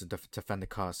 to defend the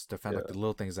cuss, defend like the Yeah.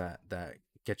 little things that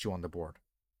get you on the board.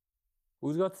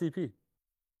 Who's got CP?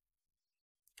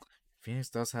 Phoenix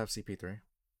does have CP3.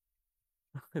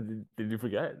 Did you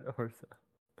forget?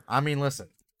 I mean, listen,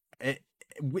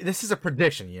 this is a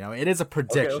prediction. It is a Okay,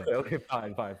 prediction. okay, okay.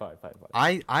 Fine, fine, fine, fine,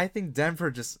 fine. I think Denver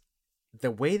just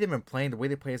the way they've been playing, the way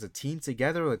they play as a team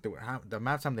together, like the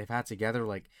amount of time they've had together,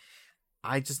 like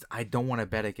I don't want to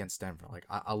bet against Denver. Like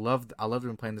I love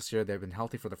them playing this year. They've been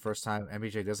healthy for the first time.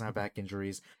 MPJ doesn't have back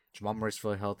injuries. Jamal Murray's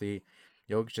fully healthy.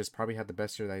 Jokic just probably had the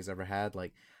best year that he's ever had.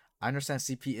 Like I understand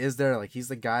CP is there. Like he's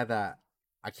the guy that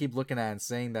I keep looking at and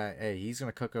saying that hey he's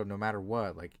gonna cook up no matter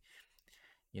what. Like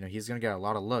he's gonna get a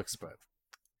lot of looks, but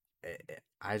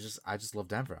I just love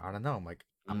Denver. I don't know. I'm like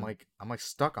I'm Mm. like I'm like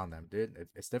stuck on them, dude.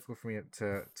 It's difficult for me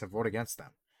to vote against them.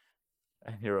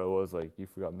 And here I was like, you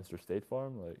forgot Mr. State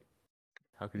Farm? Like,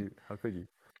 how could you? How could you?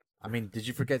 I mean, did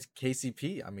you forget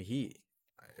KCP? I mean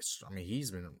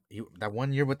that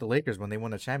one year with the Lakers when they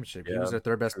won the championship. He was Yeah, their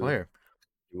third best true. player.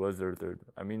 He was their third.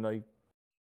 I mean, like,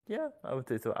 yeah, I would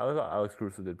say so. I thought Alex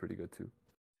Caruso did pretty good too.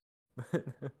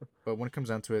 But when it comes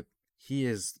down to it, he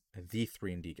is the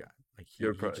 3-and-D guy. Like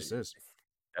You're he probably just is.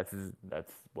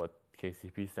 that's what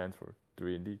KCP stands for,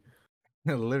 3 and D.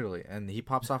 Literally, and he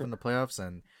pops off in the playoffs,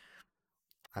 and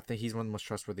I think he's one of the most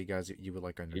trustworthy guys you would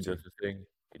like on your He does team. his thing.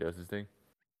 He does his thing.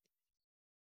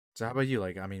 So how about you?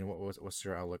 Like, I mean, what's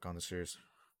your outlook on the series?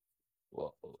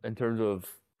 Well, in terms of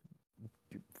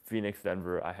Phoenix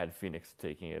Denver, I had Phoenix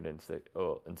taking it in six.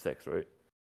 Oh, in six, right?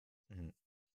 Mm-hmm.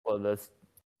 Well, that's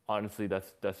honestly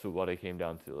that's what it came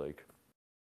down to. Like,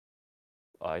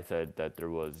 I said that there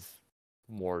was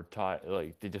more time.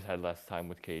 Like they just had less time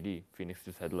with KD. Phoenix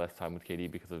just had less time with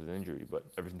KD because of his injury. But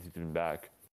ever since he's been back,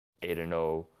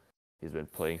 8-0, he's been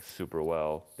playing super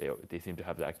well. They seem to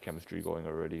have that chemistry going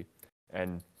already.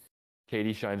 And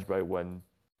KD shines bright when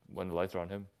the lights are on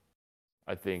him.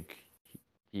 I think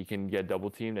he can get double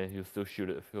teamed and he'll still shoot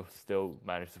it. He'll still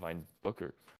manage to find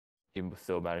Booker. He'll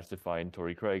still manage to find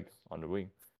Torrey Craig on the wing.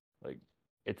 Like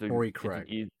Torrey it's an Craig.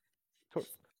 easy.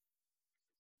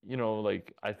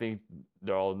 Like I think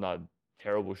they're all not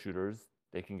terrible shooters.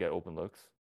 They can get open looks,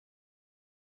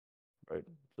 right?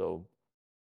 So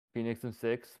Phoenix in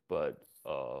six, but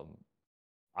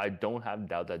I don't have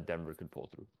doubt that Denver could pull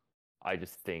through. I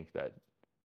just think that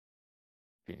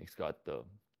Phoenix got the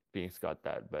Phoenix got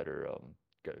that better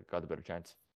got the better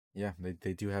chance. Yeah,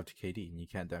 they do have KD, and you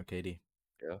can't doubt KD.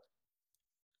 Yeah.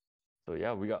 So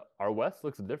yeah, we got our West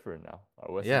looks different now.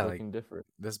 Our West is Yeah, like looking different.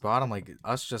 this bottom, like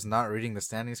us just not reading the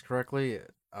standings correctly,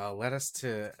 led us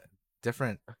to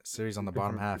different series on the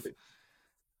bottom Different. half.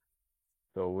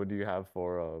 So what do you have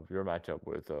for your matchup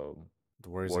with The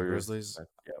Warriors and Warriors? Grizzlies.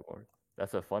 Yeah, Warriors.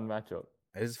 That's a fun matchup.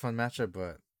 It is a fun matchup,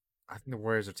 but I think the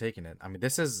Warriors are taking it. I mean,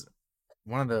 this is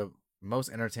one of the most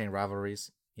entertaining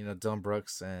rivalries. Dylan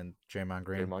Brooks and Draymond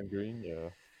Green. Draymond Green, yeah.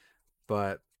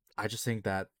 But I just think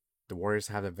that the Warriors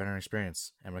have the veteran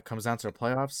experience, and when it comes down to the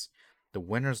playoffs, the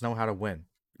winners know how to win,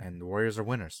 and the Warriors are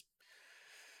winners.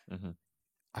 Mm-hmm.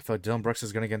 I feel like Dylan Brooks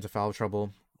is going to get into foul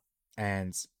trouble,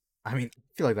 and I mean, I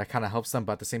feel like that kind of helps them,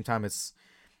 but at the same time,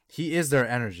 he is their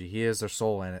energy, he is their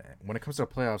soul, and when it comes to the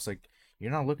playoffs, like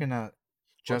you're not looking at Well,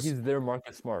 just he's their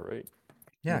Marcus Smart, right?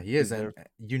 Yeah, he is, He's and there.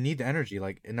 you need the energy.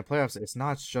 Like in the playoffs, it's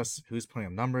not just who's putting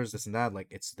up numbers, this and that. Like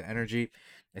it's the energy,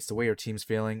 it's the way your team's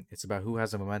feeling. It's about who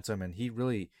has the momentum, and he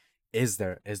really is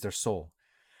their soul.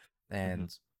 Hmm.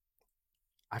 And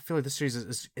I feel like this series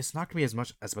is it's not gonna be as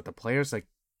much as about the players. Like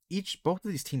both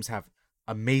of these teams have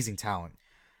amazing talent,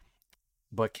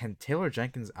 but can Taylor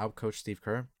Jenkins outcoach Steve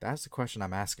Kerr? That's the question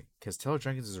I'm asking. Because Taylor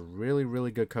Jenkins is a really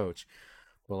really good coach,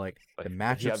 but like the But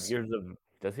matchups,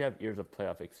 does he have years of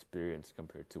playoff experience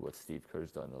compared to what Steve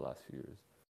Kerr's done in the last few years?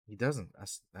 he doesn't.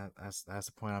 That's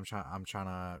the point I'm trying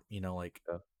to like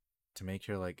Yeah. to make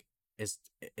here. Like it's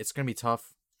it's gonna be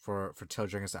tough for Taylor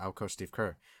Jenkins to outcoach Steve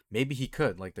Kerr. Maybe he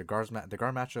could. Like the guard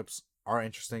matchups are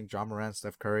interesting. John Moran,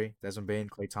 Steph Curry, Desmond Bain,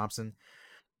 Klay Thompson.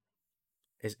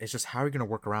 It's just how are you gonna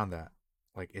work around that?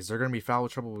 Like, is there gonna be foul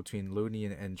trouble between Looney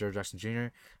and Jared Jackson Jr.?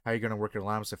 How are you gonna work your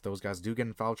lineups if those guys do get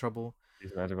in foul trouble?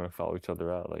 These guys are gonna follow each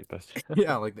other out like that's.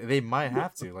 Yeah, like they might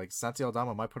have to. Like Santi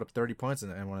Aldama might put up 30 points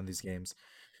in one of these games.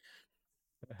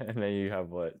 And then you have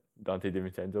what Dante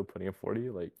DiVincenzo putting up 40.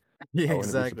 Like Yeah, I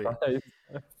wouldn't be exactly. surprised.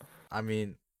 I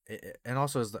mean, and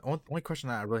also is the only question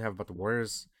that I really have about the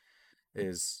Warriors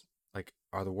is like,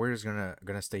 are the Warriors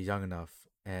gonna stay young enough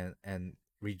and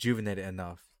rejuvenated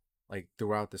enough like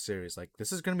throughout the series? Like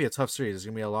this is gonna be a tough series. There's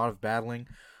gonna be a lot of battling,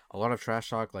 a lot of trash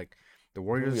talk. Like the It's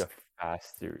gonna be a Warriors,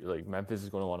 fast series. Like Memphis is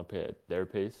gonna want to play at their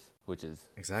pace, which is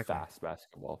exactly. fast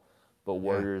basketball. But Yeah,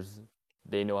 Warriors,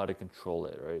 they know how to control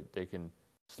it, right? They can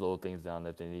slow things down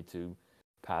if they need to,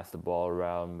 pass the ball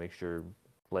around, make sure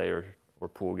player or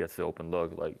Poole gets the open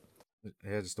look. Like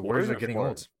yeah. Just the Warriors Warriors are are getting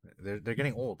smart. old. They're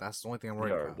getting old. That's the only thing I'm They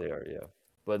worried are, about. they are, yeah.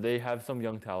 But they have some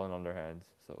young talent on their hands,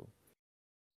 so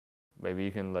maybe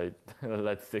you can like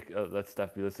let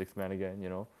Steph be the sixth man again.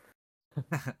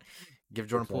 Give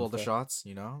Jordan That's what Poole I'm all the saying. shots.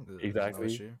 You know, there's no Exactly.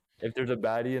 issue. If there's a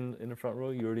baddie in the front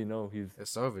row, you already know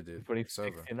It's over, he's dude. putting It's over.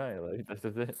 69. Like that's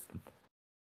just it.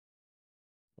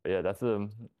 But yeah, that's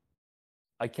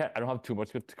I don't have too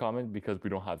much to comment because we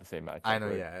don't have the same I matchup, know,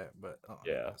 right? yeah, but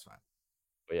Yeah. that's fine.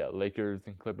 But yeah, Lakers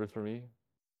and Clippers for me.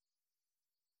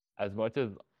 As much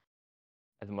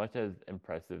as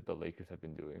impressive the Lakers have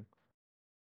been doing,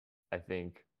 I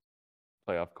think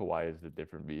playoff Kawhi is a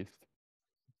different beast.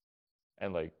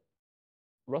 And like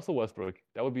Russell Westbrook,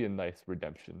 that would be a nice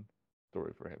redemption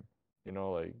story for him.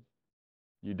 Like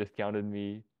you discounted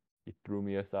me, you threw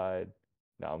me aside.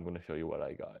 Now I'm gonna show you what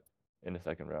I got in the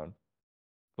second round.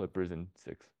 Clippers in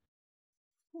six.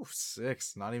 Ooh,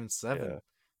 six, not even Yeah, seven. Why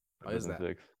Clippers is in that?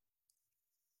 six.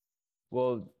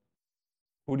 Well,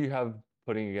 who do you have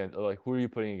putting against? Like, who are you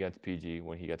putting against PG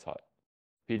when he gets hot?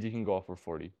 PG can go off for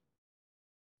 40,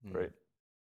 Hmm. right?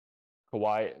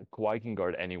 Kawhi can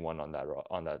guard anyone on that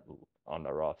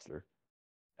roster,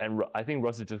 and I think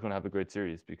Russ is just gonna have a great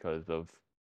series because of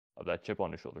that chip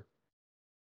on his shoulder.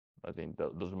 I think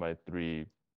those are my three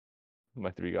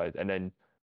guys, and then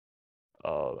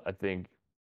I think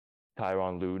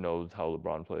Tyronn Lue knows how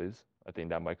LeBron plays. I think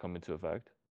that might come into effect.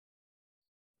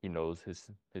 He knows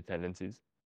his tendencies.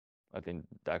 I think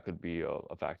that could be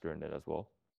a factor in it as well.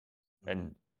 Hmm.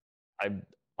 And I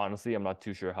honestly I'm not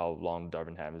too sure how long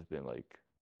Darvin Ham has been like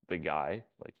the guy,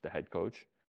 like the head coach.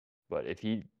 But if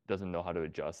he doesn't know how to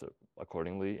adjust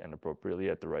accordingly and appropriately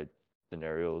at the right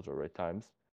scenarios or right times,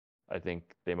 I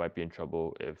think they might be in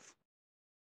trouble if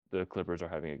the Clippers are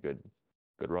having a good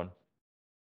run.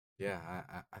 Yeah,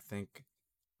 I think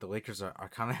the Lakers are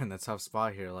kind of in a tough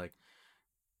spot here. Like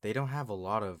they don't have a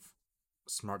lot of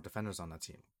smart defenders on that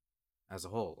team as a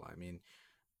whole. I mean,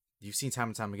 you've seen time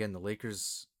and time again the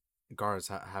Lakers guards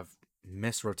have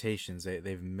missed rotations.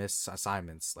 They've missed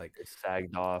assignments. Like It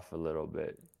sagged off a little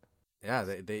bit. yeah,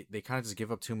 they kind of just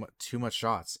give up too much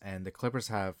shots. And the Clippers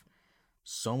have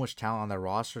so much talent on their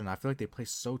roster, and I feel like they play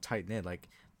so tight knit. Like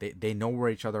they know where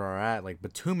each other are at. Like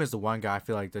Batum is the one guy I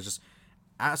feel like they're just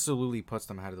absolutely puts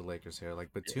them ahead of the Lakers here. Like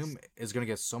Yes. Batum is gonna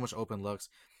get so much open looks.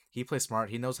 He plays smart.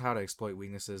 He knows how to exploit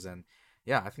weaknesses, and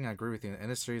yeah, I think I agree with you. In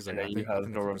the series, And like then you I have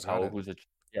think the Norman Clippers got Powell, it.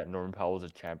 who's Norman Powell's a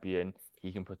champion.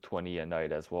 He can put 20 a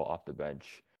night as well off the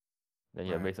bench. Then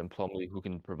you have Right. Mason Plumlee, who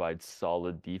can provide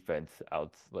solid defense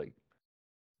out. Like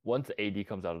once AD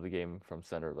comes out of the game from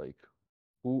center, like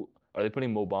who are they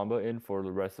putting Mo Bamba in for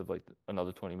the rest of like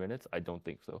another 20 minutes? I don't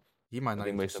think so. He might I not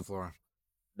think even touch the Mason. floor.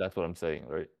 That's what I'm saying,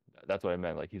 right? That's what I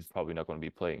meant. Like he's probably not going to be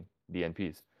playing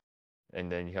DNPs.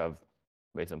 And then you have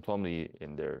Mason Plumlee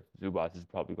in there. Zubats is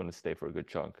probably going to stay for a good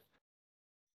chunk.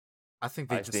 I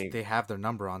think I think, they have their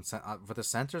number on for the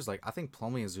centers. Like I think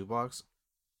Plumlee and Zubox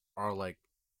are like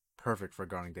perfect for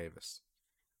guarding Davis,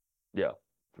 yeah,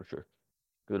 for sure.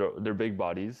 They're big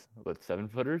bodies, but 7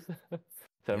 footers,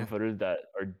 seven yeah, footers that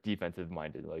are defensive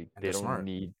minded. Like and they they're don't smart.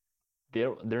 need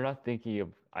they're not thinking of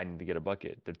I need to get a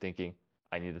bucket. They're thinking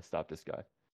I need to stop this guy.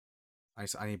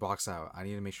 I need box out. I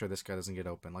need to make sure this guy doesn't get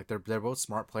open. Like they're both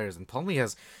smart players, and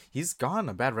Plumlee he's gotten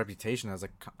a bad reputation as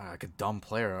like a dumb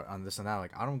player on this and that.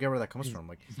 Like I don't get where that comes He's from.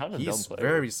 Like he's not a dumb he's player.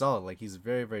 very solid. Like he's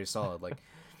very solid. Like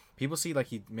people see like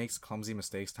he makes clumsy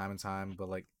mistakes time and time, but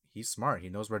like he's smart. He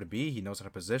knows where to be. He knows how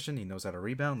to position. He knows how to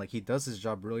rebound. Like he does his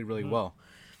job really Mhm. well.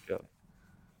 Yeah.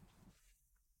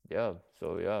 Yeah.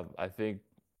 So yeah,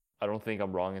 I don't think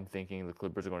I'm wrong in thinking the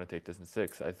Clippers are going to take this in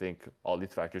 6. I think all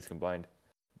these factors combined,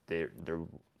 they're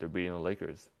they're beating the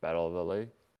Lakers. Battle of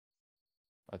LA.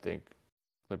 I think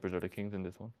Clippers are the Kings in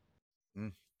this one.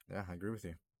 Mm, yeah, I agree with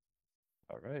you.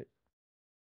 All right.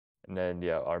 And then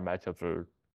yeah, our matchups are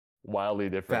wildly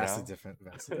different Vastly now. different.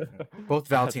 Vastly different. Both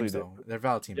valid Vastly teams though. different. They're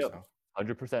valid teams Yep. though.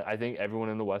 100%. I think everyone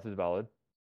in the West is valid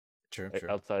True.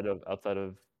 outside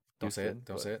of Don't say Houston, it.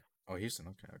 Don't but say it. Oh, Houston.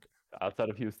 Okay. outside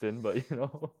of Houston, but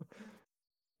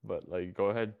but like go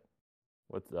ahead.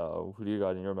 What's who do you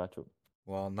got in your matchup?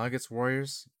 Well, Nuggets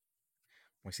Warriors.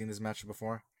 We've seen this matchup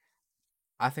before.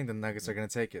 I think the Nuggets are Mhm. gonna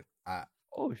take it.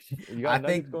 Oh shit, you I got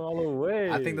think Nuggets going all the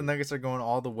I think the way. Nuggets are going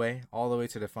all the way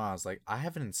to the finals. Like I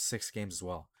have it in 6 games as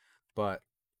well, but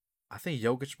I think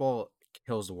Jokic ball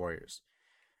kills the Warriors.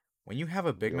 When you have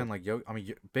a big man Yo,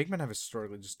 like big men have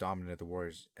historically just dominated the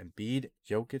Warriors. Embiid,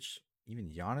 Jokic,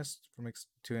 even Giannis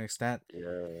to an extent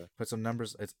yeah, put some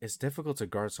numbers. It's difficult to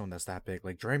guard someone that's that big.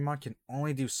 Like Draymond can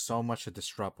only do so much to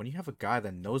disrupt. When you have a guy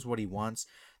that knows what he wants,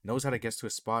 knows how to get to a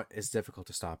spot, it's difficult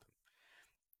to stop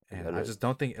I him. And get I it. just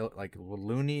don't think like with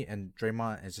Looney and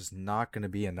Draymond is just not going to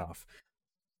be enough.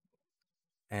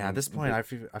 And at Mm, this point, I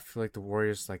feel like the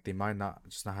Warriors like they might not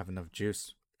have enough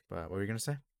juice. But what were you gonna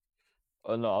say?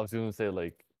 Oh no, I was gonna say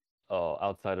like,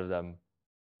 outside of them,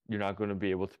 you're not gonna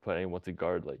be able to put anyone to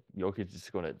guard. Like Jokic is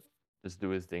just gonna just do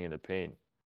his thing in the paint.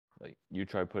 Like you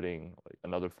try putting like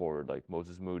another forward like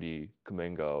Moses Moody,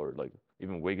 Kuminga, or like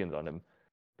even Wiggins on him,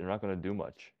 they're not gonna do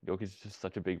much. Jokic is just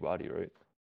such a big body, right?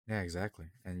 Yeah, exactly.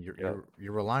 And you're Yeah. you're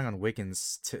you're relying on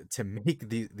Wiggins to make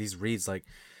these reads. Like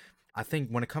I think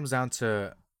when it comes down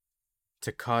to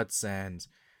cuts and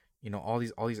all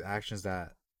these actions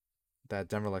that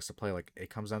Denver likes to play, like it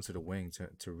comes down to the wing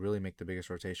to really make the biggest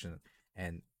rotation.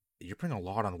 And you're putting a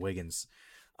lot on Wiggins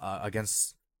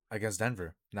against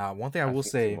Denver. Now, one thing I will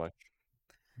Asking too say, much.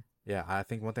 yeah, I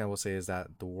think one thing I will say is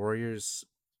that the Warriors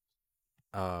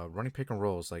running pick and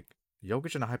rolls, like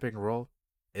Jokic in a high pick and roll,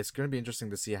 it's gonna be interesting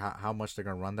to see how much they're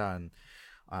gonna run that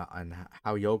and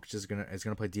how Jokic is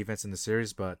gonna play defense in the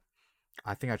series. But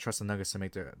I think I trust the Nuggets to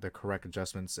make the correct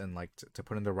adjustments and like to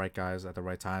put in the right guys at the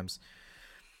right times.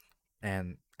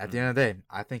 And at the end Mm, of the day,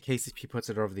 I think KCP puts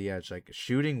it over the edge. Like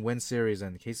shooting wins series,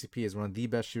 and KCP is one of the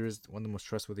best shooters, one of the most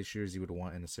trustworthy shooters you would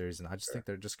want in a series. And I just sure. think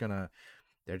they're just gonna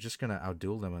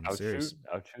outduel them in the Outshoot, series,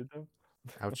 outshoot them.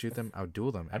 outshoot them,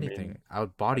 outduel them, I mean, anything,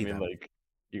 outbody them. like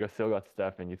still got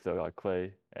Steph and you still got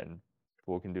Clay, and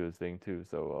Poole can do his thing too.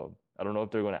 So I don't know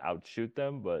if they're going to outshoot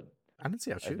them, but I didn't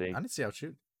see I outshoot. I think. didn't see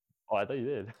outshoot. Oh, I thought you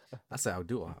did. I said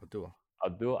outduel.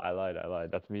 Abdul, I lied. I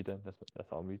lied. That's me then.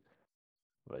 That's all me.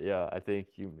 But yeah, I think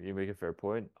you make a fair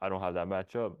point. I don't have that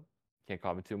matchup. Can't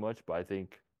comment too much, but I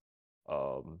think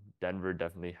Denver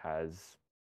definitely has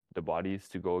the bodies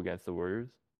to go against the Warriors.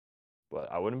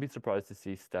 But I wouldn't be surprised to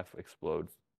see Steph explode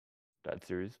that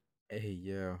series. Hey,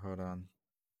 yeah, hold on.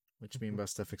 What you mean by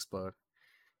Steph explode?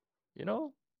 You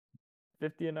know,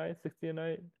 50 a night, 60 a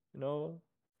night. You know,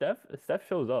 Steph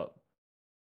shows up,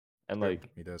 and True, like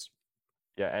he does.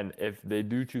 yeah, and if they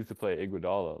do choose to play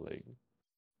Iguodala, like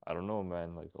I don't know,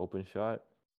 man, like open shot.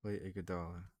 Wait,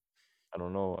 Iguodala. I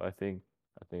don't know. I think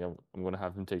I'm gonna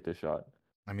have him take the shot.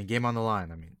 I mean, game on the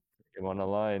line. I mean, Game on the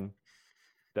line.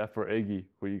 Steph or Iggy,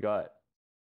 who you got?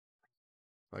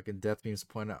 fucking death beams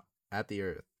point out at the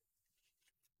earth.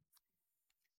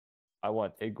 I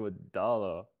want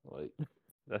Iguodala. Like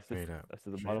Straight up. that's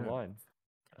just the Straight bottom up. line.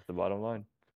 That's the bottom line.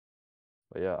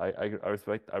 But yeah, I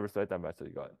respect that match that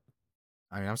you got.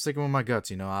 I mean, I'm sticking with my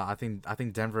guts. I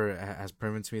think Denver has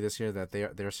proven to me this year that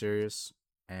they're serious,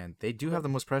 and they do have Okay. the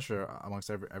most pressure amongst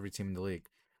every team in the league,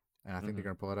 and I think they're hmm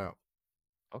gonna pull it out.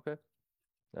 Okay.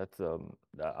 That's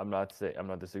I'm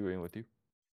not disagreeing with you.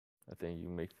 I think you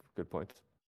make good points.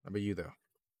 How about you though?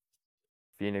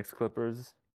 Phoenix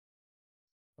Clippers,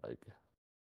 like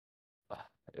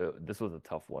this was a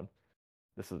tough one.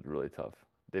 This was really tough.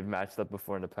 They've matched up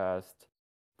before in the past,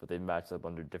 but they've matched up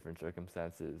under different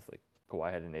circumstances. Like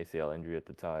Kawhi had an ACL injury at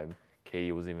the time.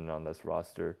 KD was even on this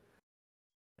roster.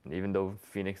 And even though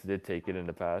Phoenix did take it in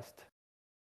the past,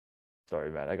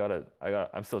 sorry man,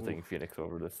 I'm still Ooh, taking Phoenix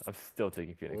over this. I'm still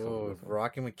taking Phoenix over oh, this one.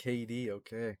 rocking with KD.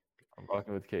 Okay. I'm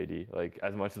rocking with KD. Like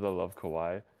as much as I love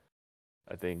Kawhi,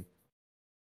 I think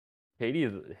KD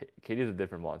is KD is a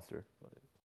different monster.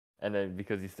 And then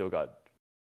because he's still got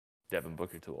Devin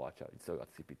Booker to watch out, he's still got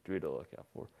CP3 to look out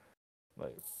for.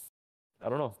 Like I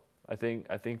don't know. I think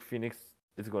Phoenix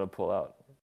is going to pull out,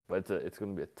 but it's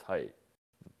going to be a tight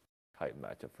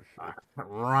matchup for sure.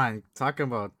 Ryan, talking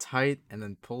about tight and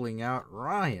then pulling out.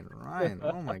 Ryan.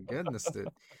 Oh my goodness, dude.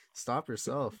 Stop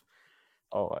yourself.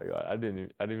 Oh my god, I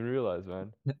didn't even realize,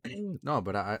 man. No,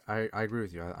 but I agree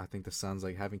with you. I think the Suns,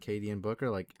 like having KD and Booker,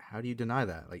 like how do you deny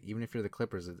that? Like even if you're the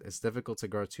Clippers, it's difficult to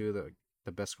guard two of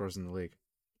the best scorers in the league.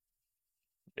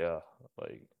 Yeah,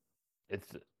 like it's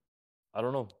I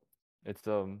don't know. It's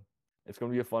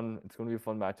gonna be a fun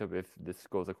matchup if this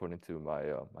goes according to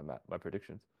my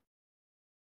predictions.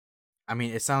 I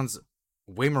mean, it sounds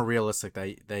way more realistic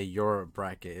that your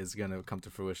bracket is gonna come to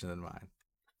fruition than mine.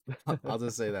 I'll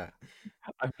just say that.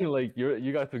 I feel like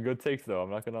you got some good takes though. I'm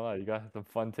not gonna lie, you got some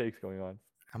fun takes going on.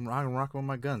 I'm rocking with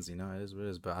my guns, you know. It is what it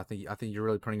is. But I think you're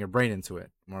really putting your brain into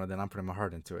it more than I'm putting my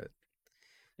heart into it.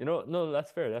 You know, no,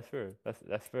 that's fair. That's fair.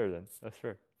 That's fair then. That's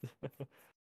fair.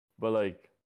 But like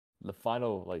the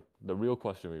final, like the real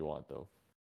question we want though,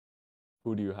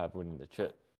 who do you have winning the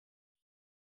chip?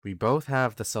 We both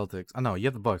have the Celtics. Oh no, you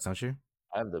have the Bucks, don't you?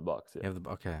 I have the Bucks. Yeah. You have the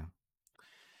okay.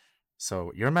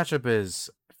 So your matchup is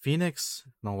Phoenix,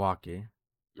 Milwaukee,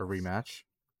 a Yes. rematch.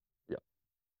 Yep.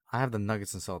 I have the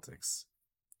Nuggets and Celtics.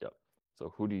 Yep.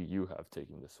 So who do you have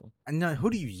taking this one? And now, who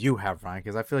do you have, Ryan?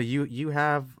 Because I feel like you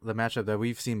have the matchup that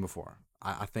we've seen before.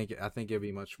 I think it'd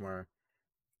be much more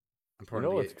You important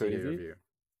know to what's get your crazy? view.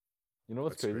 You know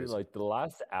what's What's crazy? crazy? Like the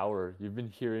last hour, you've been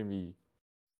hearing me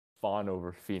fawn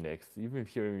over Phoenix. You've been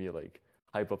hearing me like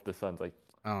hype up the Suns. Like,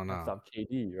 Oh can't no! stop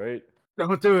KD, right?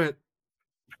 Don't do it!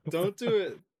 Don't do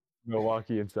it!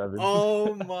 Milwaukee in 7.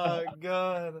 Oh my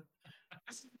god!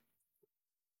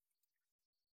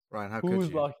 Ryan, how could Who's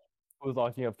you? lock? Who's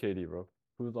locking up KD, bro?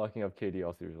 Who's locking up KD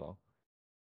all series long?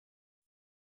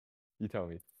 You tell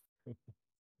me.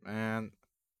 Man,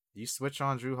 you switch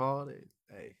on Drew Holiday.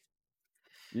 Hey,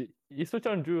 You switch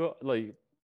on Drew. Like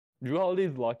Drew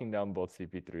Holiday's locking down both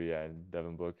CP3 and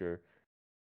Devin Booker.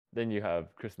 Then you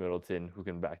have Chris Middleton who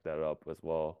can back that up as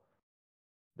well.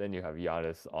 Then you have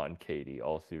Giannis on KD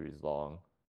all series long.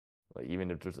 Like even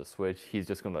if there's a switch, he's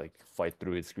just gonna like fight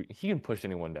through his screen. He can push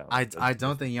anyone down. I don't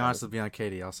That's think Giannis. Giannis will be on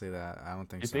KD. I'll say that. I don't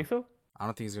think You so. think so? I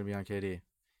don't think he's gonna be on KD.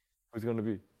 Who's gonna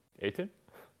be? Aiton?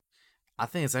 I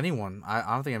think it's anyone. I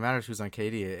don't think it matters who's on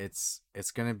KD.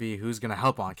 It's gonna be who's gonna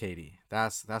help on KD.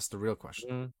 That's the real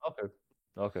question. Okay.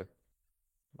 Okay.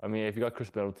 I mean, if you got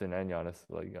Chris Middleton and Giannis,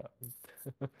 like,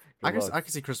 I good guess luck. I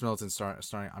can see Chris Middleton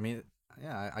starting. I mean,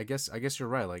 yeah, I guess you're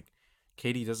right. Like,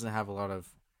 KD doesn't have a lot of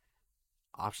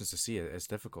options to see it. It's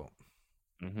difficult.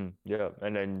 Yeah,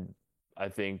 and then I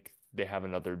think they have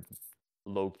another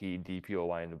low key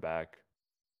DPOY in the back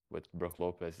with Brooke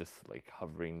Lopez just like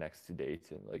hovering next to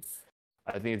Dayton. Like,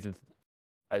 I think it's just,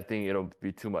 I think it'll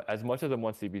be too much. As much as I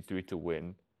want CP3 to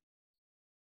win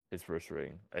his first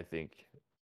ring, I think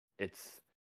it's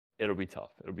it'll be tough.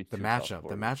 It'll be The too tough matchup, the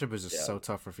for matchup is just yeah, so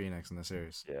tough for Phoenix in the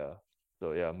series. yeah.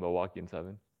 So yeah, Milwaukee in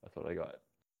 7. That's what I got.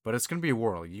 But it's gonna be a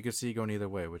war. Like, you can see it going either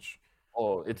way, Oh,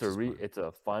 which is fun. it's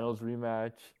a finals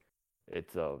rematch.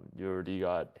 It's you already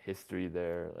got history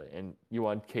there, and you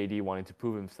want KD wanting to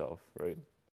prove himself, right?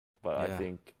 But Yeah,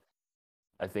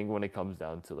 I think when it comes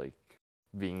down to like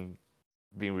being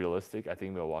being realistic, I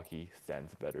think Milwaukee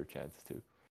stands a better chance too.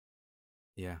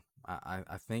 yeah.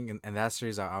 I think in that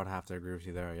series, I would have to agree with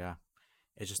you there. Yeah.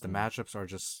 It's just the Mm. matchups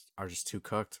are just too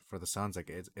cooked for the Suns. Like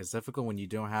it's difficult when you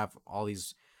don't have all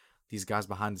these guys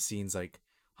behind the scenes like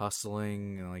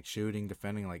hustling and like shooting,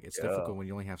 defending. Like it's Yeah, difficult when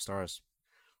you only have stars.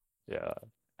 yeah,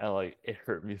 and like it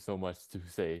hurt me so much to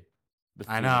say the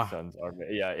I know. Phoenix Suns are.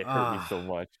 Yeah, it hurt me Ah, so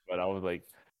much, but I was like,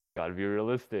 gotta be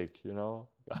realistic, you know?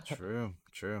 true.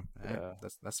 Yeah.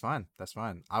 That's fine. That's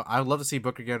fine. I'd love to see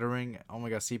Booker get a ring. Oh my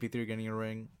god, CP3 getting a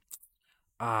ring.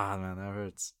 Ah man, that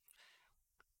hurts.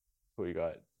 Who you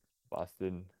got?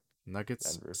 Boston,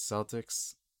 Nuggets, Denver.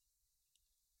 Celtics.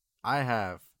 I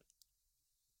have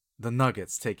the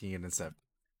Nuggets taking it in seven.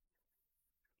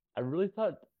 I really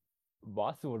thought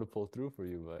Boston would have pulled through for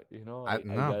you, but you know, I I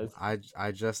no, guess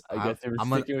I just I guess they were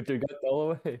I'm a sticking with their guts all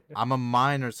the way. I'm a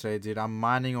miner today, dude. I'm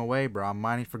mining away, bro. I'm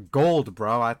mining for gold,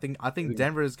 bro. I think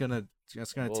Denver is gonna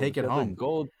just gonna Well, take it she has a home,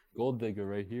 gold digger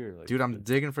right here. Like dude. I'm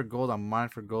digging for gold. I'm mining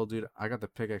for gold, dude. I got the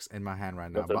pickaxe in my hand right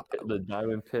now, got but the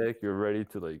diamond pick. You're ready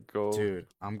to like go. dude,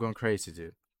 I'm going crazy,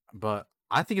 dude. But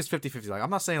I think it's 50-50. Like I'm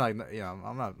not saying like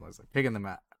I'm not like picking them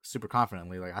at super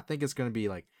confidently. Like I think it's gonna be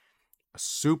like a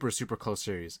super super close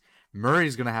series.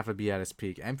 Murray's gonna have to be at his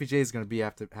peak. MPJ is gonna be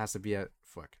has to be at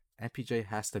fuck. MPJ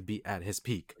has to be at his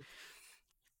peak.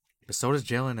 But so does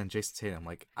Jalen and Jason Tatum.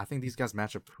 Like I think these guys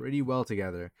match up pretty well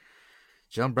together.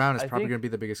 Jalen Brown is I probably think, gonna be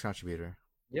the biggest contributor.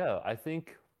 yeah, I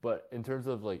think, but in terms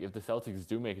of like if the Celtics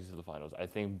do make it to the finals, I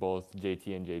think both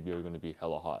JT and JB are going to be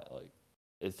hella hot. Like,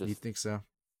 it's You just, think so?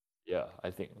 yeah,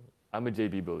 I think I'm a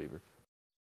JB believer.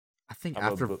 I think I'm a,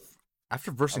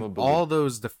 after I'm versing a believer. all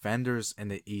those defenders in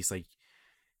the East, like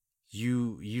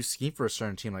you scheme for a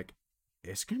certain team, like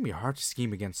it's gonna be hard to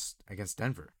scheme against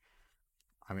Denver.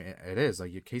 I mean, it is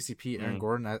like your KCP, Aaron Mm.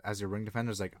 Gordon as your ring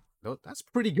defenders. Like that's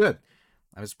pretty good.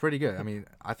 It's pretty good. I mean,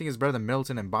 I think it's better than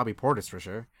Middleton and Bobby Portis for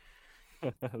sure.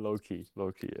 Low key,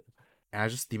 low key.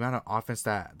 And just the amount of offense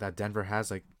that Denver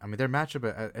has, like I mean, their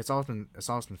matchup it's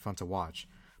always been fun to watch,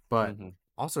 but Mm-hmm.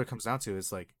 also it comes down to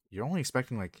is like you're only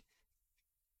expecting like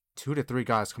 2 to 3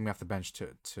 guys coming off the bench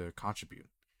to contribute.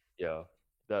 Yeah,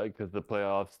 that because the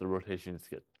playoffs, the rotations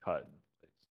get cut.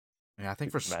 And I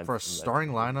think Like, man, for a man, starting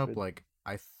lineup, stupid. like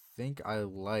think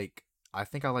I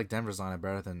think I like Denver's lineup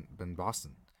better than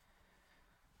Boston.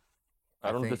 I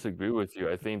I don't think disagree with you.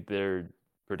 I think they're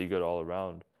pretty good all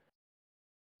around.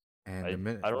 and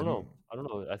I don't know. I don't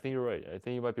know. I think you're right. I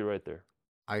think you might be right there.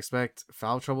 I expect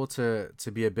foul trouble to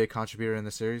be a big contributor in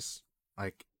the series.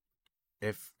 Like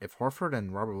if Horford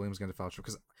and Robert Williams get into foul trouble,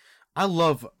 because I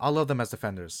love them as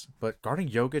defenders, but guarding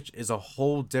Jokic is a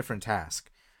whole different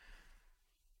task.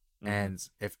 Mm-hmm. And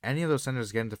if any of those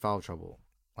centers get into foul trouble,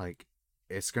 like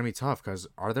it's gonna be tough. Because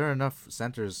are there enough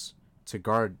centers to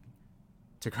guard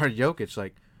Jokic?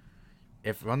 Like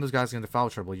if one of those guys get into foul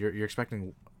trouble, you're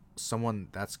expecting someone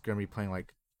that's gonna be playing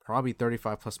like probably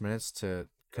 35 plus minutes to Yeah.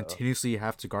 continuously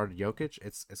have to guard Jokic.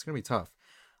 It's gonna be tough.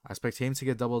 I expect him to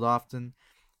get doubled often.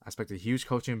 I expect a huge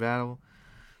coaching battle,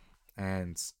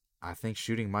 and I think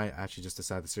shooting might actually just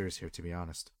decide the series here. To be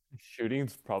honest,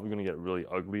 Shooting's probably gonna get really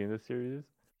ugly in this series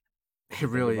if it you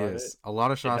think really about it. is. A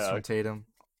lot of shots Yeah, from Tatum,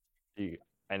 you-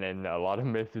 and then a lot of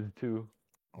misses too.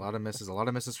 a lot of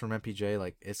misses from MPJ.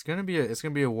 Like it's gonna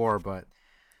be a war. But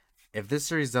if this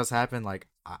series does happen, like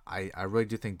I really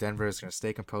do think Denver is gonna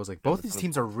stay composed. Like both Denver's these gonna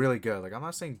teams are pull through. really good. Like I'm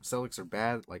not saying Celtics are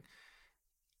bad. Like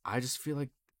I just feel like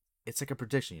it's like a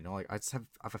prediction. Like I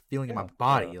have a feeling in my Yeah, yeah.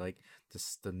 body. Like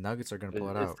the Nuggets are gonna pull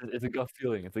it It's out. it's a gut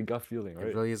feeling. It's a gut feeling, It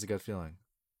right? really is a good feeling.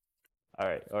 All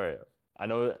right, all right. I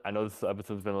know this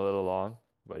episode's been a little long,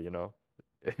 but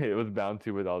it was bound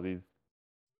to with all these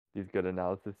good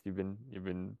analysis you've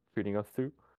been treating us to.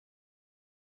 Of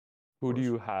Who do course.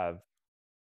 you have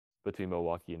between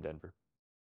Milwaukee and Denver?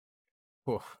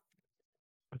 Whew.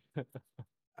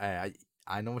 I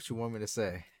I know what you want me to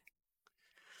say.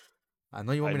 I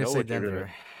know you want I me to know say what you're gonna.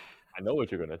 Denver. I know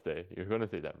what you're gonna say. You're gonna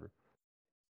say Denver.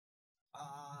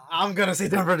 I'm gonna say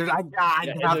It's a Denver, dude. I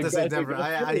yeah. have to say It's a Denver. gut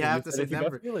I feeling. You have to said say it's a gut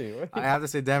Denver. feeling, I right? have to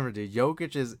say Denver, dude.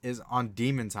 Jokic is on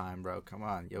demon time, bro. Come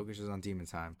on, Jokic is on demon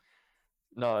time.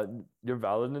 No, you're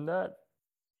valid in that.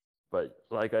 But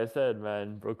like I said,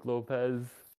 man, Brook Lopez,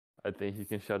 I think he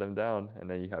can shut him down. And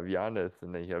then you have Giannis,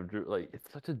 and then you have Drew. Like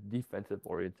it's such a defensive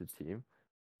oriented team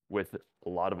with a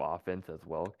lot of offense as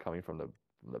well coming from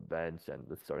the bench and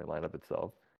the starting lineup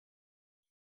itself.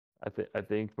 I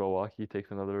think Milwaukee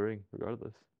takes another ring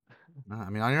regardless. I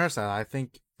mean, on your side, I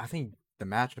think the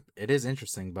matchup it is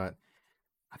interesting, but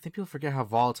I think people forget how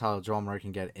volatile Joel Murray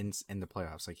can get in the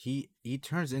playoffs. Like he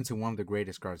turns into one of the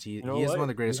greatest guards. He You know he is one of what?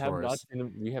 the greatest scorers.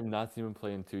 We have not seen him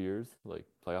play in 2 years, like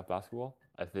playoff basketball.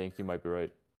 I think you might be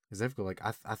right. It's difficult. Like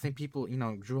I think people,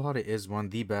 Drew Holiday is one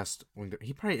of the best.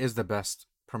 He probably is the best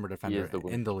perimeter He defender is the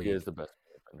wing. in the He is league. the best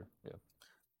defender. Yeah.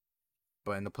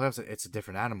 But in the playoffs, it's a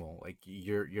different animal. Like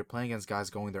you're playing against guys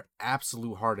going their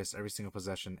absolute hardest every single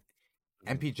possession.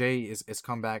 Mhm. MPJ is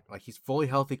come back like he's fully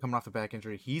healthy coming off a back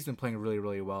injury. He's been playing really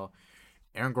really well.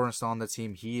 Aaron Gordon's still on the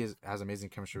team. Has amazing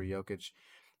chemistry with Jokic,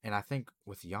 and I think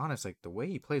with Giannis, like the way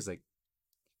he plays, like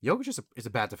Jokic is a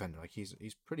bad defender. Like he's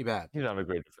pretty bad. He's not a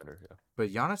great defender. Yeah.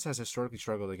 But Giannis has historically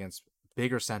struggled against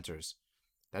bigger centers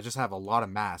that just have a lot of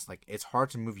mass. Like it's hard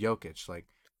to move Jokic. Like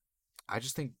I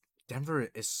just think Denver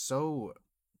is so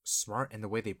smart in the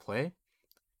way they play.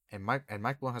 And Mike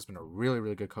Malone has been a really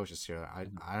really good coach this year. I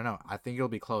Mhm. I don't know. I think it'll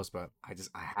be close, but I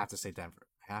have to say Denver.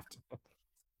 I have to.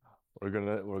 We're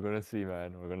gonna see,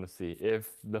 man. We're gonna see if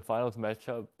the finals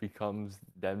matchup becomes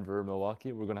Denver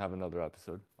Milwaukee. We're gonna have another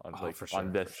episode on Oh, like for on sure, for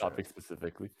this sure. topic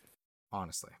specifically.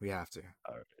 Honestly, we have to.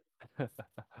 All right.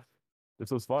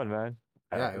 This was fun, man.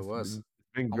 Yeah, it It's was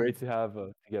been great almost, to have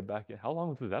to get back in. How long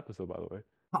was this episode, by the way?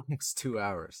 almost 2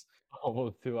 hours.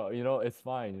 Almost 2 hours. It's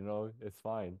fine. It's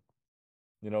fine.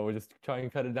 We're just trying to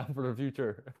cut it down for the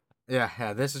future.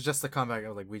 Yeah. This is just the comeback.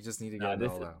 Of like, we just need to get Nah, it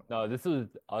this all out. no, this was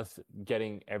us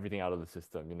getting everything out of the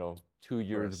system. 2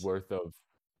 years Course. worth of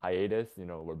hiatus.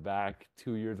 We're back.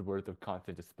 2 years worth of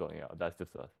content just spilling out. That's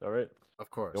just us. All right. Of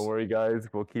Don't course. worry, guys.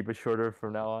 We'll keep it shorter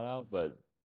from now on out. But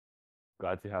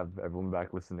glad to have everyone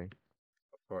back listening.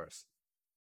 Of course.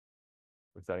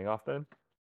 We're signing off then.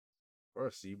 Of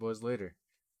course. See you boys later.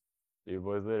 See you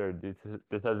boys later.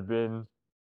 This has been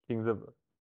Kings of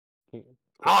King,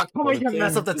 Oh, come on, Court you of can't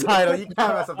mess up Kings. the title. You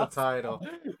can't mess up the title.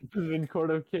 This has been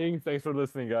Court of Kings. Thanks for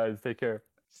listening, guys. Take care.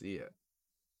 See ya.